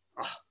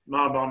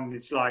Marmande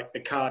is like the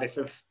Cardiff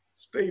of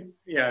speed,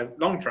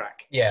 long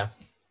track. Yeah.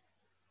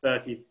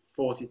 30,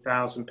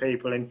 40,000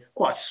 people in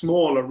quite a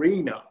small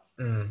arena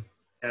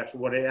for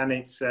what it, and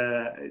it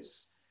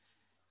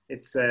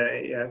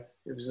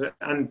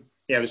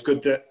was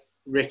good that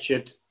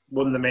Richard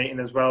won the meeting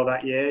as well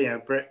that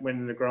year. Brit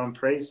winning the Grand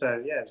Prix,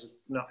 so yeah, it was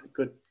a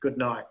good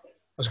night. It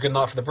was a good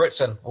night for the Brits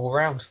then, all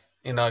round.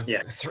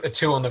 Yeah.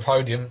 2 on the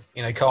podium.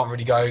 Can't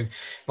really go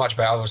much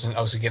better.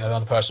 Obviously getting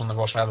another person on the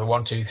roster over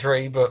 1, 2,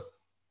 3, but.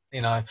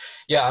 I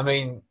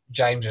mean,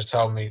 James has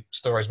told me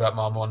stories about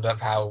Marmande,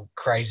 of how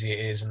crazy it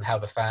is and how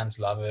the fans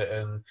love it,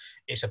 and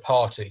it's a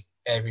party.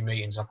 Every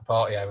meeting's like a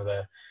party over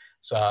there.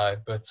 So,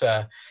 but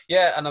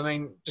and I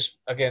mean, just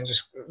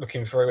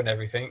looking through and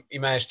everything, he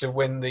managed to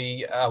win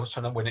I was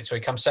trying to win it, so he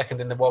comes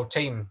second in the World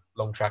Team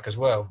Long Track as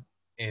well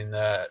in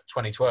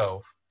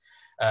 2012.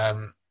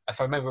 If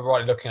I remember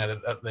rightly, looking at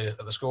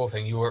the score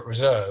thing, you were at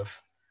reserve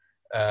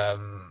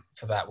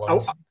for that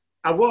one.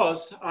 I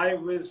was.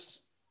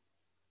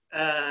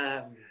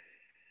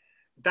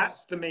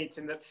 That's the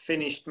meeting that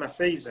finished my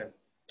season.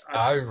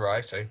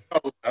 Right. So.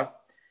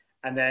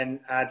 And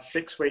then I had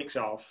 6 weeks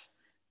off,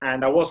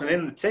 and I wasn't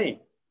in the team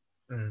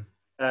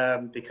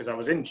because I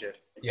was injured.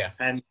 Yeah.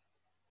 And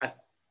I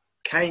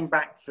came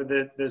back for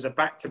there's a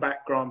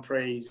back-to-back Grand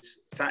Prix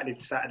Saturday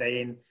to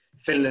Saturday in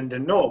Finland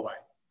and Norway,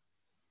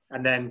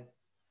 and then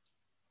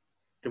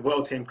the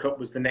World Team Cup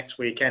was the next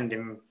weekend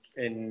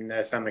in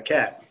San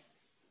Michele,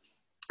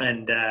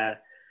 and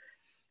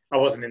I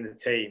wasn't in the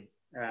team,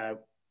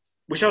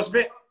 which I was a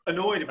bit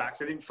annoyed about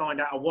because I didn't find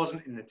out I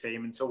wasn't in the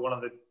team until one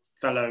of the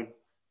fellow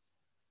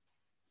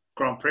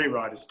Grand Prix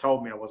riders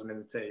told me I wasn't in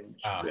the team.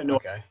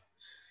 Okay.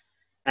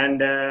 And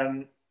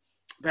then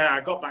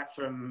I got back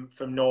from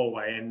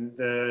Norway, and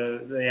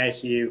the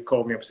ACU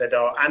called me up and said,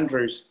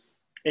 Andrew's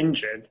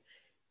injured.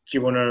 Do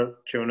you want to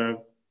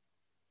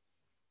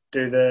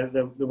do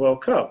the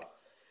World Cup?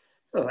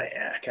 So I was like,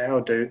 yeah, okay,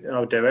 I'll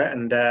do it.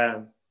 And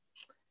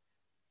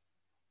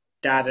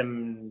Dad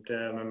and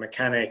my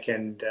mechanic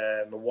and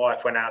my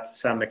wife went out to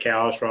San Michele.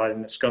 I was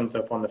riding at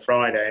Scunthorpe on the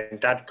Friday, and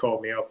Dad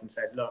called me up and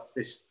said, "Look,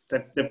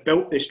 they've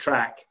built this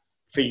track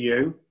for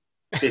you.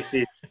 This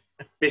is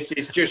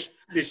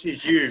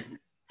you."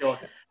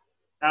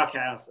 Okay,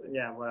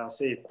 I'll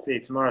see you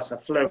tomorrow. So I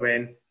flew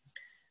in,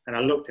 and I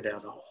looked at it. I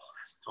was like, "Oh,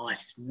 that's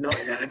nice. It's not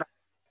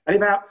only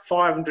about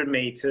 500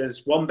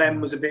 meters. One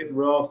bend was a bit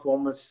rough.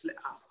 One was slick."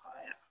 I was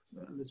like,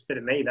 "Yeah, there's a bit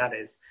of me, that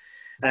is."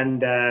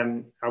 And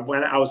I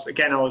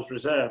was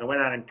reserved. I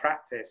went out in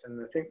practice, and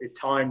I think they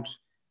timed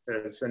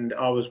us, and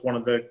I was one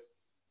of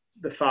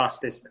the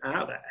fastest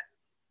out there.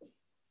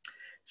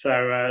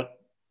 So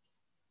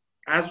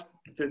as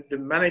the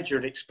manager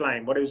had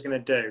explained, what he was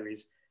going to do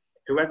is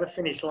whoever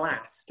finished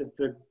last of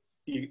because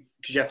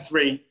you have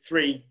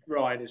three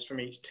riders from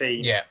each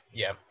team.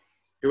 Yeah.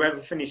 Whoever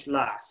finished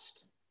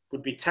last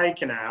would be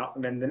taken out,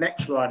 and then the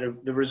next rider,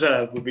 the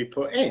reserve, would be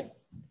put in.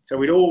 So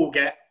we'd all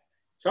get.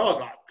 So I was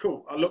like,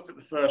 cool. I looked at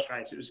the first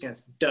race. It was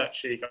against the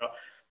Dutch. So you got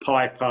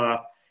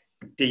Piper,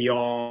 De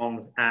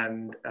Jong,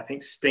 and I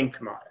think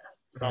Stinkmeyer.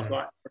 So I was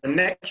like, the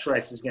next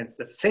race is against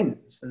the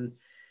Finns. And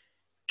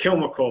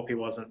Kilmacorpy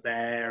wasn't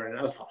there. And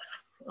I was like,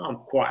 I'm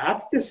quite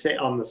happy to sit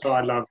on the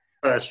sideline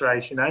first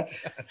race, But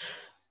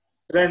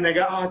then they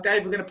go,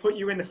 Dave, we're going to put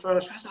you in the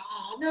first race. I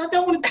was like, no, I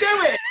don't want to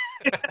do it.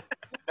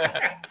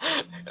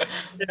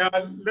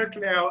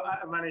 Luckily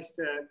I managed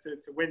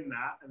to win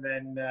that,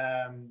 and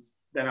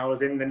then I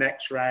was in the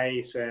next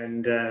race,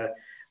 and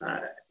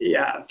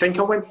I think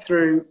I went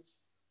through.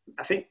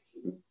 I think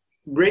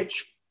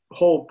Rich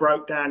Hall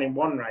broke down in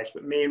one race,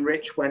 but me and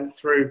Rich went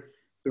through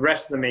the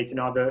rest of the meeting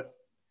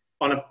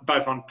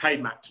both on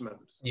paid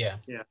maximums. Yeah.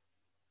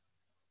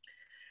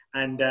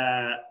 And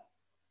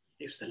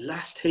it was the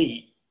last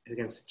heat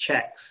against the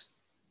Czechs,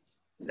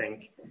 I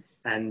think.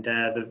 And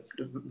the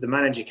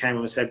manager came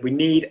and said, we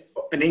need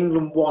an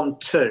England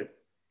 1-2.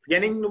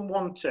 Forget England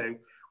 1-2.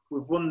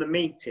 We've won the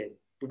meeting.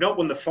 We've not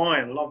won the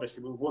final,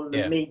 obviously. We've won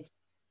the meeting.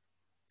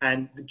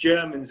 And the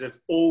Germans have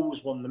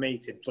always won the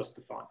meeting, plus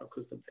the final,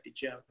 because they're bloody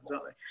Germans,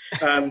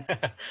 aren't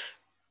they?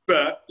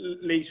 But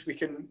at least we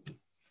can...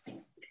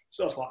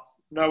 So I was like,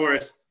 no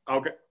worries.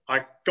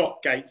 I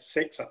got gate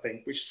 6, I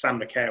think, which Sam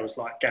McCare was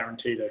like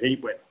guaranteed a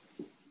heat win.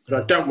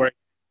 So don't worry.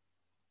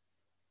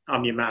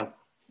 I'm your man.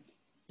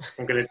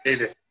 I'm going to do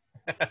this.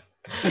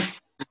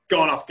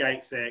 Gone off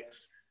gate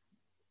 6.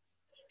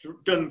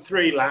 Done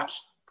 3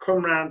 laps.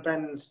 Come round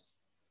bends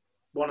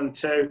 1 and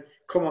 2.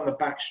 Come on the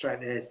back straight.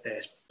 There's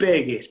this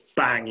biggest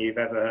bang you've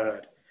ever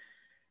heard.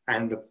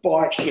 And the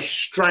bike's just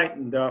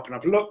straightened up. And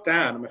I've looked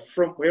down and my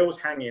front wheel's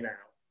hanging out.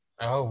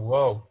 Oh,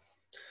 whoa.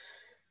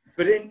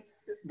 But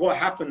what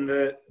happened,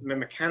 the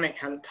mechanic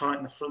hadn't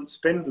tightened the front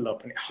spindle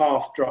up and it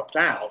half dropped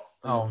out.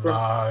 Oh,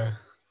 no.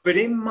 But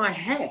in my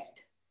head,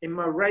 in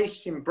my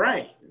racing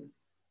brain,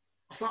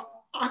 I was like,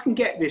 I can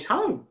get this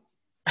home.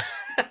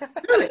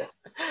 Really?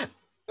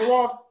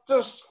 So I've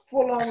just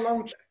full-on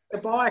long the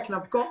bike and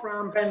I've got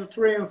round bend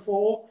 3 and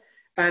 4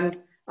 and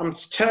I'm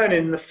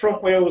turning, the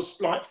front wheels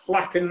like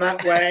flapping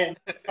that way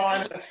and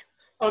trying to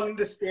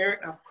understeer it.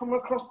 And I've come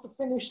across the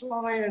finish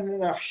line and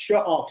then I've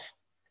shut off.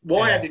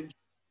 Why I didn't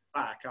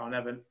back, I'll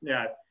never,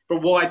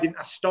 but why didn't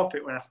I stop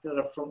it when I still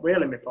had a front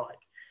wheel in my bike?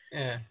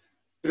 Yeah.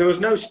 There was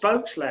no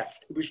spokes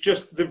left. It was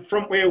just, the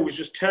front wheel was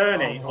just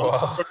turning.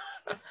 Oh,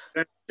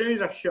 as soon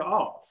as I've shut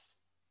off,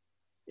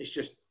 it's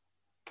just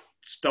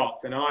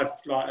stopped. And I've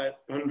like at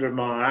 100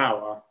 mile an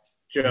hour,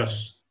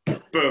 just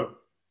boom.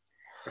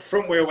 The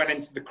front wheel went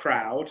into the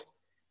crowd.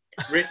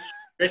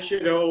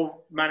 Richard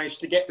all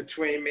managed to get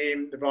between me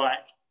and the bike,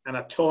 and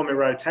I tore my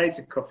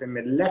rotator cuff in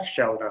my left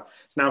shoulder.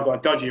 So now I've got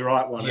a dodgy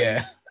right one.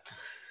 Yeah.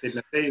 In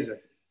the season.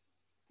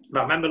 But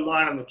I remember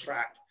lying on the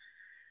track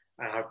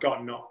and I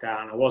got knocked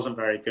down. I wasn't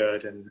very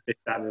good, and this,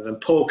 that, and then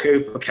Paul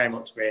Cooper came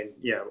up to me,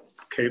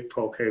 and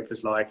Paul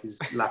Cooper's like, he's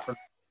laughing.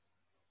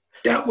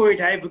 Don't worry,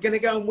 Dave, we're going to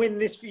go and win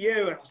this for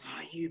you. And I was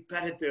like, you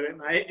better do it,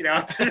 mate.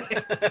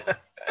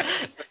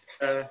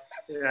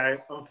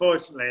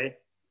 Unfortunately,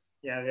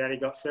 they only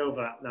got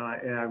silver that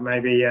night.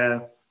 Maybe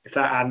if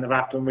that hadn't have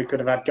happened, we could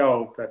have had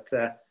gold, but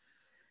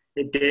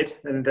it did.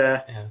 And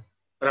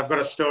but I've got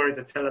a story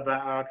to tell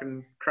about how I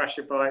can crash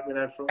a bike with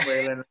no front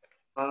wheel in an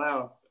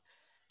hour.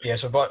 Yeah,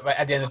 so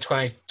at the end of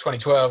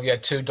 2012, you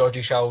had 2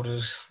 dodgy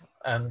shoulders,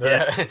 and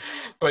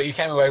but you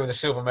came away with a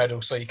silver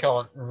medal, so you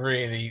can't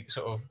really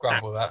sort of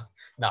grumble that.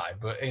 No,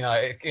 but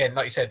again,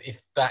 like you said,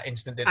 if that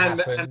incident didn't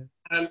happen,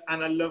 and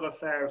a love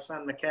affair of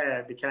Sam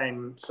McCare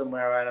became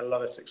somewhere I had a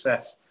lot of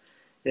success.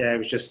 Yeah, it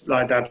was just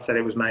like Dad said,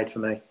 it was made for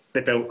me.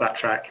 They built that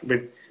track.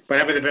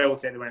 Whenever they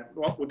built it, they went,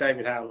 "What will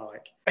David Howe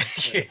like?"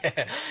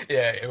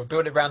 It will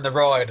build it around the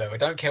rider. We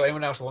don't care what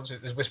anyone else wants.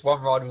 There's just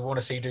one rider we want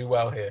to see do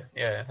well here.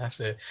 Yeah, that's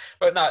it.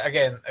 But no,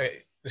 again,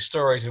 the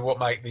stories are what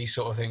make these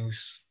sort of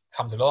things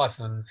come to life.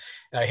 And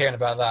hearing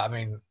about that, I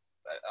mean,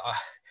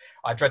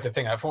 I dread to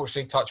think.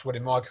 Unfortunately, touch wood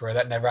in my career,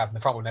 that never happened.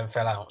 The front wheel never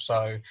fell out.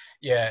 So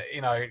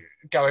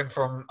going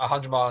from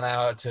 100 mile an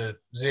hour to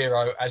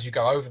 0 as you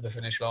go over the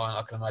finish line,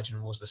 I can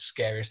imagine was the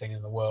scariest thing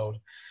in the world.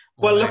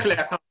 Well, luckily,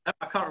 I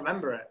can't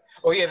remember it.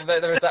 Well, yeah,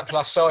 there is that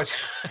plus side.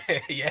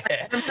 Yeah.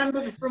 I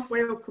remember the front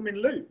wheel coming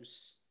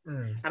loose,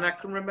 and I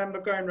can remember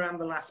going around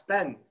the last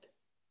bend.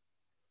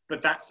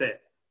 But that's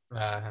it.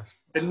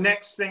 The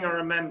next thing I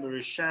remember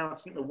is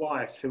shouting at my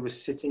wife, who was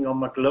sitting on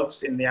my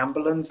gloves in the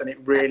ambulance, and it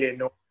really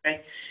annoyed me.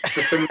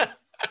 For some...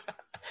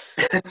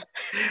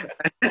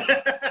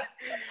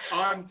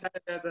 I'm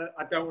telling her that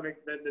I don't want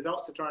to. The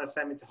doctor's trying to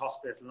send me to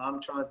hospital, and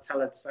I'm trying to tell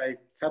her to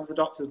tell the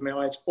doctors my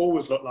eyes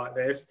always look like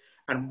this,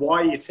 and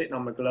why are you sitting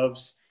on my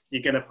gloves?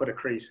 You're going to put a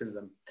crease in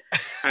them.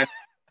 And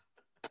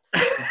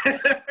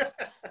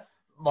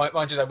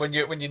mind you, that when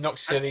you're knocked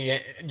silly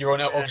and you're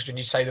on oxygen,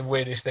 you say the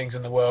weirdest things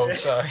in the world.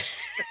 So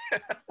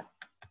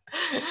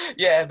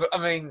yeah, but I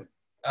mean,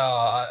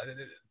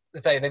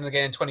 then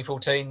again in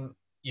 2014,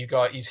 you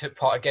took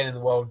part again in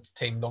the world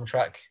team long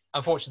track.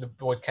 Unfortunately,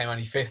 the boys came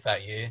only 5th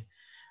that year.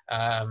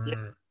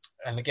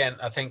 And again,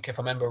 I think if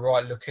I remember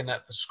right, looking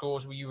at the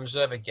scores, were you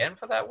reserve again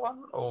for that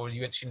one, or were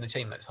you actually in the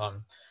team that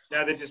time?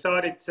 No, Mitch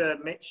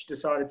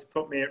decided to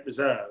put me at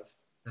reserve,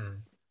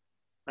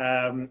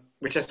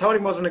 which I told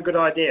him wasn't a good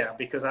idea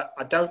because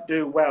I don't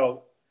do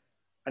well.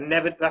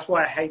 That's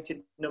why I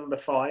hated number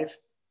 5.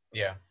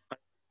 Yeah.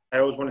 I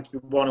always wanted to be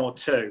 1 or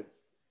 2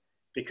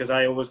 because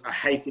I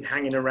hated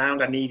hanging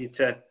around. I needed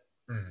to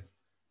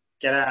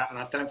get out, and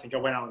I don't think I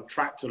went out on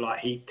track till like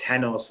heat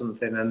 10 or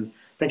something, and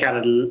think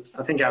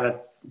I had a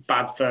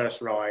bad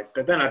first ride,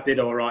 but then I did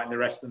all right in the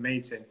rest of the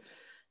meeting.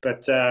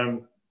 But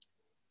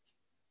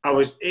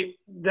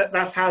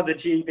that's how the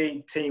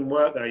GB team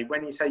worked, though.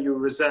 When you say you were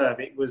reserve,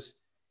 it was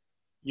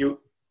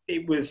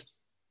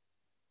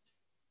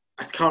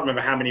I can't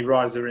remember how many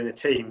riders were in the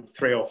team,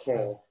 3 or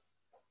 4.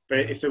 But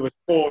if there was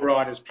 4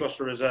 riders plus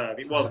a reserve,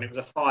 it wasn't. It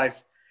was a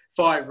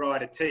five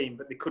rider team,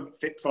 but they couldn't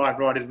fit 5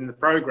 riders in the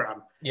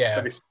program. Yeah.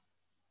 So this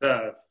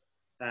reserve.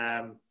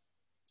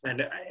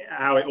 And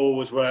how it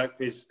always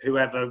worked is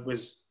whoever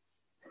was.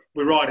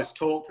 We riders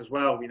talked as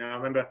well. You know, I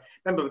remember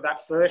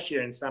that first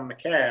year in San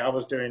Miquel, I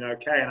was doing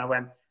okay, and I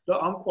went,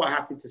 look, I'm quite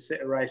happy to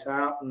sit a race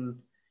out, and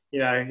you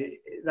know,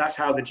 that's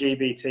how the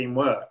GB team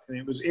worked, and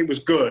it was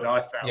good. I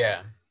felt.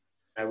 Yeah.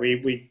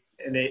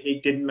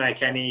 It didn't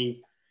make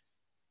any.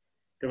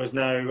 There was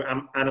no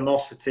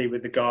animosity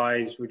with the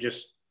guys. We're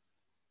just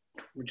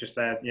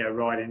there, you know,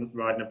 riding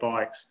the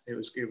bikes. It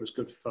was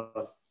good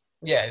fun.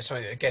 Yeah, it's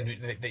something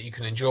again that you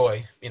can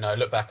enjoy. You know,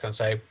 look back and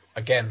say,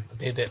 again, I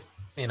did it.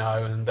 You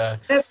know, and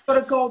never got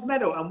a gold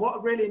medal. And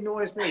what really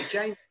annoys me,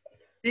 James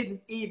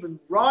didn't even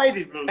ride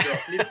in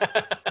Rudolph.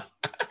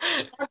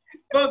 I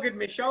buggered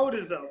my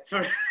shoulders up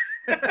for.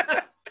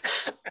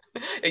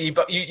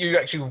 You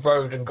actually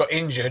rode and got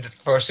injured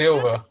for a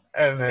silver,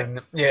 and then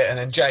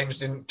James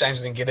didn't get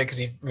it because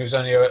he was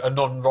only a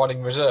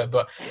non-riding reserve.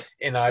 But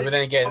you know, but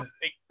then again,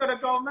 got a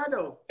gold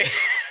medal.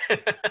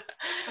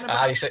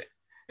 You say,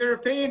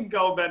 European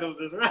gold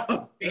medals as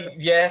well.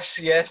 Yes,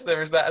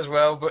 there is that as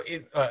well. But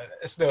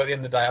still, at the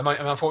end of the day,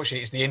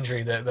 unfortunately, it's the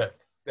injury that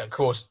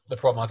caused the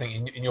problem. I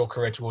think in your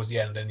career towards the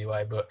end,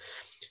 anyway. But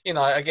you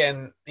know,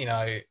 again, you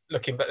know,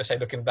 looking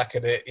back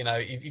at it, you know,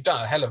 you've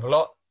done a hell of a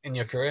lot in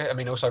your career. I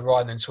mean, also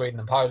riding in Sweden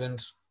and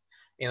Poland.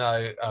 You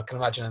know, I can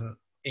imagine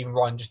even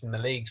riding just in the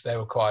leagues, they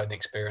were quite an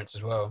experience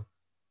as well.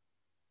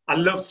 I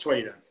loved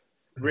Sweden.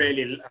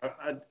 Really,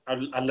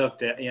 I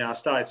loved it. You know, I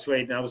started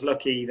Sweden. I was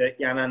lucky that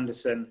Jan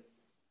Andersson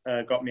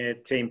got me a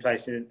team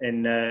place in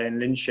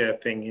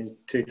Linköping in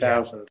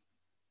 2000. Yeah.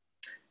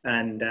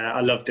 And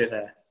I loved it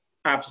there.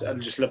 Absolutely.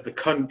 I just loved the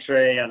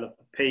country. I loved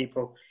the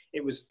people.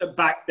 It was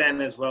back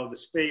then as well, the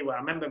Speedway. I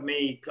remember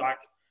me like,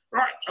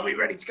 right, are we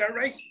ready to go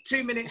race?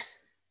 2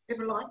 minutes.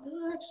 People were like,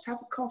 no, just have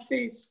a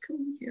coffee. It's cool.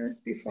 You know, it'll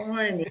be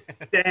fine.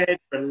 Dead,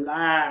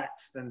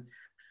 relaxed. And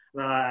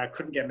I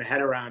couldn't get my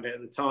head around it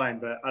at the time,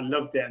 but I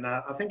loved it. And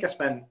I think I've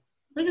done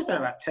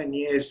about 10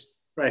 years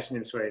racing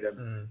in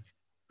Sweden.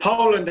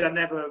 Poland, I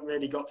never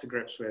really got to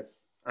grips with.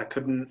 I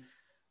couldn't.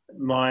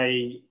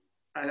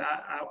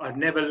 I'd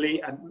never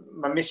leave.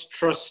 My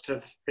mistrust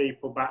of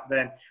people back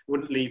then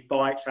wouldn't leave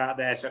bikes out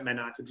there, so it meant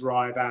I had to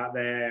drive out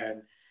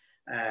there,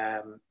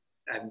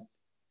 and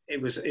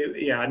it was.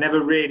 I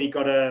never really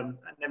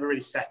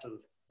settled.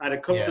 I had a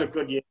couple of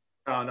good years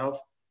in Tarnów.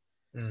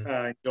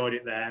 Enjoyed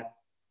it there,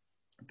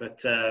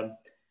 but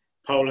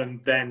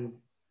Poland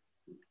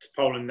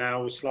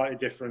now was slightly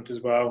different as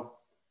well,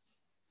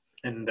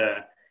 and.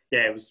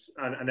 It was.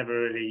 I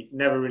never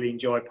really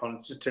enjoyed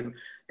Poland. Just didn't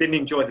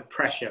enjoy the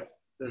pressure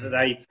that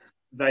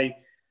they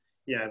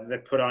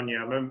put on you.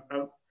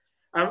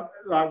 I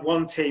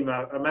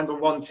remember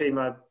one team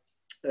I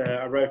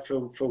rode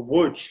for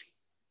Łódź.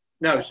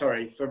 No,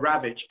 sorry, for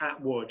Ravage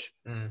at Łódź.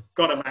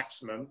 Got a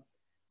maximum.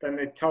 Then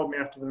they told me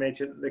after the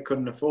meeting that they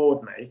couldn't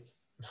afford me,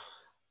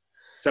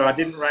 so I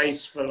didn't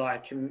race for I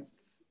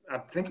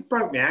think I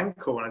broke my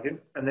ankle,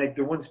 and they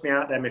wanted me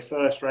out there my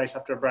first race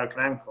after a broken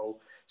ankle.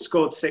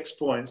 Scored 6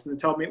 points, and they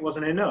told me it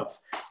wasn't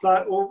enough. It's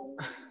like, well,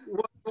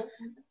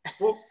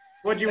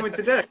 what do you want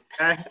to do?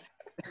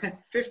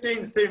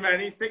 15's too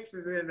many, 6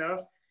 isn't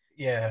enough.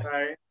 Yeah. So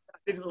I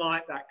didn't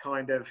like that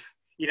kind of,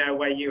 you know,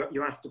 where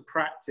you have to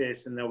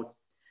practice, and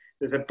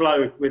there's a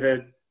bloke with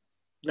a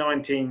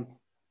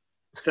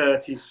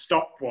 1930s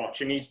stopwatch,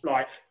 and he's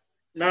like,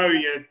 no,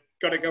 you've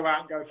got to go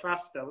out and go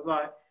faster. I was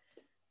like,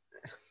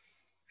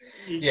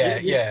 you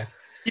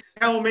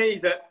tell me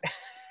that.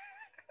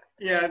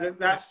 Yeah,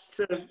 that's.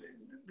 I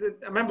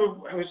remember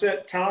I was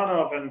at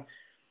Tarnów, and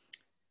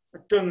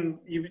I'd done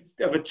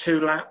over 2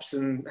 laps,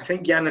 and I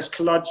think Janis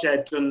Kolodje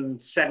had done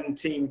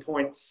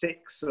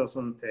 17.6 or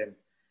something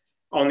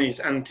on his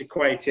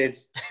antiquated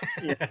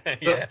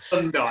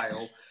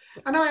sundial,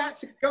 and I had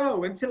to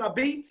go until I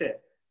beat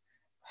it.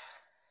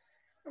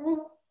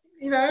 Well,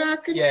 you know, I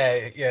could.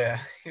 Yeah,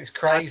 it's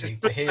crazy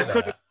to hear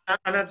that.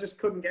 And I just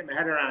couldn't get my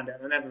head around it,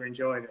 and I never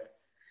enjoyed it.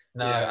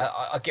 No,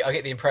 I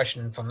get the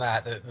impression from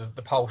that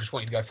the Poles just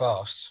want you to go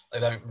fast. They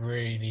don't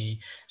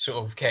really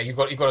sort of care. You've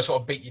got to sort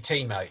of beat your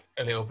teammate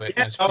a little bit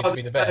to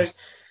be the best.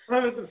 I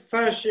remember the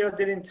first year I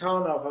did in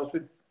Tarnów, I was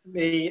with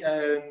me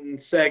and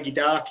Sergei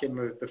Darkin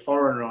with the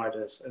foreign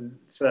riders, and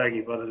Sergei,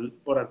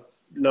 what a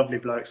lovely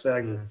bloke,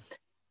 Sergei.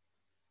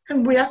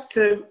 And we had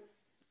to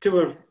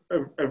do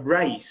a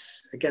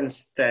race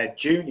against their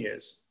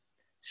juniors.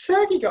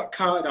 Sergei got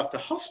carted off to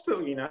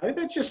hospital. You know,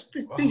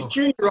 these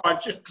junior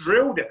riders just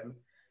drilled him.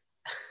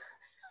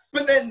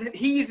 But then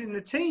he's in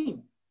the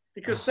team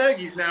because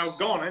Sergei's now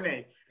gone, isn't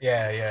he?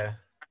 Yeah.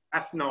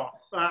 That's not.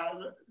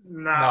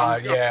 No,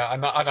 yeah, I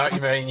know what you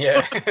mean.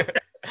 Yeah.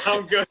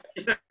 I'm good.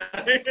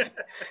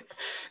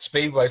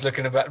 Speedway's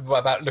looking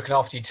about looking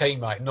after your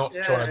teammate, not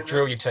trying to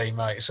drill your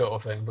teammate, sort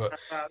of thing. But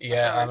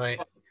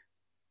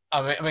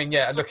I mean,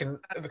 yeah, looking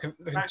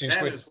back to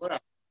then as well.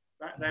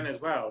 Back then as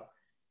well,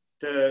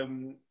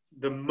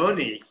 the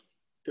money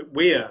that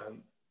we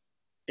earned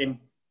in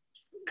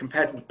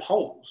compared to the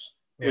Poles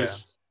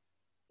was.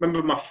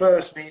 Remember my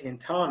first meeting in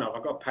Tarnow, I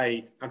got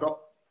paid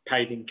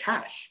in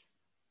cash,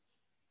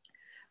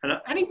 and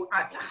it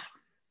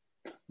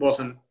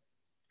wasn't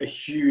a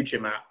huge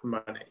amount of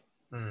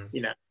money.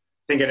 You know,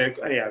 thinking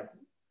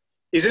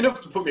it's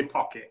enough to put me in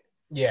pocket.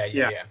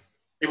 Yeah.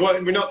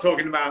 We're not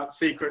talking about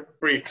secret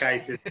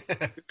briefcases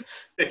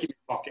sticking in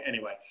my pocket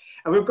anyway.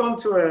 And we've gone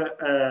to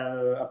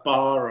a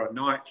bar or a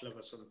nightclub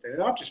or something,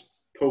 and I've just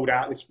pulled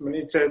out this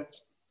money to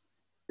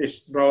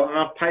this roll, and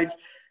I've paid.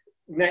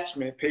 Next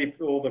minute,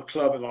 people, all the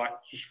club are like,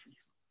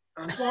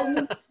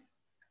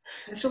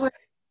 so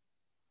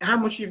how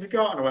much have you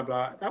got? And I went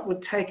like, that would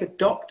take a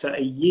doctor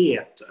a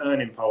year to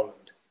earn in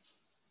Poland.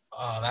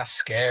 Oh, that's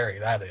scary.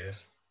 That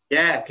is.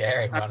 Yeah.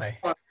 Scary money.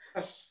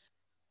 That's,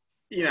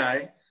 you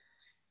know,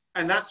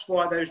 and that's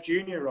why those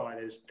junior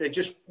riders, they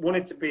just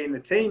wanted to be in the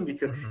team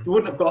because they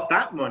wouldn't have got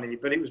that money,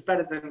 but it was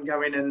better than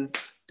going and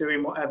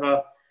doing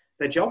whatever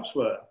their jobs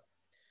were.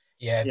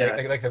 Yeah,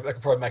 they could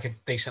probably make a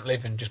decent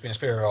living just being a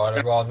speedway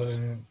rider rather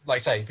than, like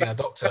you say, being a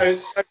doctor.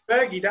 So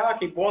Sergei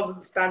Darky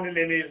wasn't standing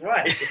in his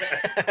way.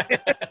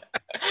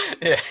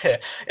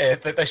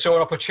 They saw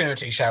an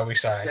opportunity, shall we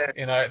say. Yeah.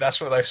 You know, that's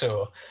what they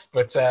saw.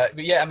 But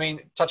yeah, I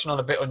mean, touching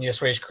on a bit on your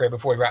Swedish career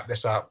before we wrap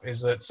this up,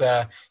 is that,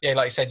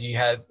 like you said, you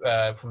had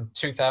from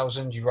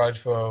 2000, you rode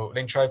for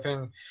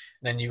Linköping,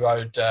 then you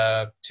rode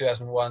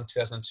 2001,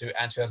 2002,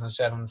 and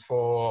 2007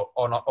 for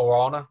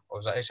Orana, or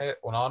was that how you say it?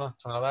 Orana,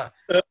 something like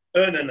that?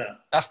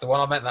 That's the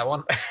one, I meant that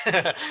one.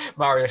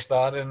 Mario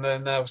started, and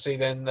then obviously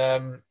then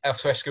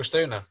Elf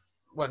Eskilstuna,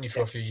 weren't you,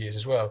 for a few years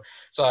as well?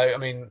 So, I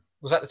mean,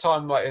 was that the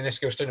time like in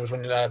Eskilstuna was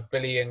when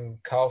Billy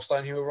and Carl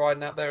Stone were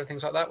riding out there and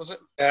things like that, was it?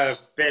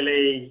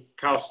 Billy,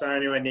 Carl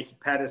Stone, and Nicky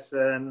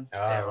Pedersen.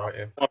 Right,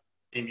 yeah.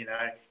 You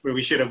know,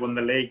 we should have won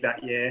the league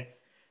that year.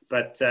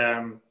 But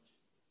I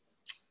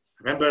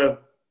remember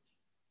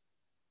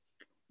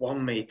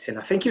one meeting,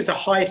 I think it was the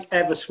highest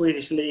ever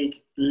Swedish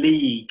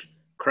league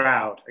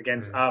crowd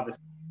against Arvis.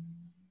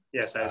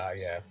 Yeah, so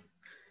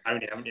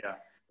only, haven't you?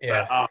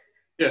 Yeah. But,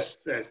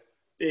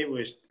 it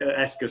was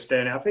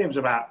Eskilstuna. I think it was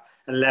about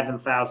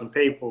 11,000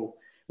 people.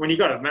 When you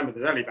got to remember,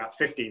 there's only about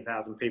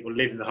 15,000 people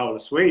live in the whole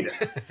of Sweden.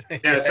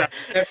 So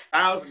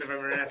 1,000 of them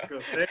are in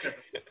Eskilstuna.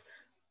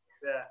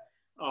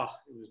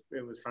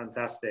 It was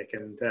fantastic,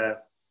 and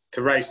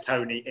to race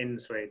Tony in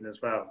Sweden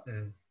as well.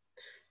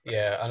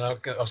 Yeah, and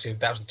obviously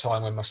that was the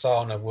time when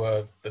Masana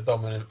were the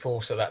dominant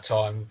force at that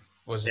time.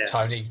 Was it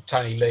Tony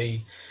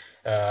Lee,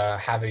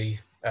 Javi,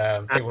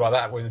 people like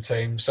that were in the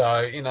team.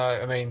 So, you know,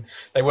 I mean,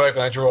 they were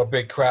going to draw a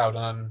big crowd.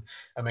 And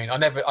I mean, I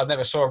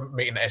never saw a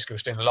meeting at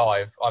Eskilstuna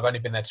live. I've only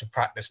been there to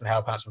practice and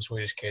help out some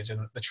Swedish kids,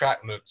 and the track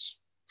looks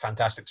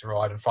fantastic to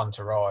ride and fun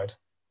to ride.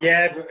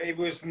 Yeah, but it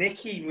was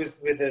Nicky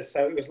was with us,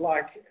 so it was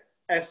like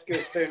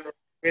Eskilstuna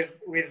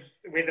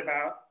with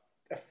about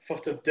a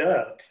foot of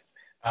dirt.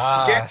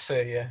 I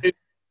see, yeah.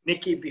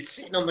 Nicky'd be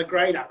sitting on the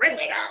grade, like, rip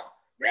it out.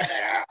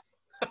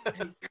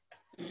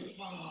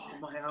 Oh,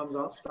 my arms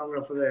aren't strong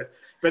enough for this.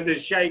 But the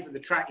shape of the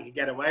track, you could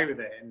get away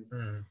with it.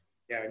 And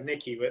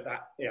Nicky, with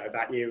that,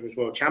 that year was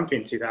world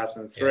champion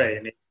 2003,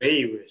 and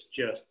he was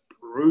just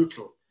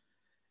brutal.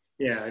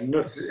 Yeah,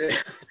 nothing.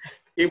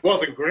 It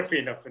wasn't grippy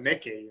enough for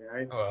Nicky.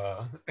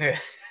 It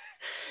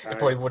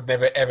probably would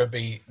never ever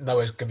be.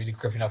 Nowhere's going to be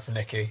grippy enough for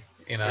Nicky.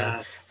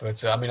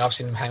 But I mean, I've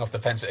seen him hang off the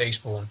fence at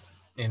Eastbourne.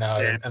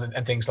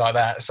 And things like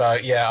that. So,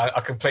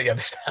 I completely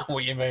understand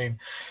what you mean.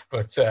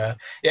 But,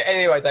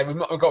 anyway, Dave, we've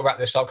got to wrap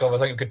this up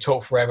because I think we could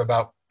talk forever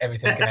about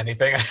everything and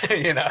anything,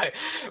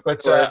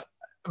 But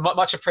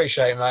much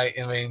appreciated, mate.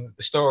 I mean,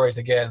 the stories,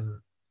 again,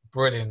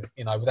 brilliant,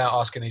 without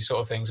asking these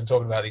sort of things and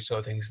talking about these sort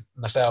of things,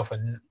 myself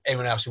and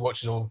anyone else who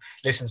watches or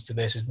listens to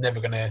this is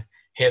never going to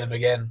hear them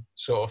again,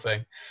 sort of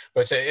thing.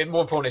 But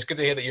more important, it's good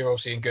to hear that you're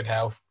obviously in good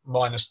health,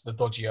 minus the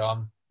dodgy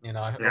arm.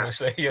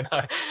 Obviously,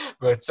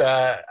 but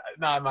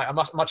no, mate, I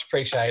much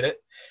appreciate it.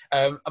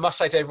 I must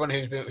say to everyone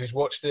who's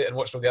watched it and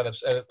watched all the other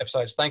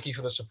episodes, thank you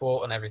for the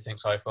support and everything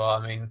so far.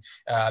 I mean,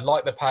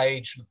 like the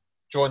page,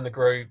 join the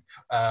group,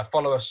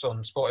 follow us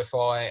on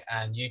Spotify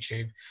and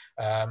YouTube.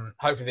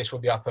 Hopefully this will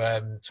be up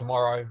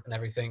tomorrow and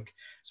everything.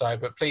 So,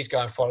 but please go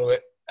and follow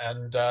it.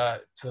 And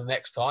to the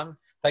next time,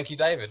 thank you,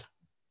 David.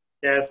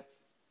 Yes.